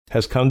them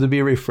has come to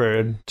be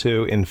referred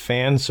to in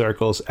fan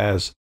circles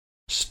as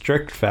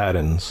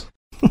Strickfadens.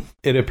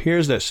 It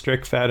appears that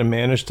Strickfaden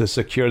managed to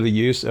secure the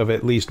use of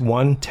at least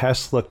one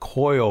Tesla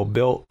coil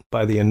built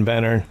by the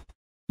inventor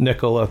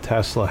Nikola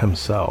Tesla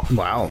himself.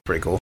 Wow,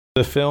 pretty cool.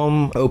 The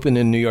film opened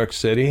in New York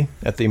City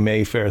at the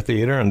Mayfair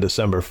Theater on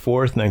December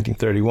 4th,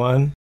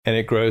 1931, and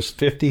it grossed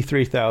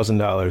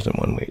 $53,000 in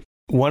 1 week.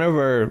 One of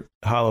our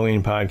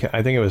Halloween podcasts,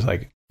 I think it was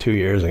like 2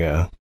 years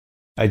ago,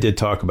 I did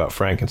talk about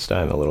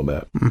Frankenstein a little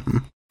bit. Mm-hmm.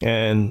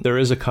 And there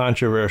is a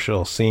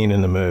controversial scene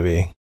in the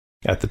movie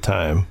at the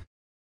time.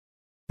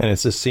 And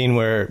it's a scene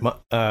where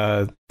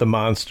the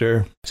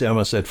monster, see, I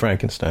almost said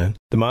Frankenstein.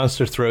 The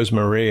monster throws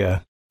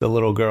Maria, the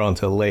little girl,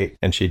 into the lake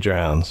and she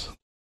drowns.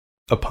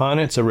 Upon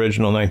its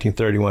original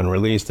 1931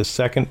 release, the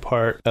second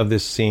part of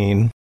this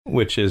scene,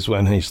 which is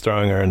when he's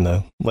throwing her in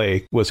the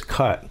lake, was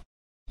cut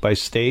by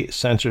state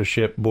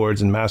censorship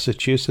boards in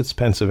Massachusetts,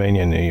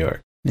 Pennsylvania, and New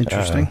York.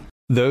 Interesting.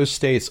 Those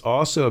states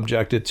also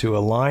objected to a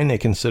line they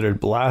considered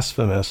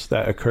blasphemous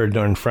that occurred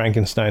during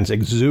Frankenstein's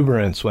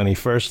exuberance when he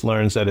first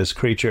learns that his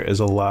creature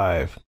is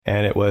alive.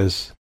 And it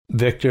was,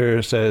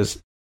 Victor says,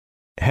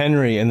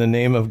 "Henry, in the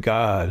name of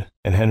God."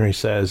 And Henry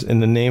says, "In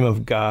the name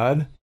of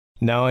God,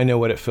 now I know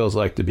what it feels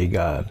like to be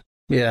God."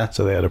 Yeah.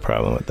 So they had a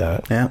problem with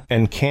that. Yeah.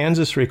 And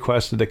Kansas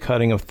requested the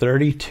cutting of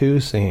 32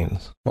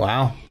 scenes.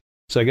 Wow.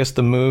 So I guess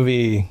the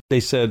movie,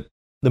 they said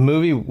the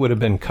movie would have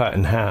been cut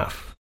in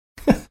half.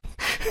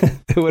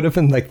 It would have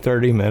been like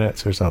 30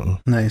 minutes or something.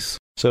 Nice.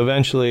 So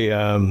eventually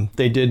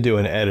they did do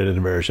an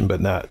edited version, but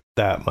not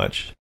that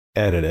much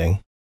editing.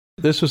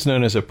 This was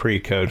known as a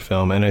pre-code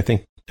film, and I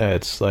think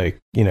it's like,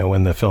 you know,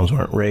 when the films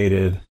weren't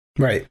rated.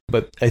 Right.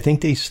 But I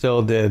think they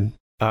still did,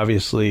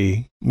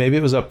 obviously, maybe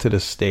it was up to the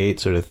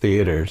states or the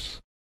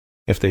theaters.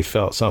 If they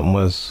felt something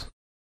was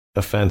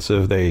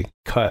offensive, they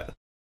cut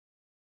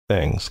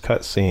things,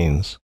 cut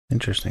scenes.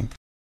 Interesting.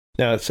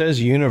 Now, it says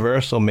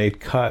Universal made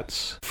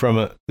cuts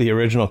from the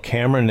original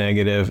camera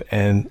negative,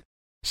 and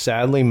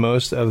sadly,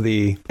 most of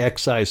the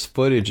excised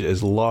footage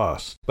is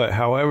lost. But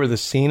however, the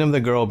scene of the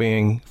girl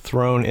being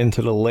thrown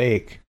into the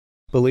lake,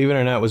 believe it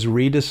or not, was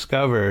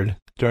rediscovered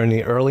during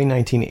the early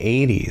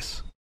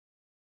 1980s.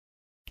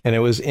 And it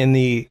was in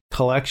the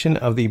collection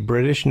of the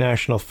British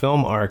National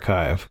Film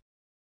Archive.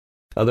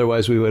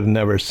 Otherwise, we would have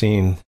never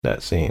seen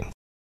that scene.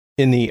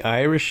 In the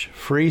Irish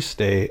Free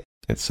State,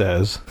 it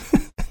says,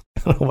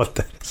 I don't know what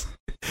that is.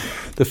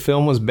 The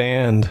film was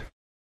banned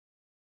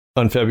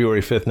on February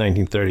 5th,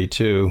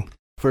 1932,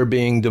 for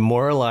being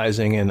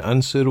demoralizing and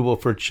unsuitable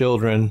for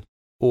children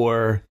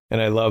or,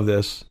 and I love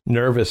this,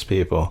 nervous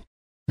people.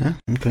 Yeah,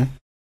 okay.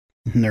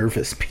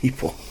 Nervous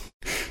people.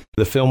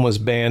 The film was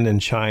banned in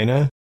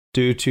China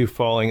due to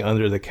falling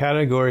under the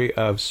category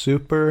of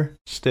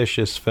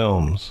superstitious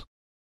films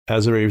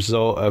as a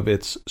result of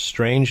its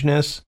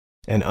strangeness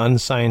and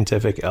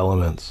unscientific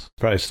elements.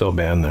 Probably still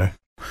banned there.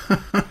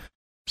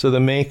 So the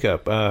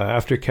makeup,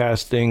 after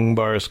casting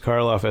Boris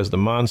Karloff as the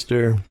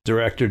monster,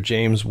 director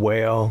James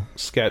Whale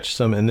sketched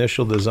some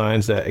initial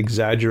designs that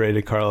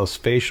exaggerated Karloff's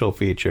facial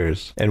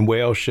features, and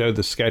Whale showed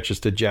the sketches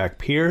to Jack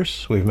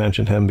Pierce, we've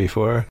mentioned him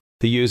before,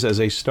 to use as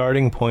a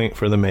starting point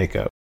for the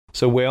makeup.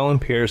 So Whale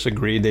and Pierce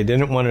agreed they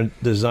didn't want a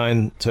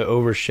design to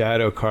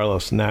overshadow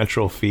Karloff's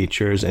natural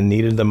features and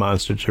needed the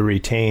monster to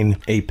retain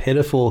a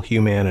pitiful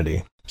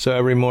humanity. So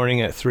every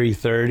morning at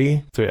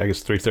 3:30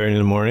 in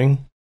the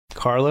morning,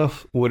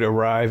 Karloff would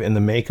arrive in the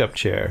makeup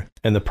chair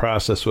and the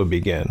process would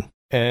begin.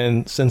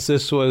 And since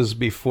this was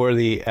before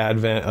the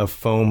advent of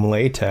foam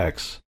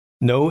latex,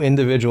 no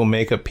individual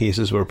makeup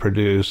pieces were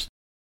produced.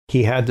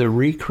 He had to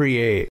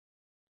recreate,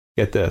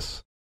 get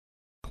this.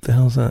 What the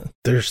hell is that?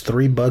 There's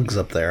 3 bugs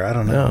up there. I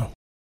don't know.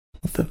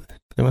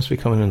 They must be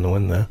coming in the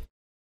window.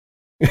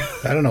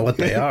 I don't know what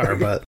they are,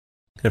 but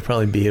they're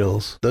probably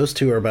beetles. Those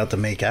two are about to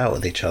make out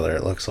with each other,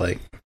 it looks like.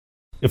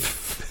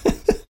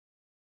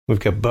 We've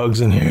got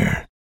bugs in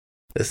here.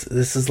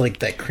 This is like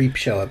that Creep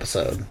Show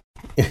episode.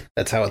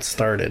 That's how it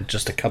started.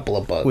 Just a couple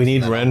of bugs. We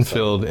need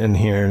Renfield in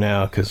here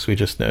now because we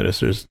just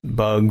noticed there's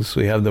bugs.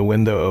 We have the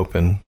window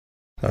open.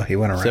 Oh, he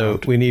went around. So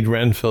we need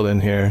Renfield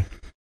in here.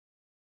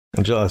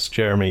 Unless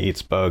Jeremy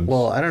eats bugs.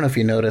 Well, I don't know if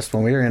you noticed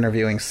when we were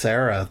interviewing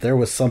Sarah, there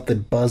was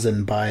something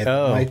buzzing by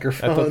the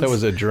microphone. I thought that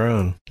was a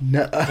drone.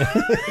 No.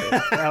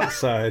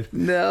 Outside.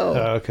 No.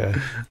 Oh, okay.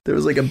 There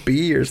was like a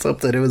bee or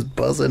something. It was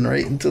buzzing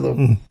right into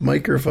the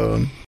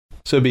microphone.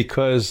 So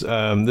because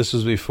this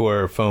was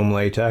before foam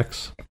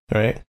latex,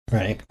 right?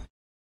 Right.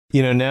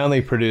 You know, now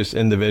they produce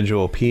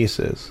individual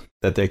pieces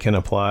that they can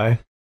apply,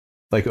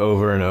 like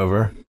over and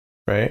over,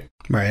 right?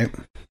 Right.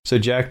 So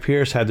Jack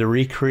Pierce had to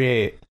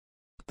recreate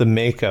the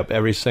makeup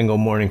every single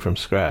morning from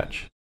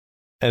scratch.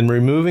 And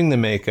removing the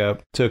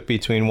makeup took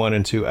between 1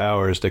 and 2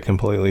 hours to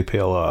completely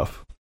peel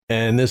off.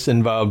 And this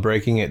involved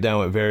breaking it down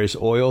with various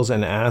oils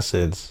and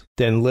acids,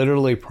 then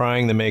literally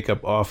prying the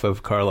makeup off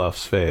of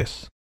Karloff's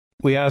face.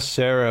 We asked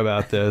Sarah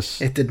about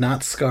this. It did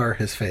not scar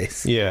his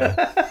face. Yeah.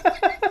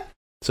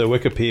 So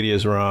Wikipedia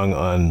is wrong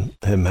on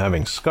him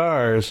having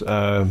scars.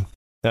 Now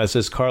it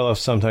says Karloff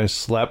sometimes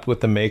slept with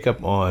the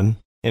makeup on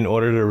in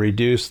order to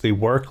reduce the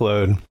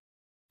workload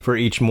for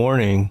each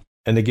morning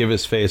and to give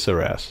his face a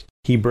rest.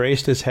 He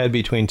braced his head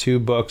between 2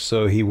 books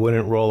so he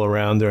wouldn't roll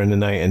around during the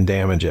night and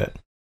damage it.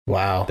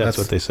 Wow. That's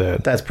what they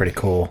said. That's pretty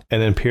cool.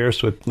 And then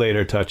Pierce would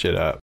later touch it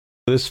up.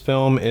 This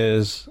film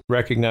is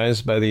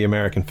recognized by the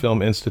American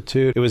Film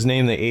Institute. It was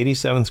named the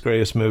 87th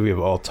greatest movie of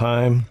all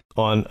time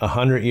on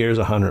 100 Years,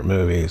 100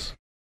 Movies.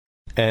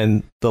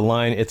 And the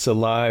line, "It's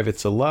alive,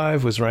 it's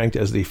alive," was ranked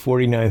as the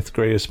 49th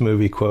greatest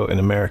movie quote in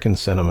American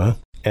cinema.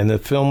 And the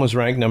film was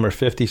ranked number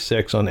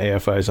 56 on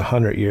AFI's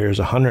 100 Years,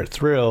 100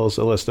 Thrills,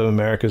 a list of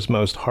America's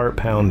most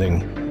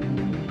heart-pounding.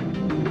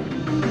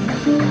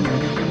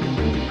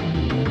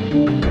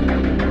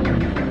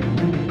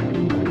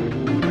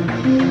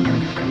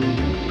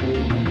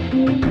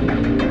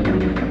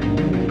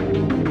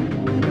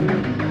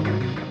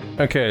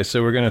 Okay,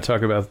 so we're going to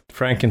talk about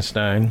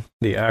Frankenstein,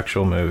 the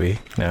actual movie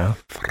now.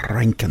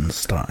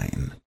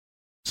 Frankenstein.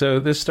 So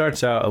this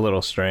starts out a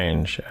little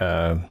strange.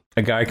 A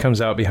guy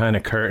comes out behind a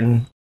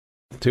curtain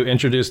to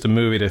introduce the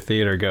movie to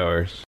theater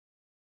goers.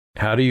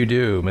 "How do you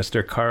do,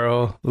 Mr.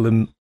 Carl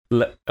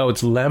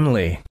it's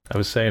Lemley." I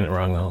was saying it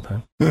wrong the whole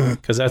time.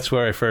 Because that's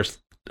where I first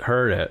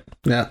heard it.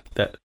 Yeah.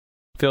 That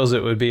feels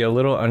it would be a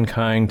little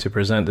unkind to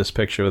present this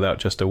picture without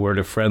just a word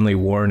of friendly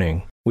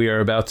warning. We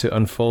are about to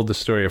unfold the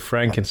story of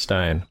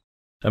Frankenstein,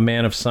 a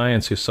man of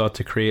science who sought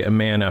to create a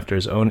man after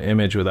his own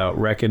image without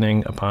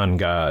reckoning upon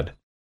God.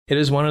 It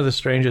is one of the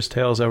strangest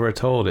tales ever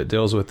told. It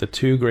deals with the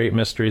 2 great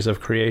mysteries of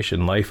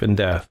creation, life and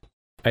death.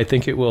 I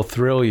think it will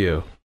thrill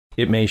you.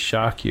 It may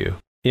shock you.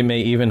 It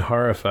may even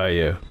horrify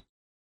you.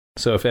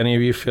 So if any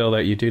of you feel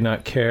that you do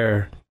not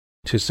care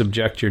to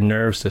subject your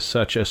nerves to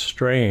such a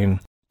strain,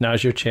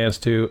 now's your chance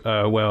to,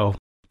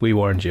 we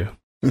warned you.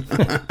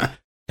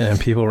 And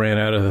people ran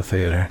out of the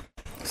theater.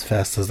 As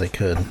fast as they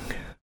could.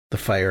 The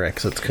fire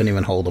exits couldn't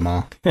even hold them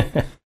all.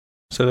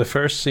 So the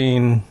first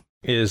scene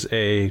is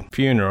a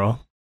funeral,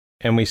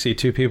 and we see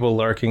 2 people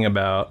lurking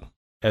about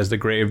as the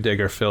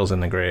gravedigger fills in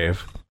the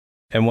grave.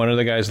 And one of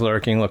the guys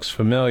lurking looks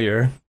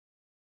familiar,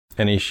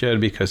 and he should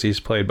because he's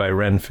played by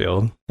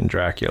Renfield in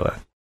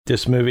Dracula.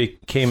 This movie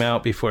came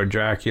out before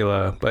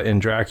Dracula, but in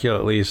Dracula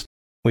at least,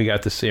 we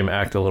got to see him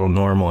act a little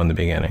normal in the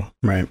beginning.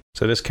 Right.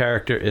 So this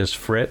character is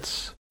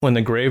Fritz. When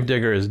the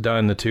gravedigger is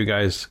done, the 2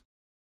 guys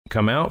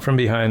come out from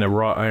behind a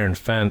wrought iron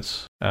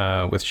fence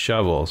with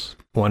shovels.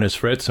 One is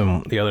Fritz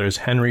and the other is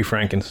Henry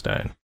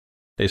Frankenstein.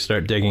 They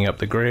start digging up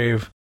the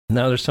grave.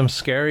 Now there's some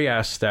scary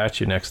ass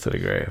statue next to the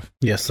grave.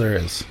 Yes, there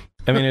is.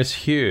 I mean, it's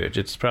huge.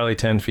 It's probably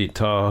 10 feet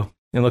tall.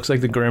 It looks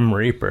like the Grim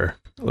Reaper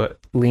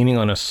leaning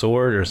on a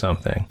sword or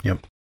something.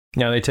 Yep.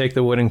 Now they take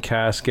the wooden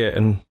casket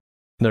and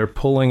they're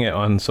pulling it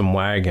on some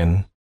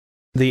wagon.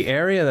 The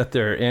area that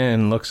they're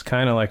in looks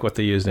kind of like what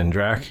they used in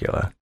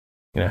Dracula.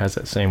 It has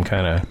that same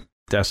kind of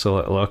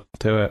desolate look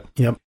to it.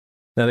 Yep.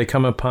 Now they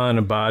come upon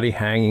a body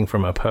hanging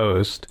from a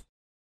post,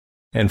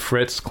 and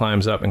Fritz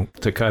climbs up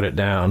to cut it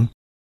down.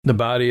 The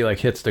body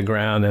hits the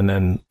ground, and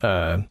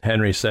then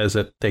Henry says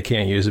that they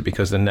can't use it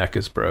because the neck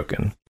is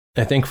broken.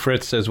 I think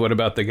Fritz says, "What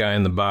about the guy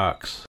in the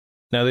box?"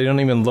 Now they don't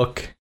even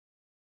look.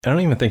 I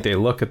don't even think they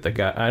look at the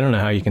guy. I don't know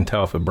how you can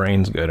tell if a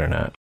brain's good or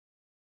not.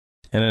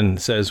 And then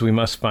says, "We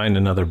must find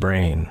another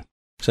brain."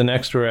 So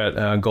next we're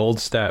at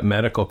Goldstadt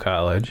Medical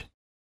College,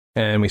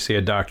 and we see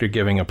a doctor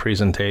giving a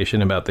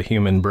presentation about the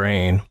human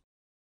brain.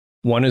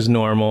 One is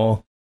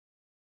normal,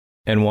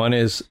 and one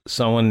is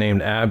someone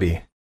named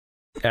Abby.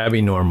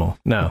 Abby Normal.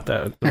 No,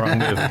 that wrong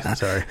movie.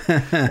 Sorry.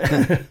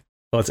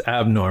 Well, it's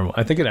abnormal.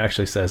 I think it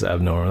actually says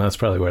abnormal. That's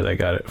probably where they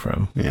got it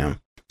from. Yeah.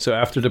 So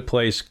after the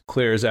place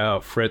clears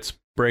out, Fritz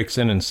breaks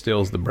in and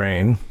steals the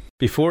brain.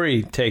 Before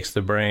he takes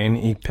the brain,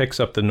 he picks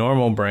up the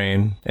normal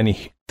brain, and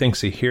he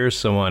thinks he hears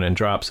someone and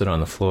drops it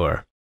on the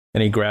floor.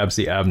 And he grabs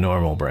the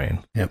abnormal brain.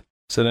 Yep.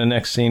 So the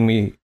next scene,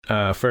 we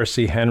first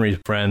see Henry's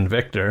friend,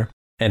 Victor,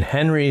 and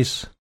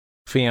Henry's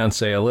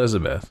fiancée,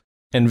 Elizabeth.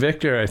 And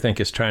Victor, I think,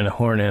 is trying to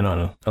horn in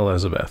on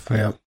Elizabeth.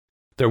 Yep.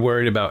 They're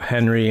worried about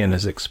Henry and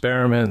his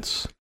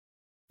experiments.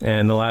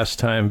 And the last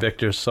time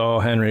Victor saw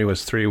Henry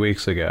was 3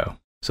 weeks ago.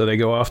 So they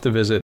go off to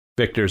visit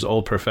Victor's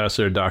old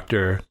professor,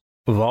 Dr.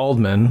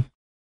 Waldman.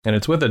 And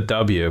it's with a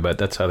W, but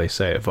that's how they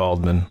say it,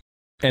 Waldman.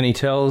 And he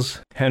tells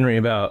him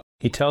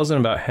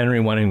about Henry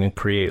wanting to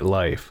create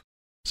life.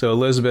 So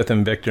Elizabeth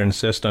and Victor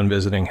insist on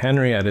visiting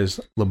Henry at his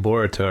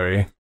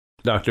laboratory.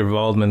 Dr.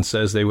 Waldman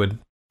says they would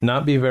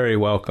not be very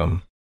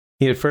welcome.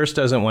 He at first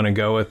doesn't want to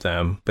go with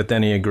them, but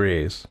then he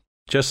agrees.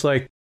 Just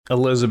like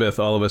Elizabeth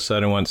all of a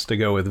sudden wants to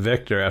go with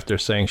Victor after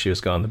saying she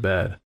was gone to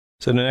bed.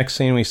 So the next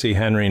scene, we see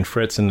Henry and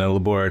Fritz in the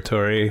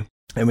laboratory,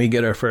 and we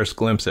get our first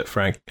glimpse at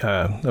Frankenstein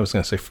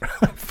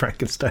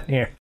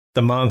here.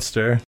 The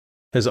monster,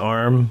 his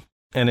arm,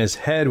 and his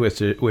head,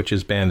 which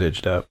is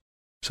bandaged up.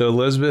 So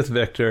Elizabeth,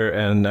 Victor,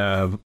 and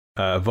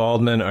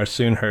Waldman are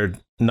soon heard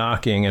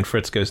knocking, and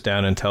Fritz goes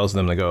down and tells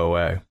them to go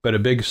away. But a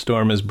big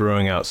storm is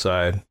brewing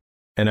outside.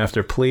 And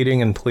after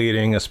pleading and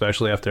pleading,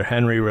 especially after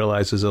Henry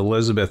realizes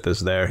Elizabeth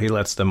is there, he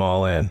lets them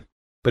all in.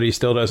 But he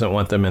still doesn't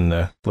want them in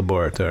the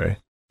laboratory.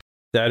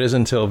 That is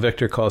until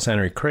Victor calls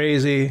Henry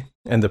crazy,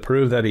 and to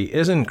prove that he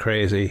isn't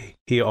crazy,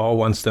 he all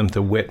wants them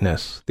to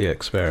witness the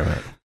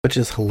experiment. Which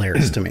is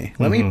hilarious to me.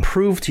 Let me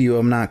prove to you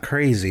I'm not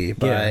crazy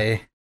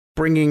by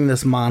bringing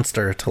this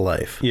monster to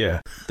life.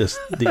 Yeah,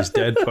 these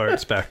dead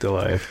parts back to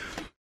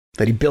life.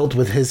 That he built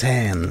with his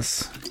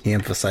hands. He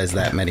emphasized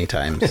that many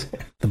times.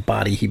 The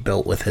body he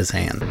built with his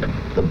hand.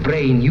 The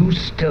brain you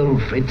stole,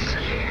 Fritz.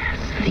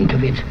 Think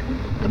of it.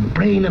 The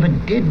brain of a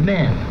dead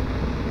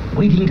man,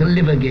 waiting to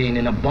live again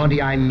in a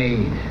body I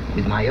made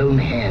with my own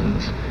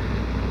hands.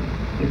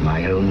 With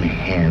my own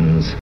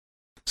hands.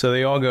 So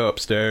they all go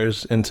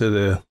upstairs into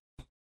the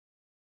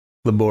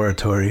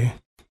laboratory.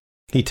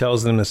 He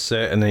tells them to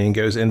sit, and then he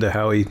goes into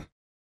how he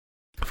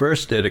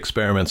first did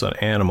experiments on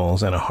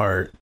animals and a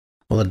heart.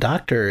 Well, the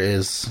doctor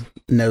is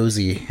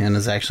nosy and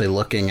is actually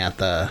looking at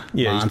the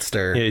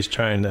monster. He's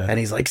trying to... And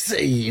he's like,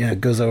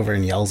 goes over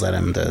and yells at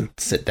him to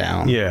sit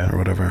down or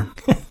whatever.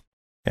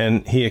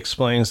 And he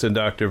explains to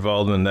Dr.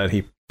 Waldman that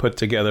he put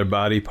together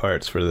body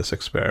parts for this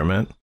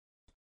experiment.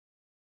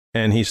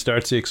 And he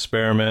starts the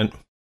experiment,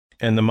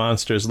 and the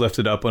monster is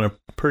lifted up on a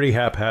pretty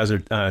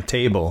haphazard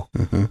table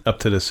up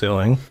to the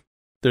ceiling.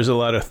 There's a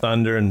lot of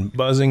thunder and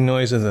buzzing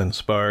noises and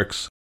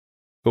sparks.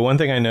 But one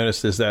thing I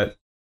noticed is that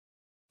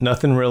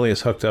nothing really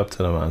is hooked up to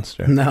the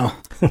monster. No.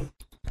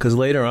 Because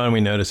later on we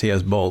notice he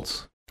has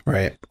bolts.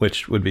 Right.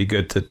 Which would be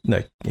good to,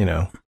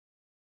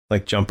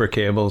 like jumper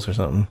cables or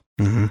something.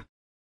 Mm-hmm.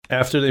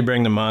 After they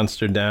bring the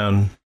monster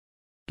down,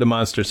 the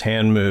monster's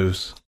hand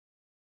moves,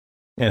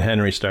 and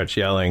Henry starts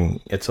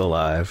yelling, "It's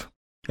alive."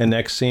 And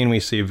next scene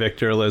we see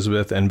Victor,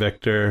 Elizabeth, and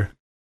Victor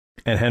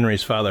and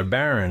Henry's father,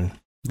 Baron.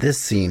 This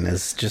scene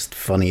is just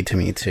funny to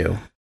me, too.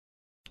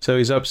 So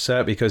he's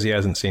upset because he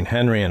hasn't seen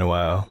Henry in a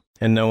while.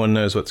 And no one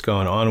knows what's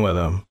going on with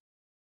him.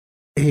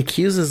 He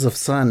accuses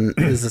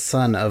his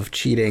son of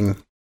cheating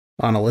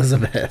on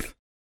Elizabeth.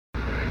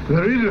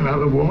 There is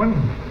another woman,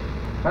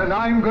 and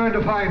I'm going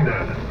to find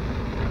her.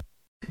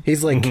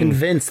 He's like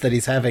convinced that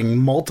he's having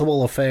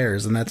multiple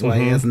affairs, and that's why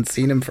he hasn't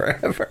seen him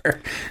forever.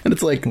 And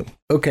it's like,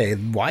 okay,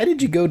 why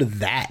did you go to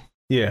that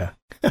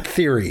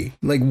theory?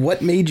 Like,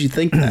 what made you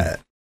think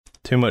that?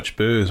 Too much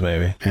booze,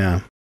 maybe.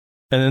 Yeah.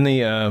 And then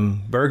the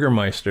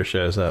Burgermeister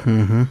shows up.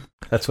 Mm-hmm.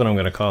 That's what I'm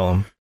going to call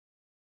him.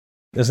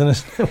 Isn't it?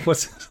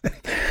 What's his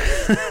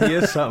name? He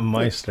is something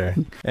Meister.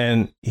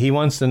 And he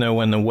wants to know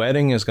when the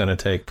wedding is going to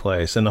take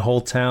place. And the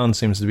whole town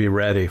seems to be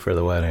ready for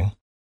the wedding.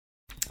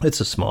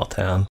 It's a small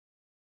town.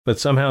 But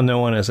somehow no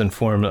one has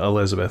informed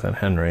Elizabeth and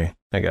Henry,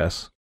 I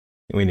guess.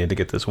 We need to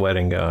get this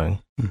wedding going.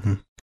 Mm-hmm.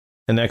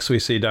 And next we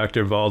see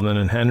Dr. Waldman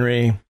and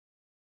Henry.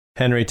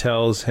 Henry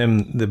tells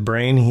him the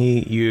brain he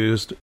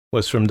used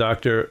was from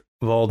Dr.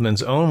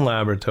 Waldman's own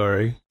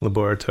laboratory,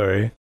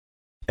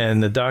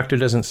 and the doctor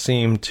doesn't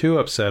seem too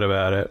upset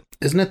about it.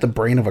 Isn't it the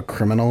brain of a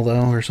criminal,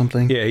 though, or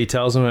something? Yeah, he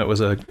tells him it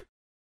was a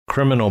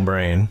criminal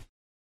brain,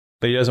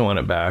 but he doesn't want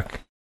it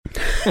back.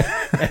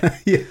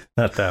 Yeah.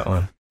 Not that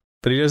one.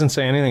 But he doesn't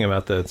say anything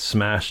about the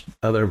smashed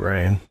other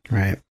brain.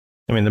 Right.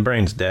 I mean, the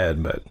brain's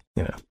dead, but,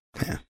 you know.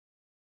 Yeah.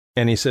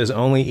 And he says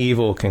only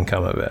evil can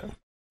come of it.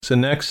 So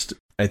next,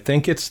 I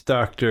think it's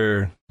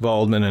Dr.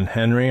 Waldman and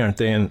Henry, aren't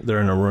they? They're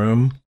in a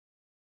room.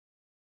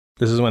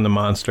 This is when the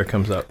monster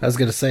comes up. I was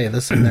going to say,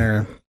 this and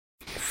they're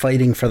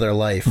fighting for their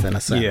life, in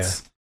a sense.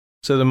 Yeah.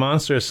 So the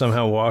monster has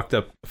somehow walked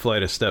up a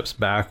flight of steps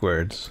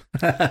backwards,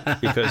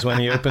 because when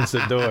he opens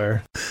the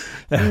door,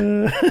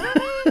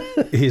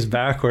 he's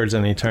backwards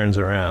and he turns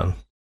around.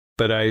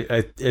 But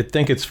I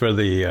think it's for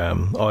the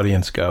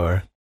audience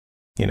goer,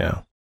 you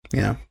know.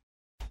 Yeah.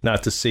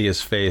 Not to see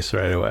his face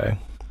right away.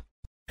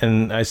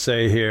 And I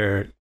say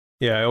here,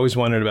 yeah, I always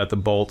wondered about the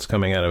bolts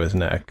coming out of his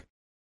neck.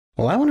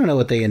 Well, I want to know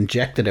what they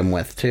injected him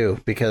with, too,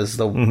 because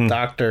the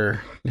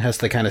doctor has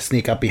to kind of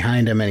sneak up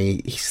behind him and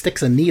he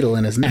sticks a needle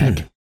in his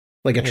neck,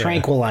 like a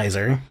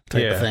tranquilizer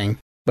type of thing.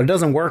 But it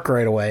doesn't work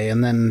right away.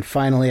 And then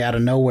finally, out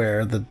of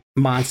nowhere, the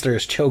monster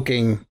is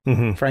choking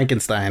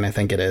Frankenstein, I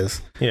think it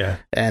is. Yeah.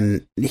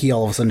 And he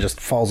all of a sudden just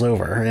falls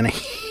over in a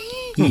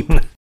heap.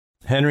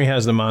 Henry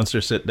has the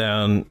monster sit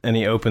down and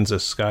he opens a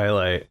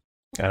skylight.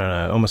 I don't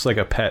know, almost like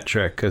a pet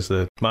trick, because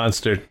the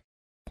monster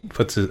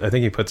puts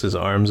his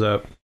arms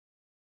up,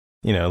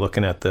 you know,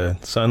 looking at the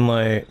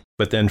sunlight.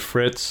 But then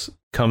Fritz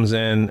comes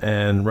in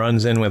and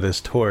runs in with his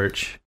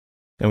torch,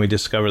 and we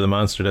discover the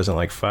monster doesn't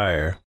like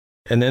fire.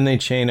 And then they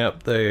chain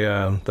up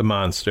the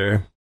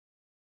monster,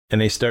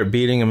 and they start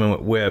beating him with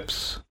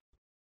whips.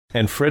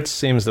 And Fritz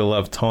seems to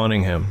love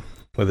taunting him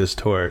with his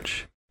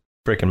torch.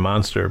 Freaking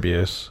monster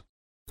abuse.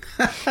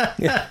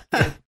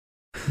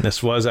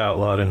 This was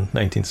outlawed in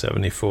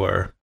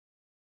 1974.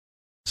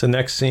 So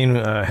next scene,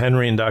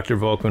 Henry and Dr.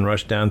 Volkman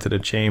rush down to the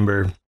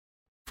chamber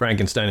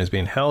Frankenstein is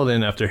being held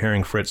in after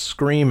hearing Fritz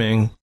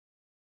screaming,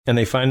 and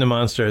they find the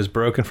monster has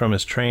broken from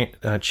his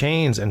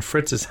chains and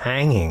Fritz is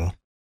hanging,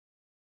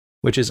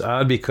 which is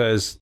odd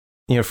because,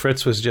 you know,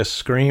 Fritz was just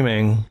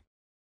screaming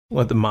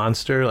what the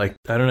monster, like,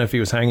 I don't know if he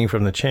was hanging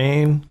from the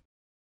chain.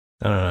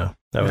 I don't know.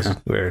 That was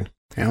weird.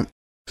 Yeah.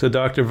 So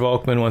Dr.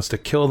 Volkman wants to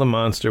kill the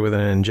monster with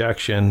an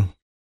injection,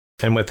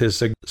 and with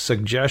his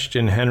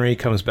suggestion, Henry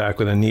comes back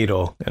with a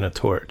needle and a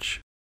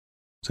torch.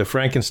 So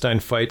Frankenstein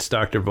fights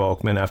Dr.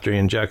 Volkman after he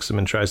injects him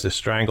and tries to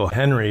strangle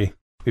Henry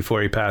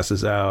before he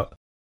passes out.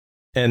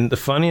 And the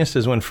funniest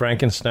is when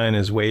Frankenstein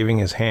is waving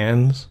his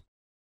hands,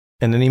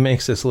 and then he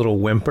makes this little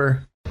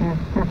whimper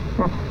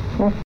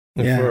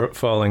before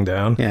falling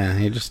down. Yeah,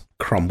 he just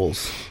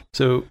crumbles.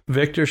 So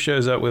Victor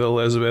shows up with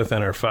Elizabeth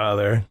and her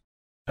father.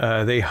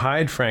 They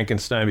hide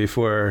Frankenstein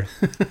before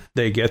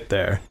they get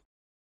there,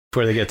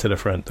 before they get to the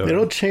front door. They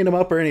don't chain him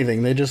up or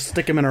anything. They just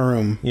stick him in a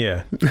room.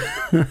 Yeah.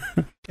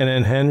 And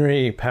then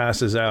Henry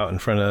passes out in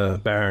front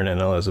of Baron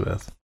and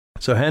Elizabeth.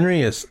 So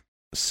Henry is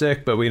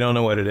sick, but we don't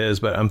know what it is,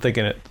 but I'm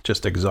thinking it's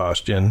just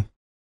exhaustion,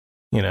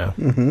 you know.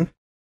 Mm-hmm.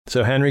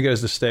 So Henry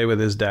goes to stay with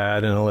his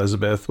dad and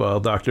Elizabeth while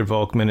Dr.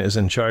 Volkman is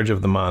in charge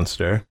of the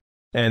monster.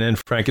 And then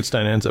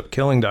Frankenstein ends up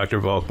killing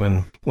Dr.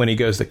 Volkman when he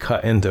goes to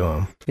cut into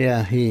him.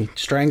 Yeah, he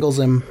strangles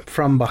him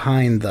from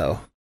behind, though.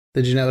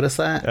 Did you notice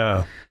that?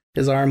 Oh.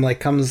 His arm, like,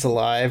 comes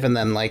alive, and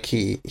then, like,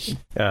 he's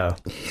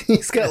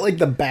got, like,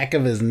 the back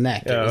of his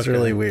neck. It was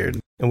really weird.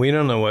 And we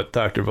don't know what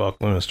Dr.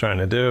 Volkman was trying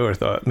to do, or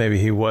thought maybe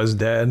he was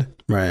dead.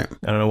 Right.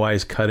 I don't know why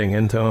he's cutting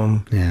into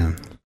him. Yeah.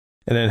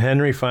 And then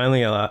Henry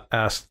finally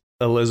asked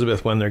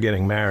Elizabeth when they're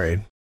getting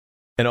married.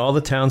 And all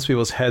the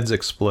townspeople's heads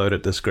explode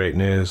at this great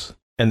news.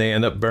 And they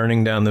end up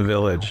burning down the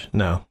village.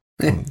 No.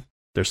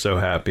 They're so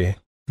happy.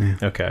 Yeah.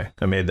 Okay,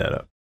 I made that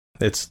up.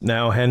 It's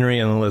now Henry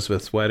and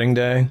Elizabeth's wedding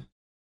day.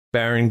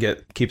 Baron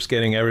keeps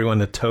getting everyone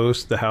to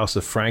toast the House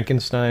of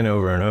Frankenstein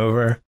over and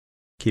over.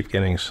 Keep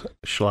getting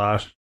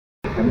sloshed.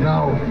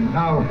 Now,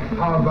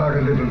 how about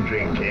a little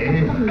drink,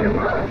 eh? Come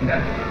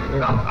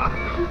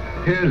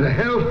on. Here's a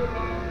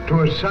health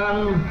to a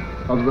son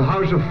of the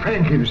House of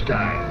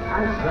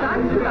Frankenstein. A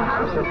son to the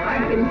House of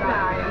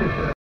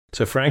Frankenstein.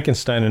 So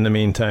Frankenstein, in the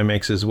meantime,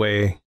 makes his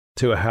way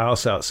to a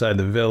house outside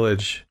the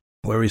village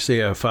where we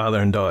see a father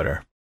and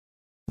daughter.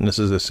 And this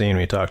is the scene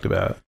we talked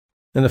about.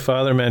 And the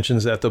father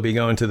mentions that they'll be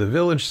going to the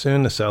village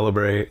soon to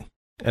celebrate.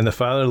 And the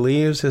father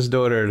leaves his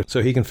daughter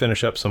so he can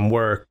finish up some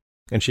work.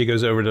 And she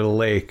goes over to the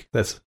lake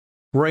that's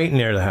right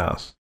near the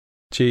house.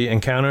 She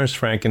encounters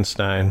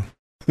Frankenstein.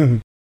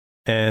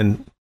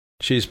 And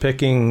she's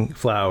picking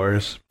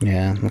flowers.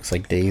 Yeah, looks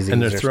like daisies.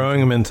 And they're throwing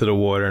them into the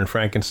water. And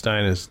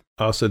Frankenstein is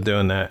also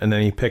doing that. And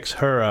then he picks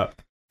her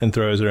up and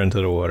throws her into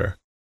the water.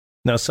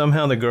 Now,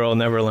 somehow the girl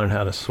never learned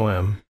how to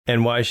swim.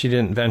 And why she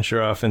didn't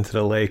venture off into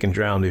the lake and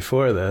drown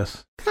before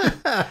this.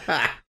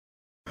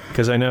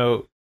 Because I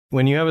know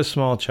when you have a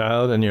small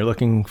child and you're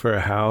looking for a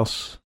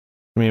house,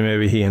 I mean,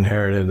 maybe he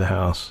inherited the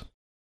house,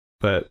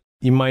 but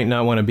you might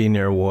not want to be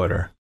near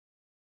water,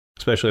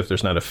 especially if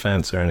there's not a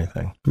fence or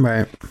anything.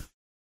 Right.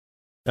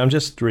 I'm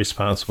just a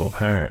responsible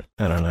parent.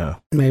 I don't know.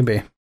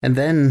 Maybe. And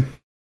then,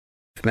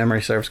 if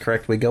memory serves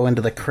correct, we go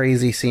into the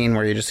crazy scene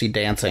where you just see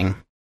dancing.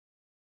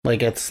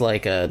 Like it's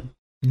like a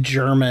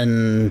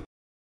German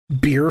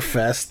beer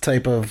fest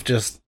type of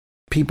just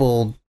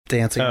people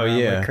dancing around.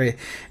 Yeah. Like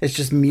it's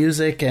just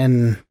music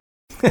and...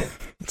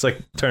 It's like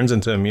turns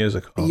into a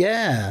musical.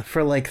 Yeah,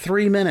 for like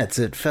 3 minutes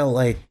it felt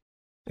like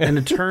an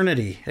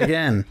eternity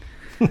again.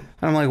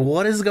 I'm like,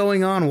 what is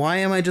going on? Why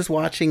am I just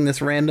watching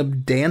this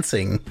random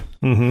dancing?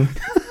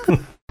 Mm-hmm.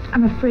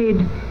 I'm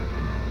afraid.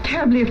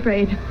 Terribly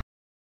afraid.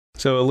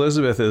 So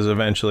Elizabeth is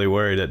eventually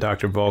worried that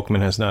Dr.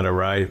 Volkman has not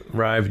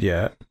arrived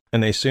yet,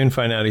 and they soon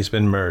find out he's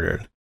been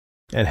murdered.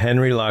 And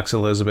Henry locks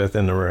Elizabeth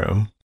in the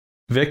room.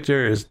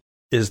 Victor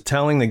is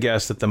telling the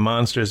guests that the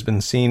monster has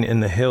been seen in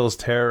the hills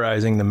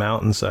terrorizing the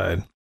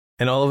mountainside.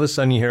 And all of a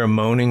sudden you hear a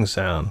moaning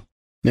sound.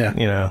 Yeah.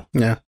 You know?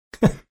 Yeah.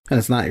 And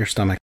it's not your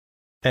stomach.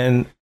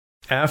 And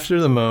after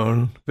the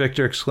moan,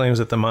 Victor exclaims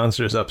that the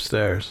monster is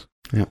upstairs.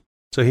 Yeah.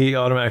 So he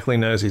automatically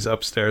knows he's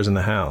upstairs in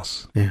the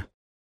house. Yeah.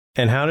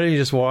 And how did he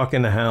just walk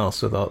in the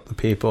house with all the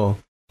people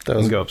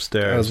and go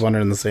upstairs? I was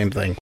wondering the same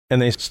thing.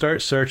 And they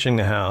start searching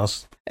the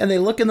house. And they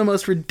look in the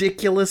most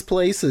ridiculous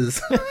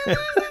places.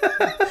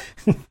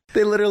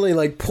 They literally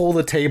like pull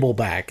the table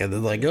back and they're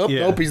like, oh,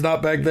 nope, he's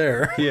not back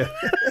there. Yeah.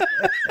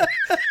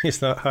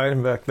 He's not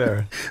hiding back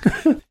there.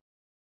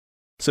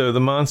 So the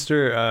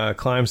monster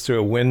climbs through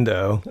a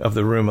window of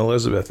the room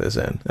Elizabeth is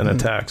in and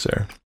attacks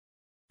her.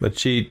 But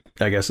she,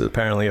 I guess, is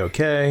apparently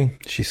okay.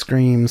 She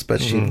screams,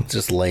 but she's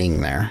just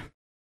laying there.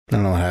 I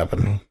don't know what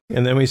happened.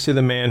 And then we see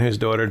the man whose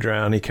daughter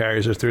drowned. He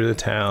carries her through the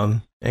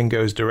town and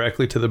goes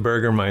directly to the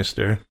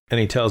Burgermeister. And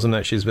he tells him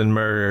that she's been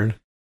murdered.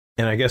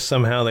 And I guess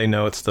somehow they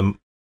know it's the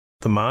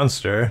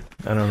monster.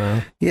 I don't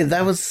know. Yeah,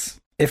 that was...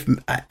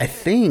 I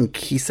think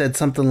he said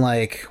something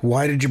like,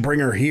 why did you bring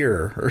her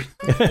here? Or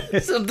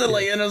something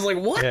like that. And I was like,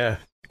 what? Yeah.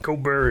 Go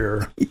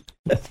bury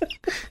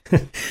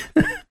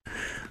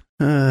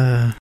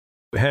her.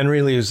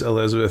 Henry leaves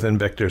Elizabeth in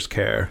Victor's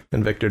care,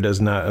 and Victor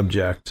does not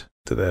object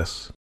to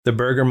this. The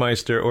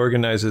Burgermeister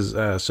organizes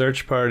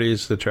search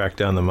parties to track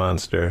down the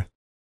monster.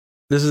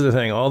 This is the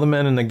thing. All the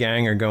men in the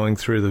gang are going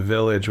through the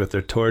village with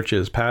their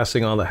torches,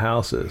 passing all the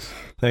houses.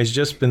 Now, he's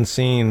just been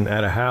seen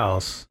at a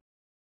house.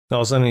 All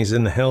of a sudden, he's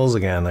in the hills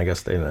again, I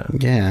guess they know.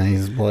 Yeah,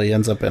 he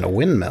ends up in a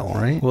windmill,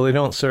 right? Well, they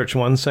don't search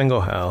one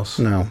single house.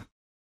 No.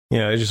 You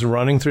know, they're just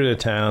running through the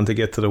town to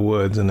get to the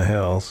woods and the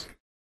hills.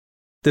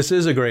 This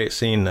is a great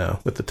scene, though,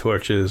 with the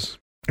torches,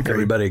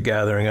 everybody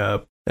gathering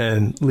up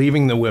and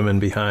leaving the women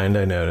behind,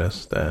 I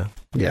noticed.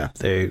 Yeah.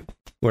 They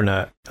were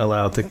not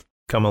allowed to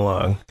come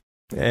along.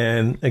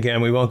 And again,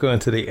 we won't go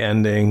into the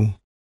ending,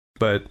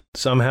 but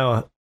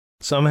somehow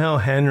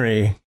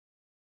Henry...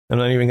 I'm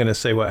not even going to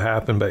say what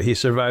happened, but he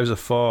survives a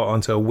fall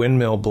onto a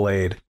windmill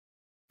blade.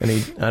 And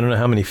I don't know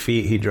how many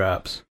feet he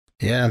drops.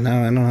 Yeah,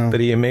 no, I don't know. But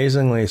he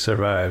amazingly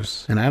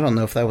survives. And I don't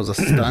know if that was a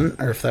stunt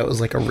or if that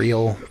was like a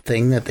real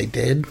thing that they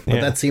did.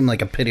 But that seemed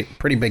like a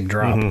pretty big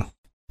drop. Mm-hmm.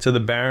 So the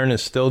Baron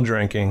is still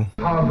drinking.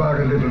 How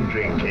about a little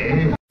drink,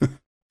 eh?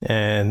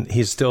 And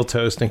he's still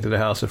toasting to the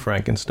House of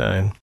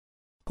Frankenstein.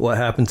 What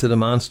happened to the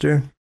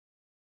monster?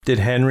 Did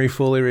Henry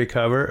fully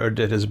recover, or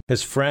did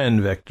his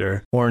friend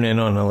Victor horn in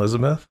on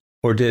Elizabeth?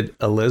 Or did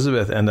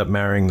Elizabeth end up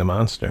marrying the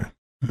monster?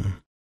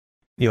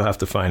 You'll have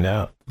to find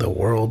out. The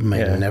world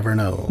may never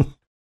know.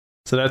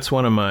 So that's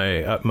one of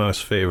my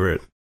utmost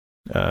favorite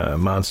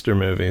monster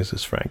movies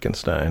is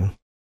Frankenstein.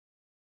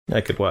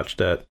 I could watch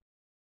that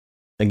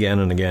again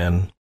and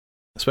again,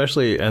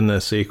 especially in the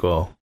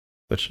sequel,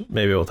 which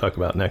maybe we'll talk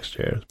about next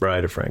year,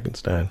 Bride of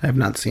Frankenstein. I have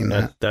not seen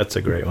that. That's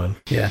a great one.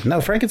 Yeah,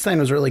 no, Frankenstein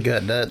was really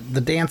good.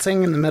 The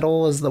dancing in the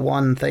middle is the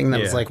one thing that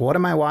was like, what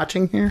am I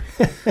watching here?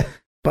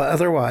 But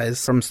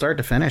otherwise, from start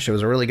to finish, it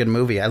was a really good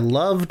movie. I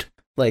loved,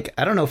 like,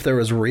 I don't know if there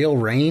was real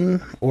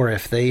rain or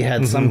if they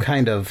had some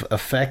kind of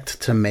effect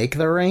to make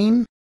the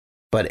rain,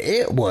 but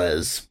it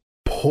was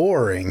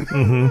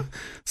pouring.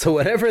 So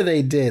whatever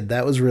they did,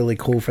 that was really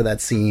cool for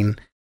that scene.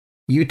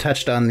 You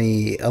touched on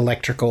the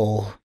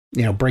electrical,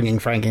 bringing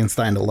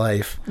Frankenstein to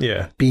life.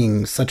 Yeah.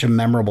 Being such a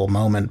memorable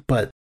moment,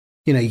 but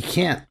you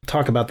can't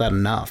talk about that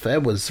enough.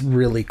 It was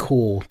really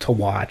cool to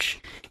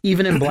watch.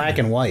 Even in black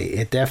and white,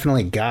 it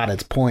definitely got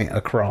its point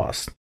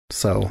across.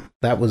 So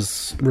that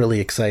was really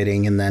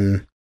exciting. And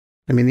then,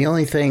 the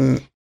only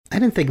thing, I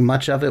didn't think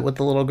much of it with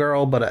the little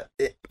girl, but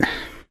it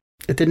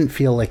didn't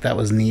feel like that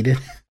was needed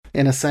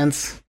in a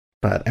sense.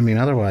 But,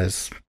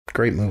 otherwise,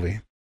 great movie.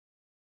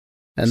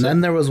 And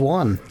then there was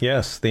one.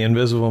 Yes, The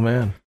Invisible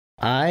Man.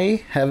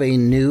 I have a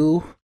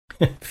new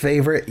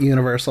favorite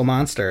Universal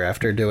monster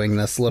after doing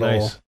this little...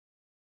 Nice.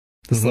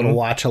 This little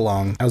watch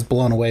along. I was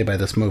blown away by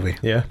this movie.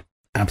 Yeah.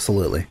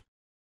 Absolutely.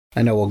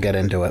 I know we'll get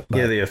into it. But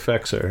yeah, the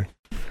effects are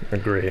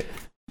great.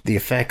 The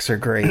effects are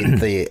great.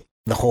 The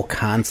whole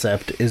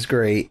concept is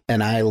great.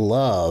 And I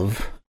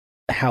love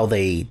how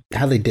they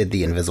did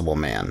the Invisible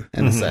Man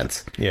in a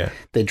sense. Yeah.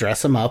 They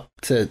dress him up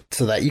so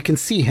that you can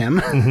see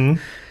him.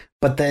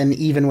 But then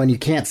even when you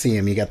can't see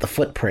him, you got the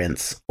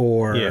footprints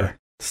or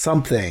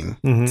something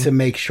to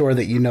make sure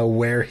that you know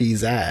where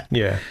he's at.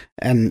 Yeah.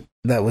 And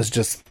that was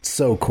just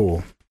so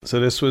cool. So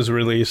this was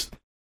released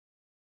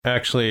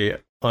actually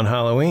on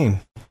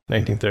Halloween,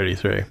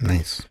 1933.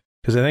 Nice.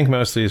 Because I think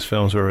most of these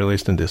films were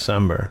released in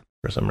December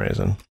for some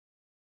reason.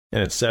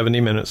 And it's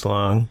 70 minutes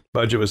long.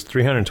 Budget was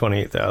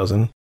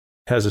 $328,000.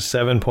 Has a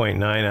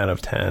 7.9 out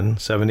of 10.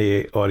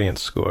 78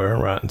 audience score,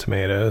 Rotten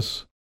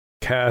Tomatoes.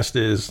 Cast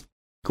is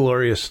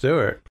Gloria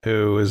Stewart,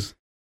 who is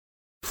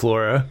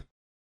Flora,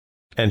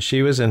 and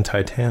she was in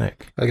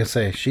Titanic. Like I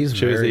say, she was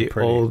the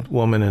pretty. Old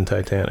woman in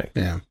Titanic.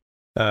 Yeah.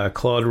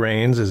 Claude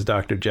Rains is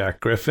Dr. Jack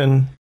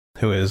Griffin,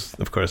 who is,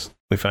 of course,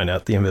 we find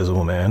out the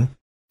Invisible Man.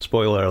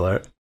 Spoiler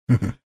alert.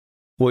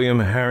 William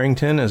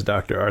Harrington as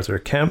Dr. Arthur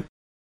Kemp.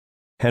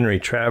 Henry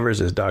Travers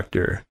as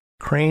Dr.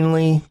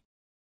 Cranley.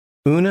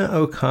 Una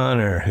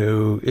O'Connor,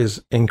 who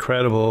is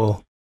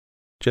incredible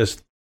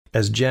just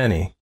as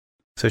Jenny.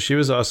 So she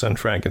was also in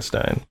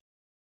Frankenstein.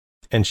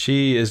 And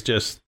she is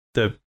just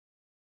the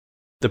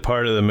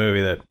part of the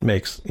movie that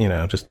makes,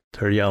 just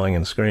her yelling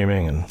and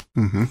screaming.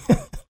 And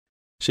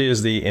she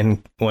is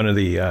one of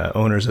the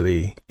owners of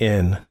the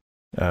inn.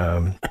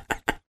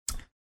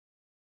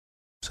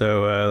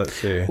 Let's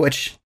see.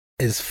 Which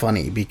is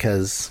funny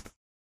because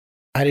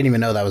I didn't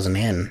even know that was an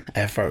inn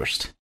at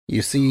first.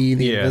 You see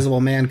the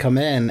Invisible Man come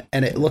in,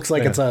 and it looks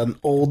like it's an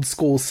old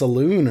school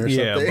saloon or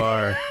something. Yeah,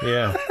 bar.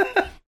 Yeah.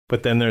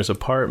 But then there's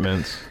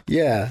apartments.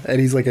 Yeah, and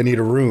he's like, I need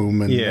a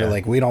room. And they're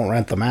like, we don't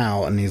rent them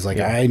out. And he's like,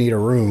 I need a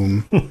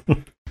room.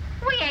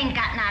 We ain't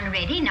got none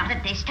ready, not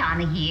at this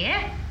time of year.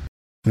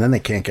 And then they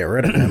can't get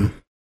rid of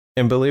him.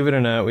 And believe it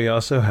or not, we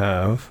also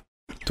have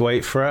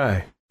Dwight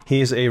Fry.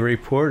 He's a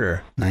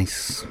reporter.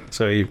 Nice.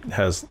 So he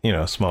has,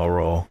 a small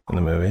role in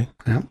the movie.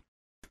 Yep.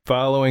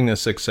 Following the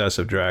success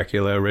of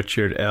Dracula,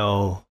 Richard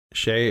L.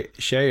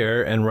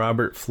 Shayer and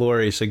Robert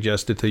Florey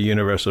suggested to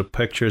Universal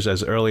Pictures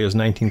as early as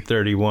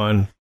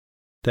 1931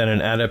 that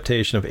an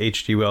adaptation of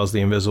H.G. Wells'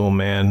 The Invisible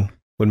Man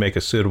would make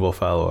a suitable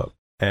follow-up.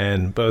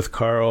 And both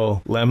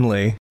Carl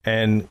Laemmle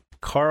and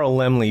Carl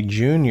Laemmle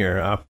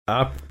Jr.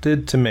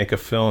 opted to make a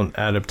film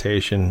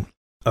adaptation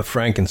of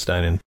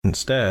Frankenstein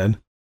instead.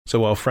 So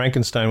while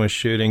Frankenstein was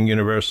shooting,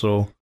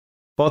 Universal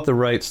bought the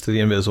rights to The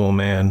Invisible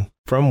Man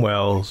from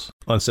Wells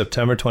on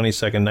September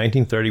 22nd,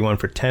 1931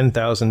 for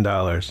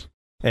 $10,000,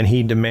 and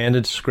he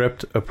demanded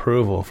script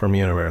approval from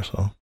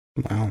Universal.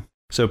 Wow.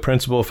 So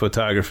principal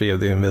photography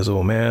of The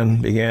Invisible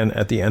Man began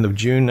at the end of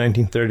June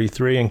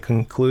 1933 and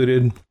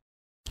concluded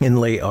in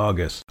late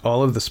August.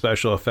 All of the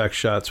special effects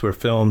shots were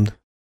filmed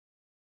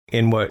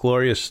in what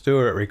Gloria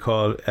Stewart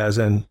recalled as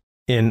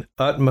in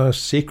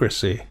utmost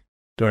secrecy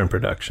during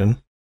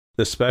production.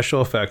 The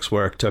special effects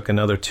work took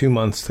another 2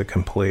 months to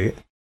complete,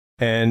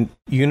 and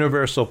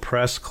Universal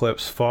press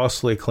clips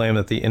falsely claim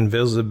that the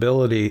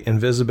invisibility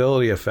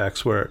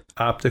effects were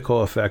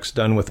optical effects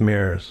done with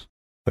mirrors,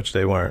 which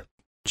they weren't.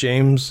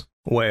 James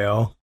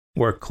Whale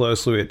worked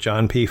closely with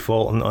John P.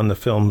 Fulton on the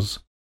film's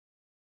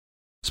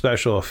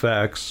special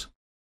effects.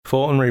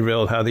 Fulton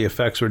revealed how the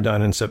effects were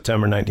done in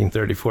September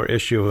 1934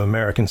 issue of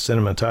American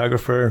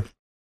Cinematographer,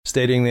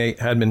 stating they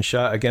had been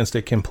shot against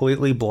a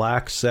completely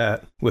black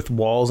set with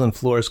walls and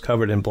floors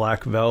covered in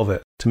black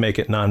velvet to make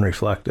it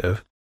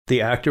non-reflective.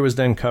 The actor was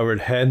then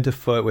covered head to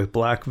foot with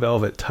black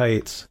velvet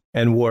tights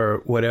and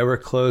wore whatever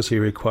clothes he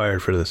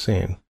required for the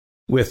scene.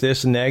 With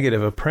this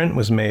negative, a print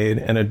was made,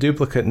 and a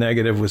duplicate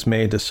negative was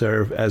made to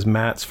serve as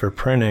mats for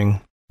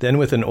printing. Then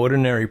with an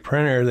ordinary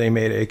printer, they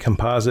made a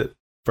composite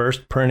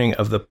first printing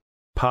of the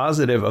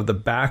positive of the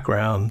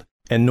background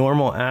and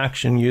normal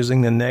action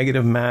using the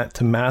negative mat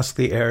to mask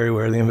the area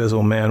where the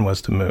Invisible Man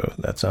was to move.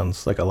 That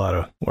sounds like a lot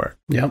of work.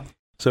 Yep.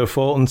 So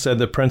Fulton said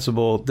the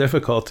principal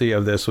difficulty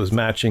of this was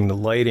matching the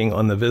lighting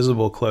on the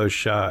visible close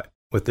shot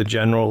with the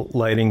general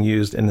lighting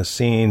used in the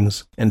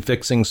scenes and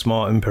fixing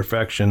small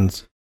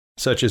imperfections,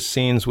 such as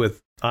scenes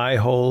with eye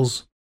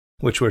holes,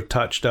 which were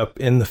touched up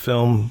in the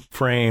film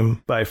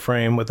frame by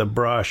frame with a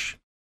brush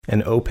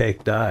and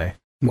opaque dye.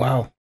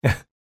 Wow.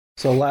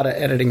 So a lot of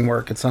editing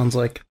work, it sounds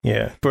like.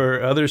 Yeah.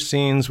 For other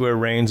scenes where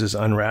Rains is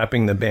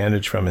unwrapping the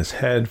bandage from his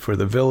head, for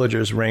the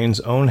villagers, Rains'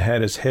 own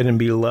head is hidden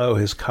below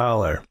his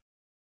collar.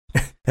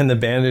 And the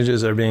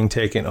bandages are being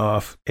taken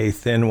off a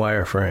thin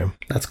wire frame.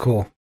 That's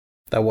cool.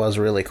 That was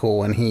really cool.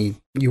 When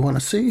you want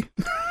to see?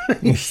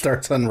 He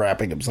starts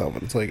unwrapping himself,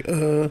 and it's like,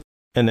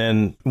 And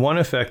then one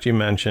effect you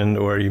mentioned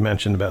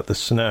about the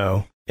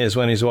snow, is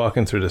when he's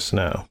walking through the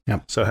snow.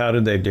 Yep. So how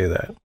did they do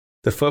that?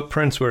 The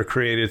footprints were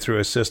created through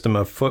a system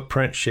of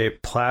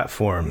footprint-shaped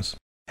platforms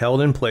held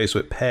in place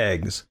with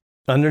pegs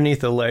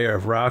underneath a layer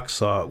of rock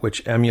salt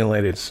which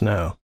emulated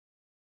snow.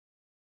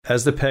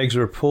 As the pegs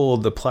were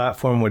pulled, the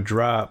platform would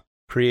drop,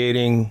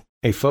 creating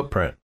a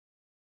footprint.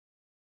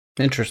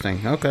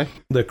 Interesting. Okay.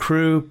 The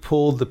crew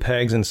pulled the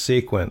pegs in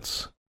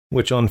sequence,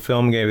 which on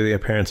film gave the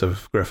appearance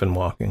of Griffin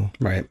walking.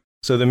 Right.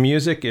 So the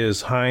music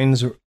is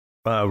Heinz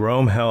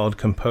Rohmheld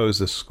composed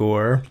the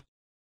score.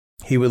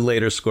 He would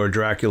later score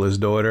Dracula's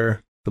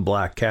Daughter, The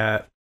Black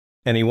Cat,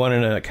 and he won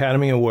an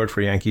Academy Award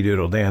for Yankee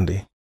Doodle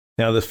Dandy.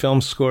 Now, the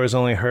film score is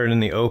only heard in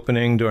the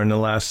opening during the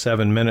last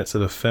 7 minutes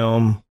of the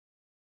film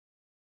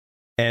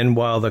and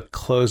while the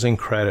closing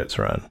credits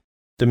run.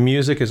 The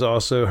music is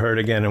also heard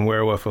again in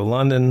Werewolf of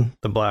London,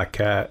 The Black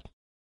Cat,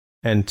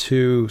 and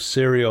 2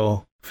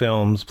 serial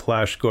films,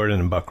 Flash Gordon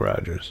and Buck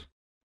Rogers.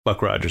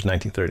 Buck Rogers,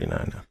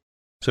 1939. Now.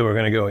 So we're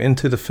going to go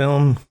into the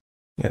film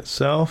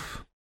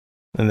itself,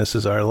 and this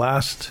is our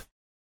last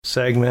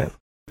segment.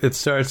 It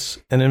starts,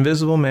 an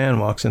invisible man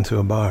walks into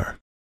a bar.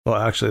 Well,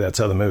 actually, that's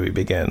how the movie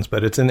begins,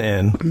 but it's an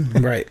inn.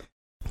 Right.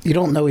 You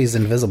don't know he's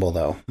invisible,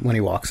 though, when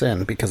he walks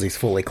in, because he's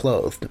fully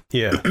clothed.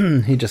 Yeah.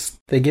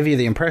 They give you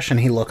the impression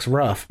he looks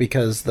rough,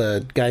 because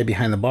the guy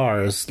behind the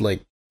bar is,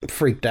 like,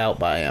 freaked out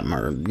by him,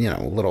 or, you know,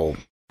 a little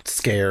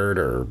scared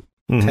or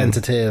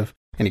tentative.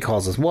 And he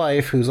calls his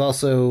wife, who's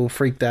also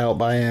freaked out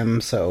by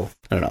him, so,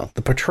 I don't know.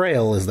 The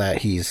portrayal is that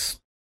he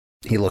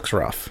looks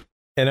rough.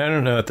 And I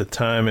don't know at the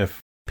time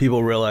if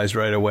people realized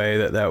right away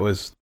that that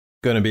was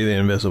going to be the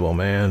Invisible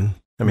Man.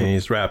 I mean,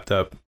 he's wrapped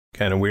up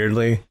kind of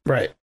weirdly.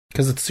 Right.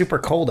 Because it's super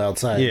cold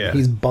outside. Yeah.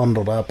 He's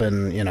bundled up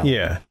in,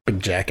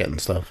 big jacket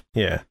and stuff.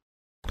 Yeah.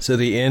 So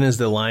the inn is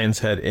the Lion's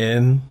Head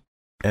Inn,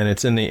 and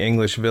it's in the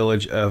English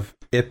village of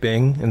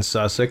Ipping in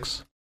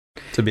Sussex,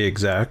 to be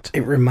exact.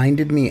 It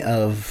reminded me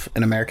of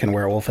An American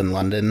Werewolf in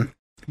London,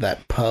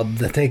 that pub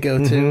that they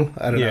go to.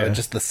 I don't know,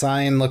 just the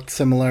sign looked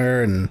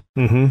similar, and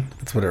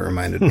that's what it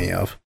reminded me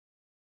of.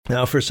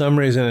 Now, for some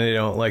reason, they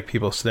don't like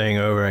people staying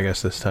over, I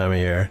guess, this time of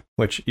year,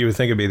 which you would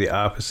think would be the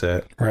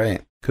opposite.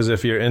 Right. Because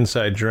if you're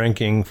inside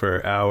drinking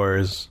for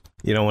hours,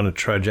 you don't want to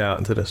trudge out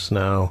into the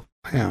snow.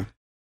 Yeah.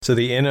 So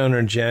the inn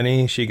owner,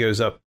 Jenny, she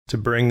goes up to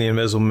bring the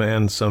Invisible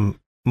Man some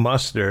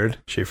mustard,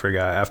 she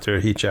forgot, after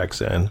he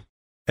checks in.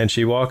 And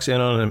she walks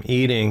in on him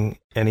eating,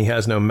 and he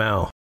has no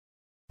mouth.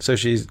 So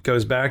she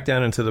goes back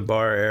down into the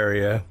bar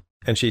area,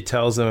 and she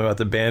tells them about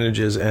the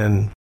bandages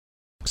and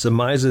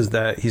surmises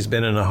that he's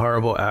been in a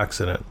horrible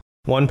accident.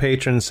 One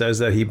patron says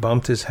that he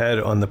bumped his head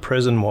on the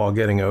prison wall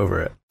getting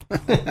over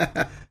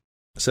it.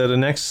 So the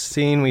next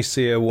scene, we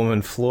see a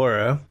woman,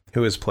 Flora,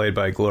 who is played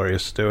by Gloria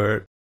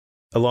Stewart,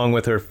 along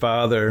with her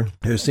father,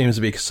 who seems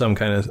to be some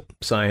kind of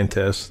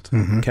scientist,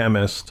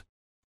 chemist.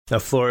 Now,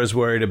 Flora's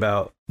worried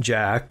about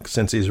Jack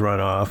since he's run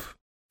off.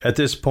 At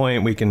this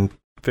point, we can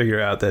figure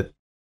out that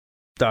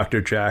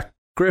Dr. Jack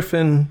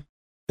Griffin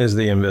is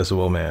the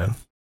Invisible Man.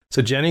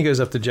 So Jenny goes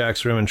up to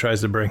Jack's room and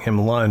tries to bring him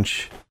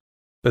lunch,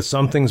 but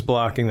something's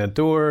blocking the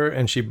door,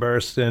 and she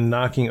bursts in,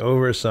 knocking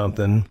over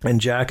something,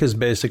 and Jack has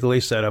basically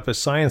set up a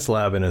science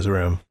lab in his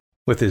room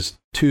with his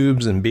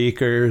tubes and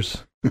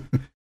beakers.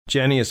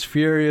 Jenny is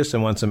furious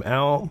and wants him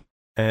out,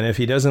 and if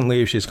he doesn't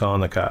leave, she's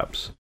calling the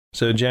cops.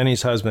 So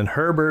Jenny's husband,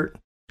 Herbert,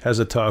 has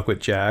a talk with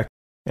Jack,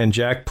 and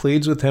Jack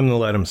pleads with him to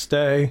let him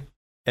stay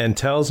and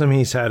tells him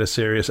he's had a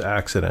serious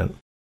accident.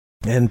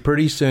 And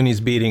pretty soon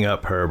he's beating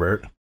up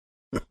Herbert.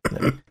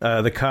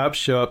 The cops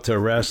show up to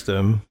arrest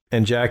him,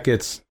 and Jack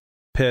gets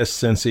pissed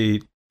since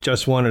he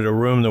just wanted a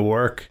room to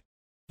work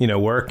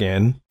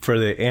in for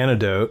the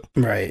antidote.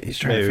 Right, he's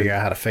trying to figure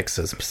out how to fix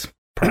his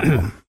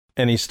problem.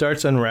 And he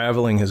starts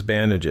unraveling his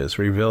bandages,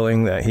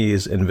 revealing that he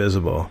is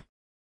invisible.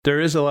 There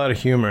is a lot of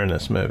humor in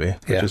this movie,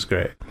 which is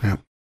great.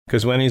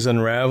 Because when he's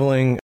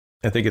unraveling,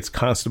 I think it's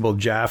Constable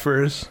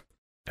Jaffers.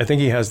 I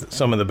think he has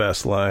some of the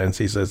best lines.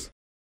 He says,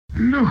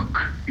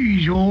 "Look,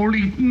 he's all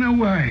eaten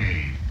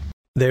away."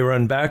 They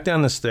run back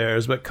down the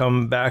stairs, but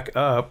come back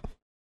up,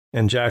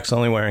 and Jack's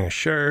only wearing a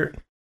shirt.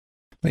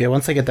 Yeah,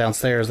 once they get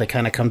downstairs, they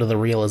kind of come to the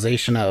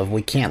realization of,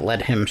 we can't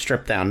let him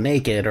strip down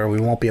naked or we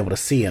won't be able to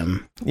see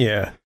him.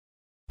 Yeah.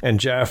 And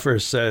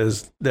Jaffers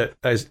says that,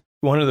 as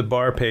one of the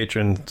bar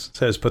patrons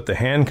says, put the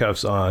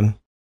handcuffs on,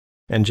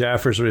 and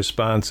Jaffers'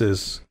 response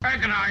is, "How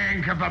can I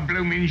handcuff a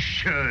blooming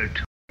shirt?"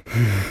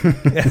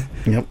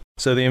 Yep.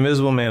 So the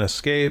Invisible Man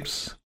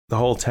escapes. The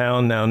whole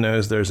town now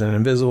knows there's an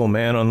Invisible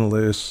Man on the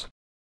loose.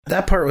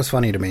 That part was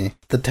funny to me.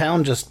 The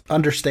town just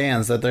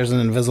understands that there's an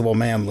invisible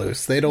man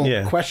loose. They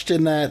don't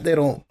question that. They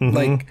don't,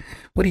 like,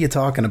 what are you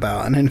talking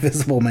about? An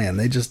invisible man.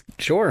 They just,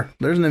 sure,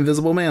 there's an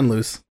invisible man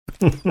loose.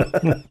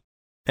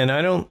 And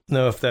I don't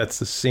know if that's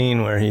the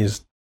scene where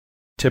he's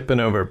tipping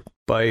over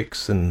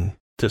bikes and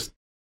just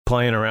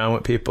playing around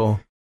with people,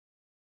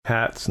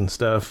 hats and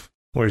stuff,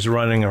 where he's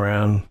running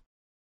around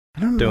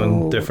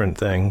doing different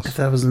things. If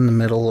that was in the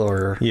middle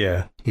or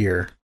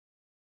here.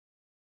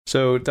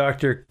 So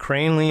Dr.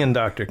 Cranley and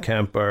Dr.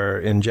 Kemp are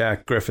in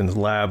Jack Griffin's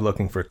lab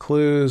looking for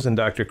clues, and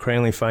Dr.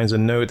 Cranley finds a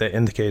note that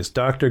indicates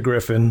Dr.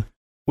 Griffin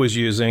was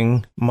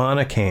using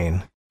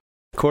monocaine.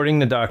 According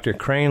to Dr.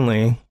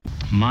 Cranley,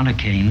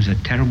 monocaine's a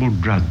terrible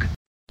drug.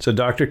 So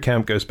Dr.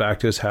 Kemp goes back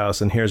to his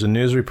house and hears a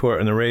news report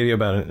on the radio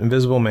about an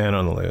invisible man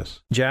on the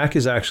loose. Jack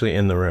is actually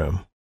in the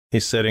room.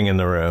 He's sitting in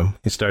the room.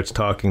 He starts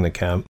talking to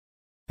Kemp,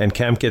 and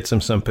Kemp gets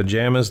him some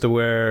pajamas to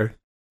wear,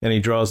 and he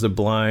draws the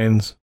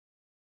blinds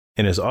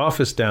in his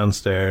office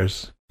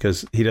downstairs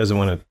because he doesn't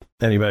want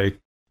anybody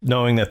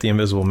knowing that the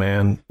Invisible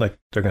Man, like,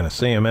 they're going to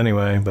see him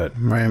anyway. But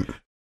right.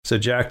 So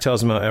Jack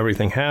tells him how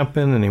everything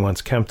happened, and he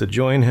wants Kemp to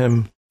join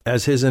him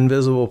as his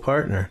invisible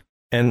partner,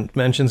 and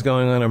mentions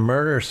going on a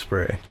murder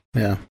spree.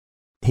 Yeah.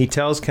 He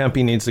tells Kemp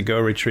he needs to go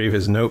retrieve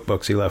his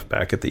notebooks he left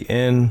back at the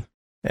inn.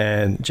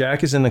 And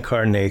Jack is in the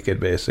car naked,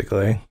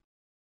 basically.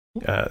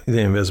 The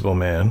Invisible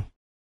Man.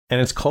 And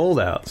it's cold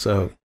out,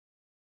 so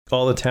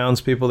all the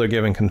townspeople are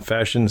giving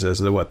confessions as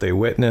to what they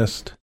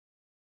witnessed,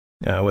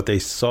 what they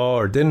saw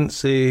or didn't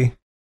see.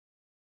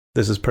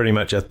 This is pretty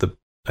much at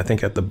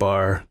the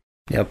bar.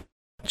 Yep.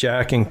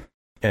 Jack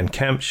and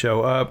Kemp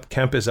show up.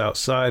 Kemp is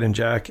outside, and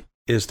Jack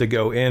is to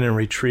go in and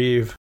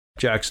retrieve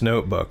Jack's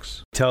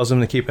notebooks. He tells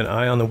him to keep an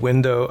eye on the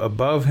window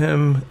above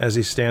him as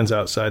he stands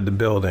outside the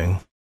building.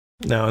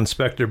 Now,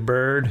 Inspector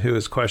Byrd, who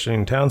is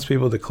questioning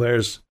townspeople,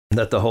 declares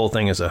that the whole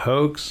thing is a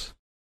hoax.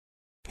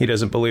 He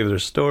doesn't believe their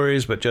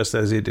stories, but just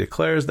as he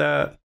declares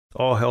that,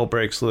 all hell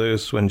breaks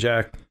loose when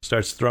Jack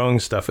starts throwing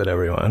stuff at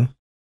everyone.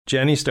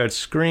 Jenny starts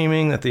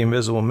screaming that the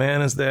Invisible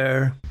Man is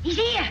there. He's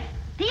here!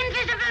 The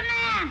Invisible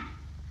Man!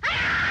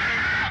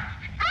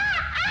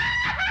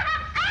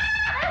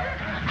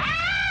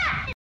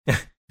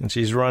 And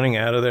she's running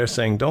out of there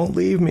saying, "Don't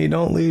leave me,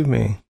 don't leave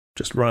me."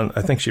 Just run.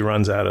 I think she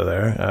runs out of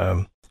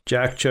there.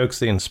 Jack chokes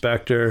the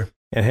inspector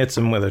and hits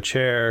him with a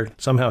chair,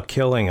 somehow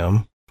killing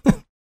him.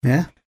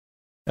 Yeah.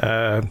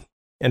 And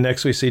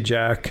next we see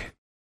Jack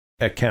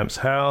at Kemp's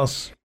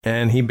house,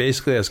 and he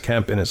basically has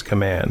Kemp in his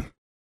command.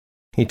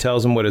 He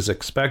tells him what is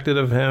expected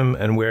of him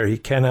and where he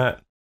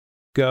cannot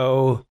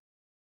go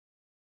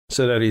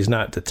so that he's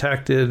not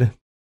detected.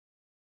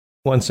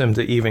 Wants him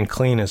to even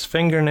clean his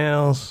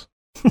fingernails.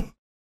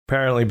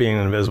 Apparently being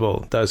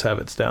invisible does have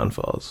its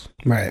downfalls.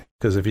 Right.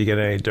 Because if you get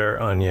any dirt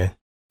on you,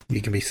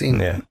 you can be seen.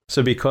 Yeah.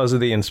 So because of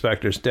the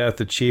inspector's death,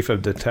 the chief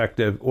of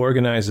detective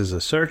organizes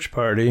a search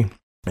party,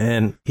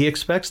 and he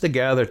expects to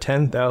gather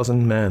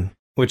 10,000 men,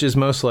 which is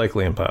most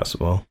likely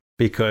impossible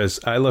because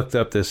I looked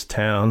up this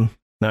town.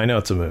 Now, I know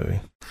it's a movie.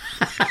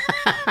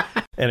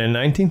 And in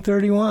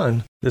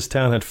 1931, this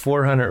town had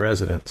 400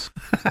 residents.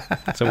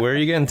 So where are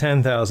you getting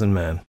 10,000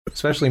 men?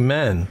 Especially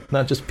men,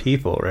 not just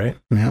people, right?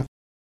 Yeah.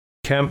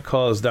 Kemp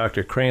calls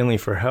Dr. Cranley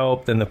for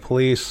help, then the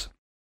police,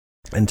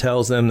 and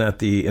tells them that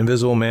the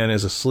Invisible Man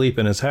is asleep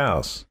in his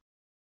house.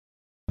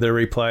 Their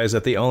reply is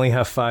that they only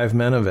have 5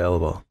 men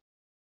available.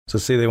 So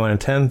see, they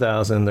wanted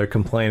 10,000. They're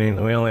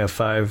complaining, we only have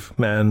 5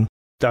 men.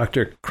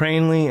 Dr.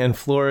 Cranley and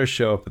Flora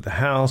show up at the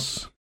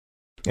house,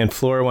 and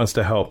Flora wants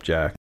to help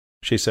Jack.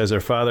 She says her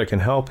father can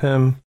help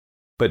him,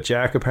 but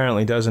Jack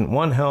apparently doesn't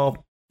want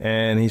help,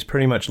 and he's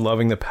pretty much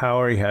loving the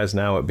power he has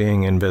now at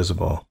being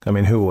invisible. I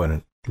mean, who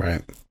wouldn't?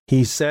 Right.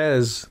 He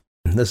says,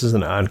 this is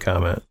an odd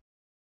comment,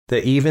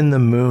 that even the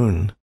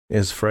moon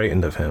is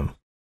frightened of him.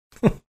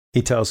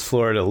 He tells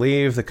Flora to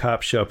leave. The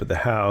cops show up at the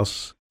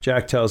house.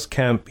 Jack tells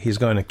Kemp he's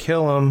going to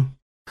kill him.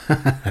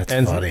 That's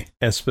funny.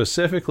 And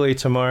specifically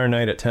tomorrow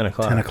night at 10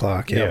 o'clock. 10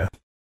 o'clock, yeah.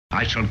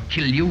 I shall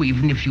kill you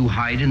even if you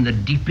hide in the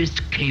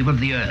deepest cave of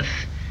the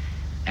earth.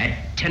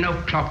 At 10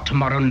 o'clock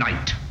tomorrow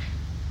night,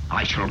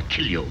 I shall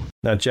kill you.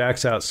 Now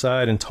Jack's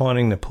outside and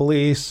taunting the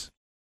police.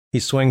 He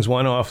swings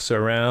one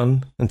officer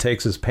around and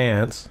takes his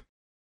pants.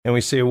 And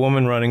we see a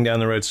woman running down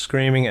the road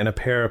screaming and a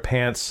pair of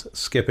pants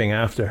skipping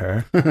after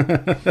her.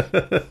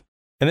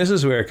 And this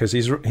is weird because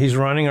he's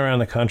running around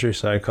the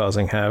countryside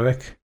causing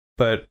havoc.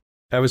 But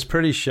I was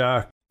pretty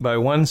shocked by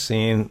one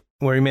scene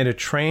where he made a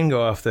train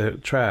go off the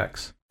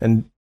tracks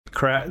and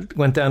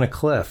went down a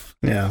cliff.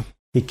 Yeah.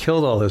 He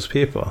killed all those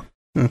people.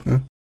 Mm-hmm.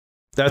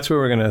 That's where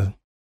we're going to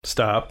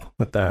stop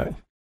with that.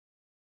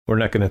 We're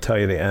not going to tell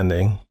you the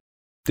ending.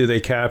 Do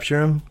they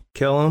capture him?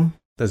 Kill him?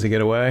 Does he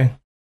get away?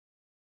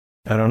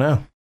 I don't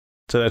know.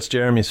 So that's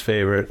Jeremy's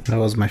favorite. That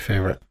was my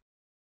favorite.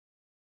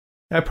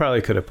 I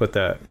probably could have put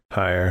that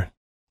higher.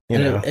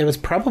 It was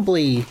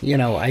probably,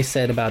 I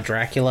said about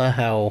Dracula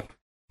how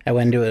I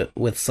went into it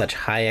with such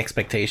high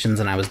expectations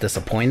and I was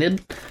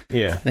disappointed.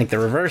 Yeah. I think the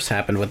reverse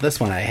happened with this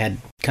one. I had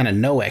kind of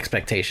no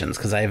expectations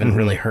because I haven't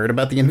really heard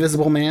about the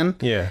Invisible Man.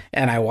 Yeah.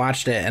 And I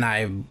watched it and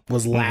I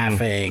was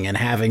laughing and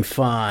having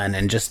fun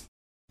and just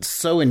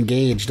so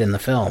engaged in the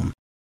film.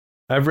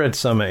 I've read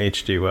some of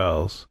H.G.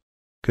 Wells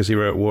because he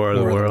wrote War of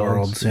the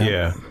Worlds.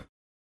 Yeah.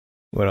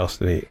 What else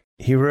did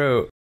he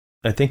wrote?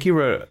 I think he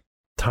wrote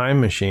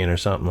Time Machine or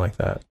something like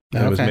that.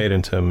 It was made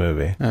into a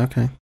movie.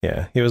 Okay.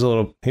 Yeah. He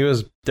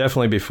was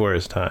definitely before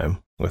his time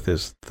with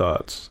his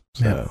thoughts.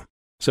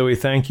 So we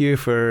thank you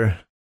for,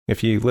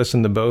 if you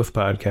listen to both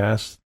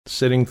podcasts,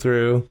 sitting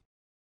through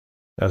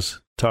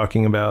us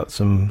talking about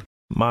some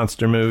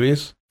monster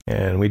movies.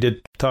 And we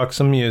did talk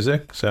some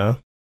music, so.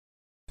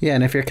 Yeah,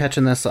 and if you're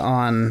catching this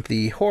on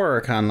the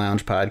Horror Con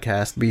Lounge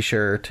podcast, be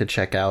sure to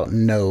check out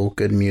Know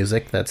Good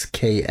Music. That's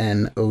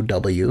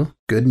KNOW,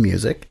 Good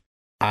Music.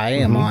 I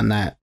am on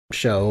that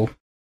show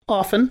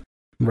often.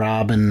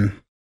 Rob and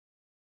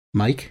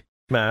Mike?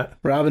 Matt.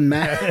 Rob and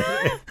Matt.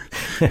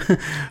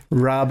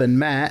 Rob and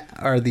Matt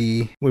are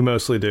the... We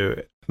mostly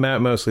do.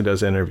 Matt mostly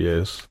does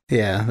interviews.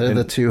 Yeah, they're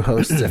the two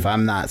hosts if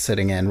I'm not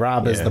sitting in.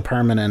 Rob is the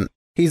permanent...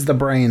 He's the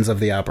brains of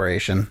the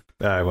operation.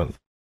 I wouldn't.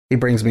 He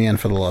brings me in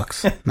for the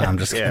looks. No, I'm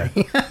just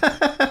kidding.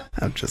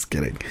 I'm just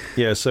kidding.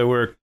 Yeah, so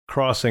we're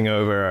crossing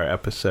over our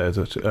episodes,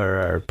 or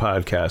our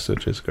podcast,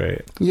 which is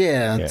great.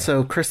 Yeah.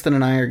 So Kristen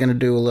and I are going to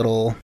do a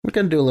little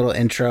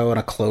intro and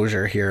a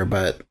closure here,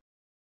 but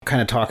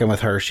kind of talking with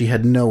her, she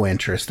had no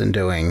interest in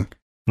doing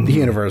the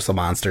Universal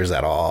Monsters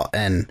at all.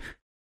 And,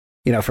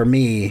 you know, for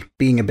me,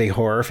 being a big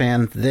horror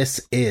fan,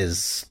 this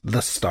is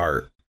the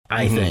start,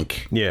 I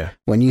think. Yeah.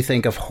 When you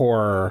think of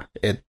horror,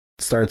 it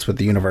starts with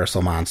the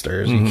Universal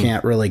Monsters. You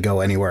can't really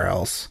go anywhere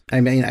else. I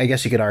mean, I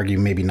guess you could argue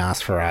maybe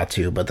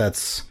Nosferatu, but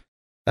that's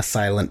a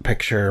silent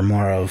picture,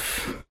 more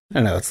of, I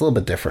don't know, it's a little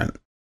bit different.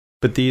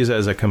 But these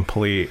as a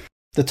complete...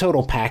 The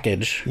total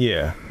package.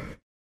 Yeah.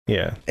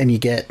 Yeah. And you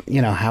get,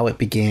 you know, how it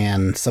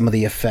began, some of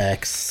the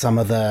effects, some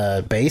of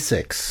the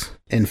basics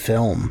in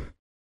film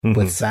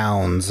with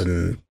sounds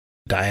and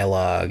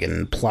dialogue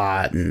and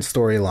plot and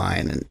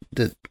storyline.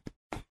 And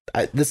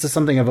this is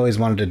something I've always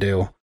wanted to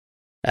do.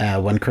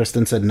 When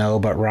Kristen said no,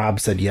 but Rob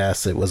said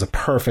yes, it was a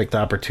perfect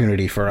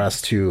opportunity for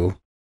us to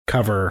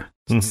cover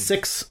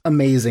 6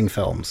 amazing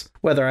films.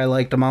 Whether I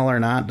liked them all or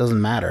not,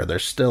 doesn't matter. They're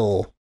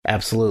still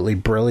absolutely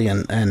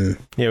brilliant. And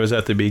it was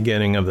at the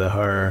beginning of the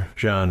horror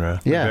genre.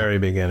 The very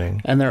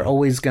beginning. And they're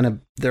always gonna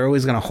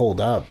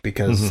hold up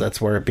because that's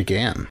where it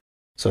began.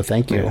 So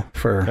thank you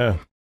for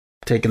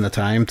taking the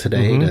time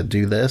today to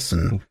do this.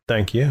 And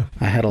thank you.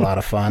 I had a lot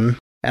of fun.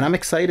 And I'm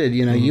excited.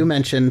 You know, you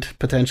mentioned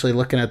potentially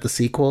looking at the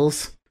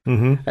sequels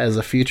as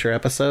a future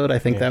episode. I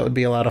think that would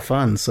be a lot of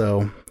fun.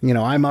 So, you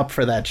know, I'm up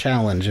for that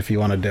challenge if you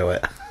want to do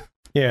it.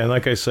 Yeah, and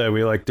like I said,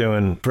 we like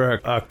doing,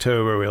 for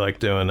October, we like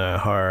doing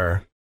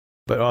horror,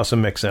 but also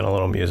mix in a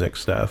little music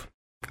stuff.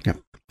 Yep.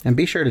 And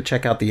be sure to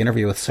check out the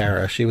interview with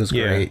Sarah. She was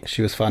great.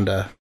 She was fun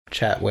to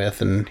chat with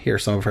and hear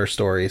some of her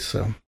stories.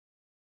 So,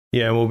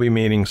 yeah, we'll be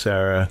meeting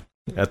Sarah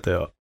at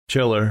the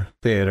Chiller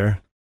Theater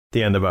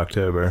the end of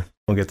October.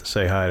 We'll get to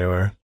say hi to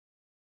her.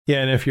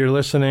 Yeah, and if you're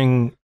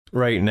listening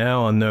right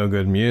now on No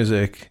Good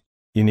Music,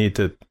 you need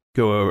to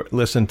go over,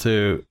 listen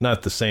to,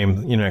 not the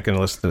same, you're not going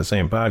to listen to the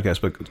same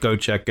podcast, but go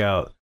check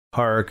out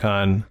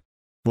HorrorCon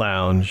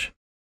Lounge,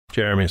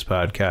 Jeremy's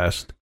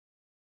podcast.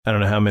 I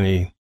don't know how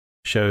many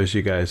shows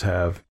you guys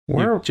have.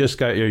 You just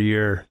got your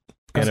year,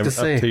 up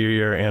to your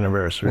year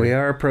anniversary. We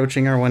are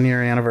approaching our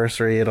 1-year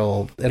anniversary.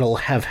 It'll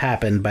have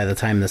happened by the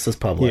time this is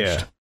published.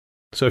 Yeah.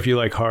 So if you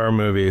like horror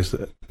movies,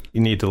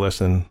 you need to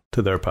listen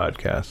to their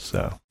podcast.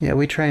 So yeah,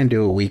 we try and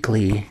do a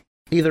weekly,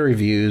 either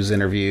reviews,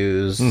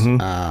 interviews.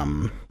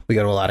 We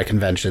go to a lot of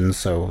conventions,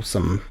 so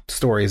some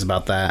stories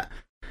about that.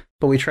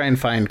 But we try and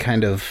find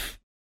kind of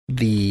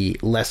the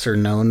lesser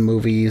known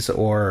movies,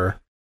 or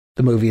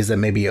the movies that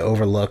may be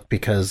overlooked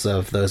because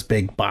of those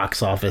big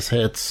box office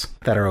hits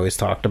that are always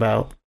talked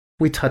about.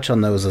 We touch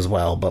on those as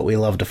well, but we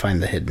love to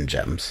find the hidden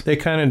gems. They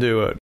kind of do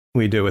what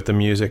we do with the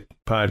music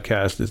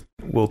podcast. Is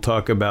we'll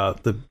talk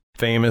about the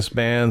famous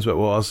bands, but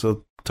we'll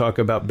also talk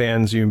about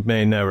bands you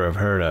may never have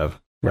heard of.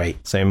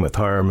 Right. Same with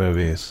horror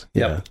movies.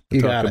 Yep.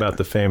 Yeah. Talk about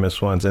the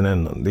famous ones and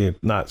then the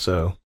not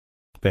so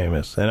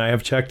famous. And I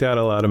have checked out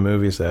a lot of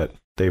movies that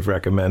they've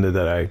recommended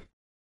that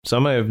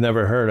some I have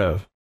never heard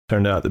of.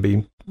 Turned out to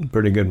be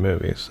pretty good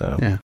movies. So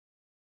yeah.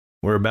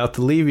 We're about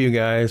to leave you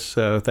guys.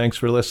 So thanks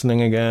for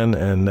listening again.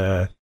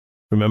 And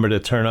remember to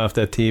turn off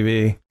that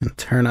TV. And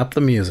turn up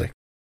the music.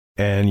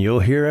 And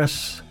you'll hear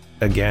us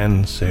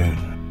again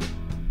soon.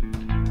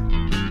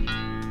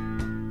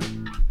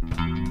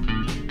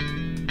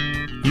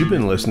 You've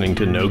been listening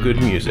to No Good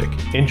Music,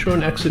 intro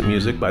and exit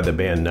music by the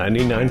band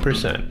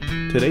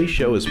 99%. Today's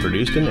show is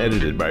produced and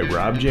edited by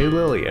Rob J.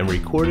 Lilly and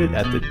recorded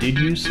at the Did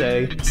You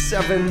Say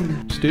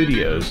 7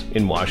 Studios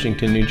in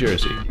Washington, New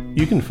Jersey.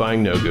 You can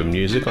find No Good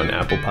Music on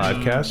Apple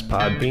Podcasts,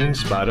 Podbean,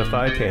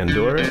 Spotify,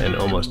 Pandora, and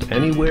almost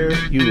anywhere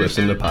you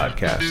listen to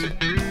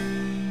podcasts.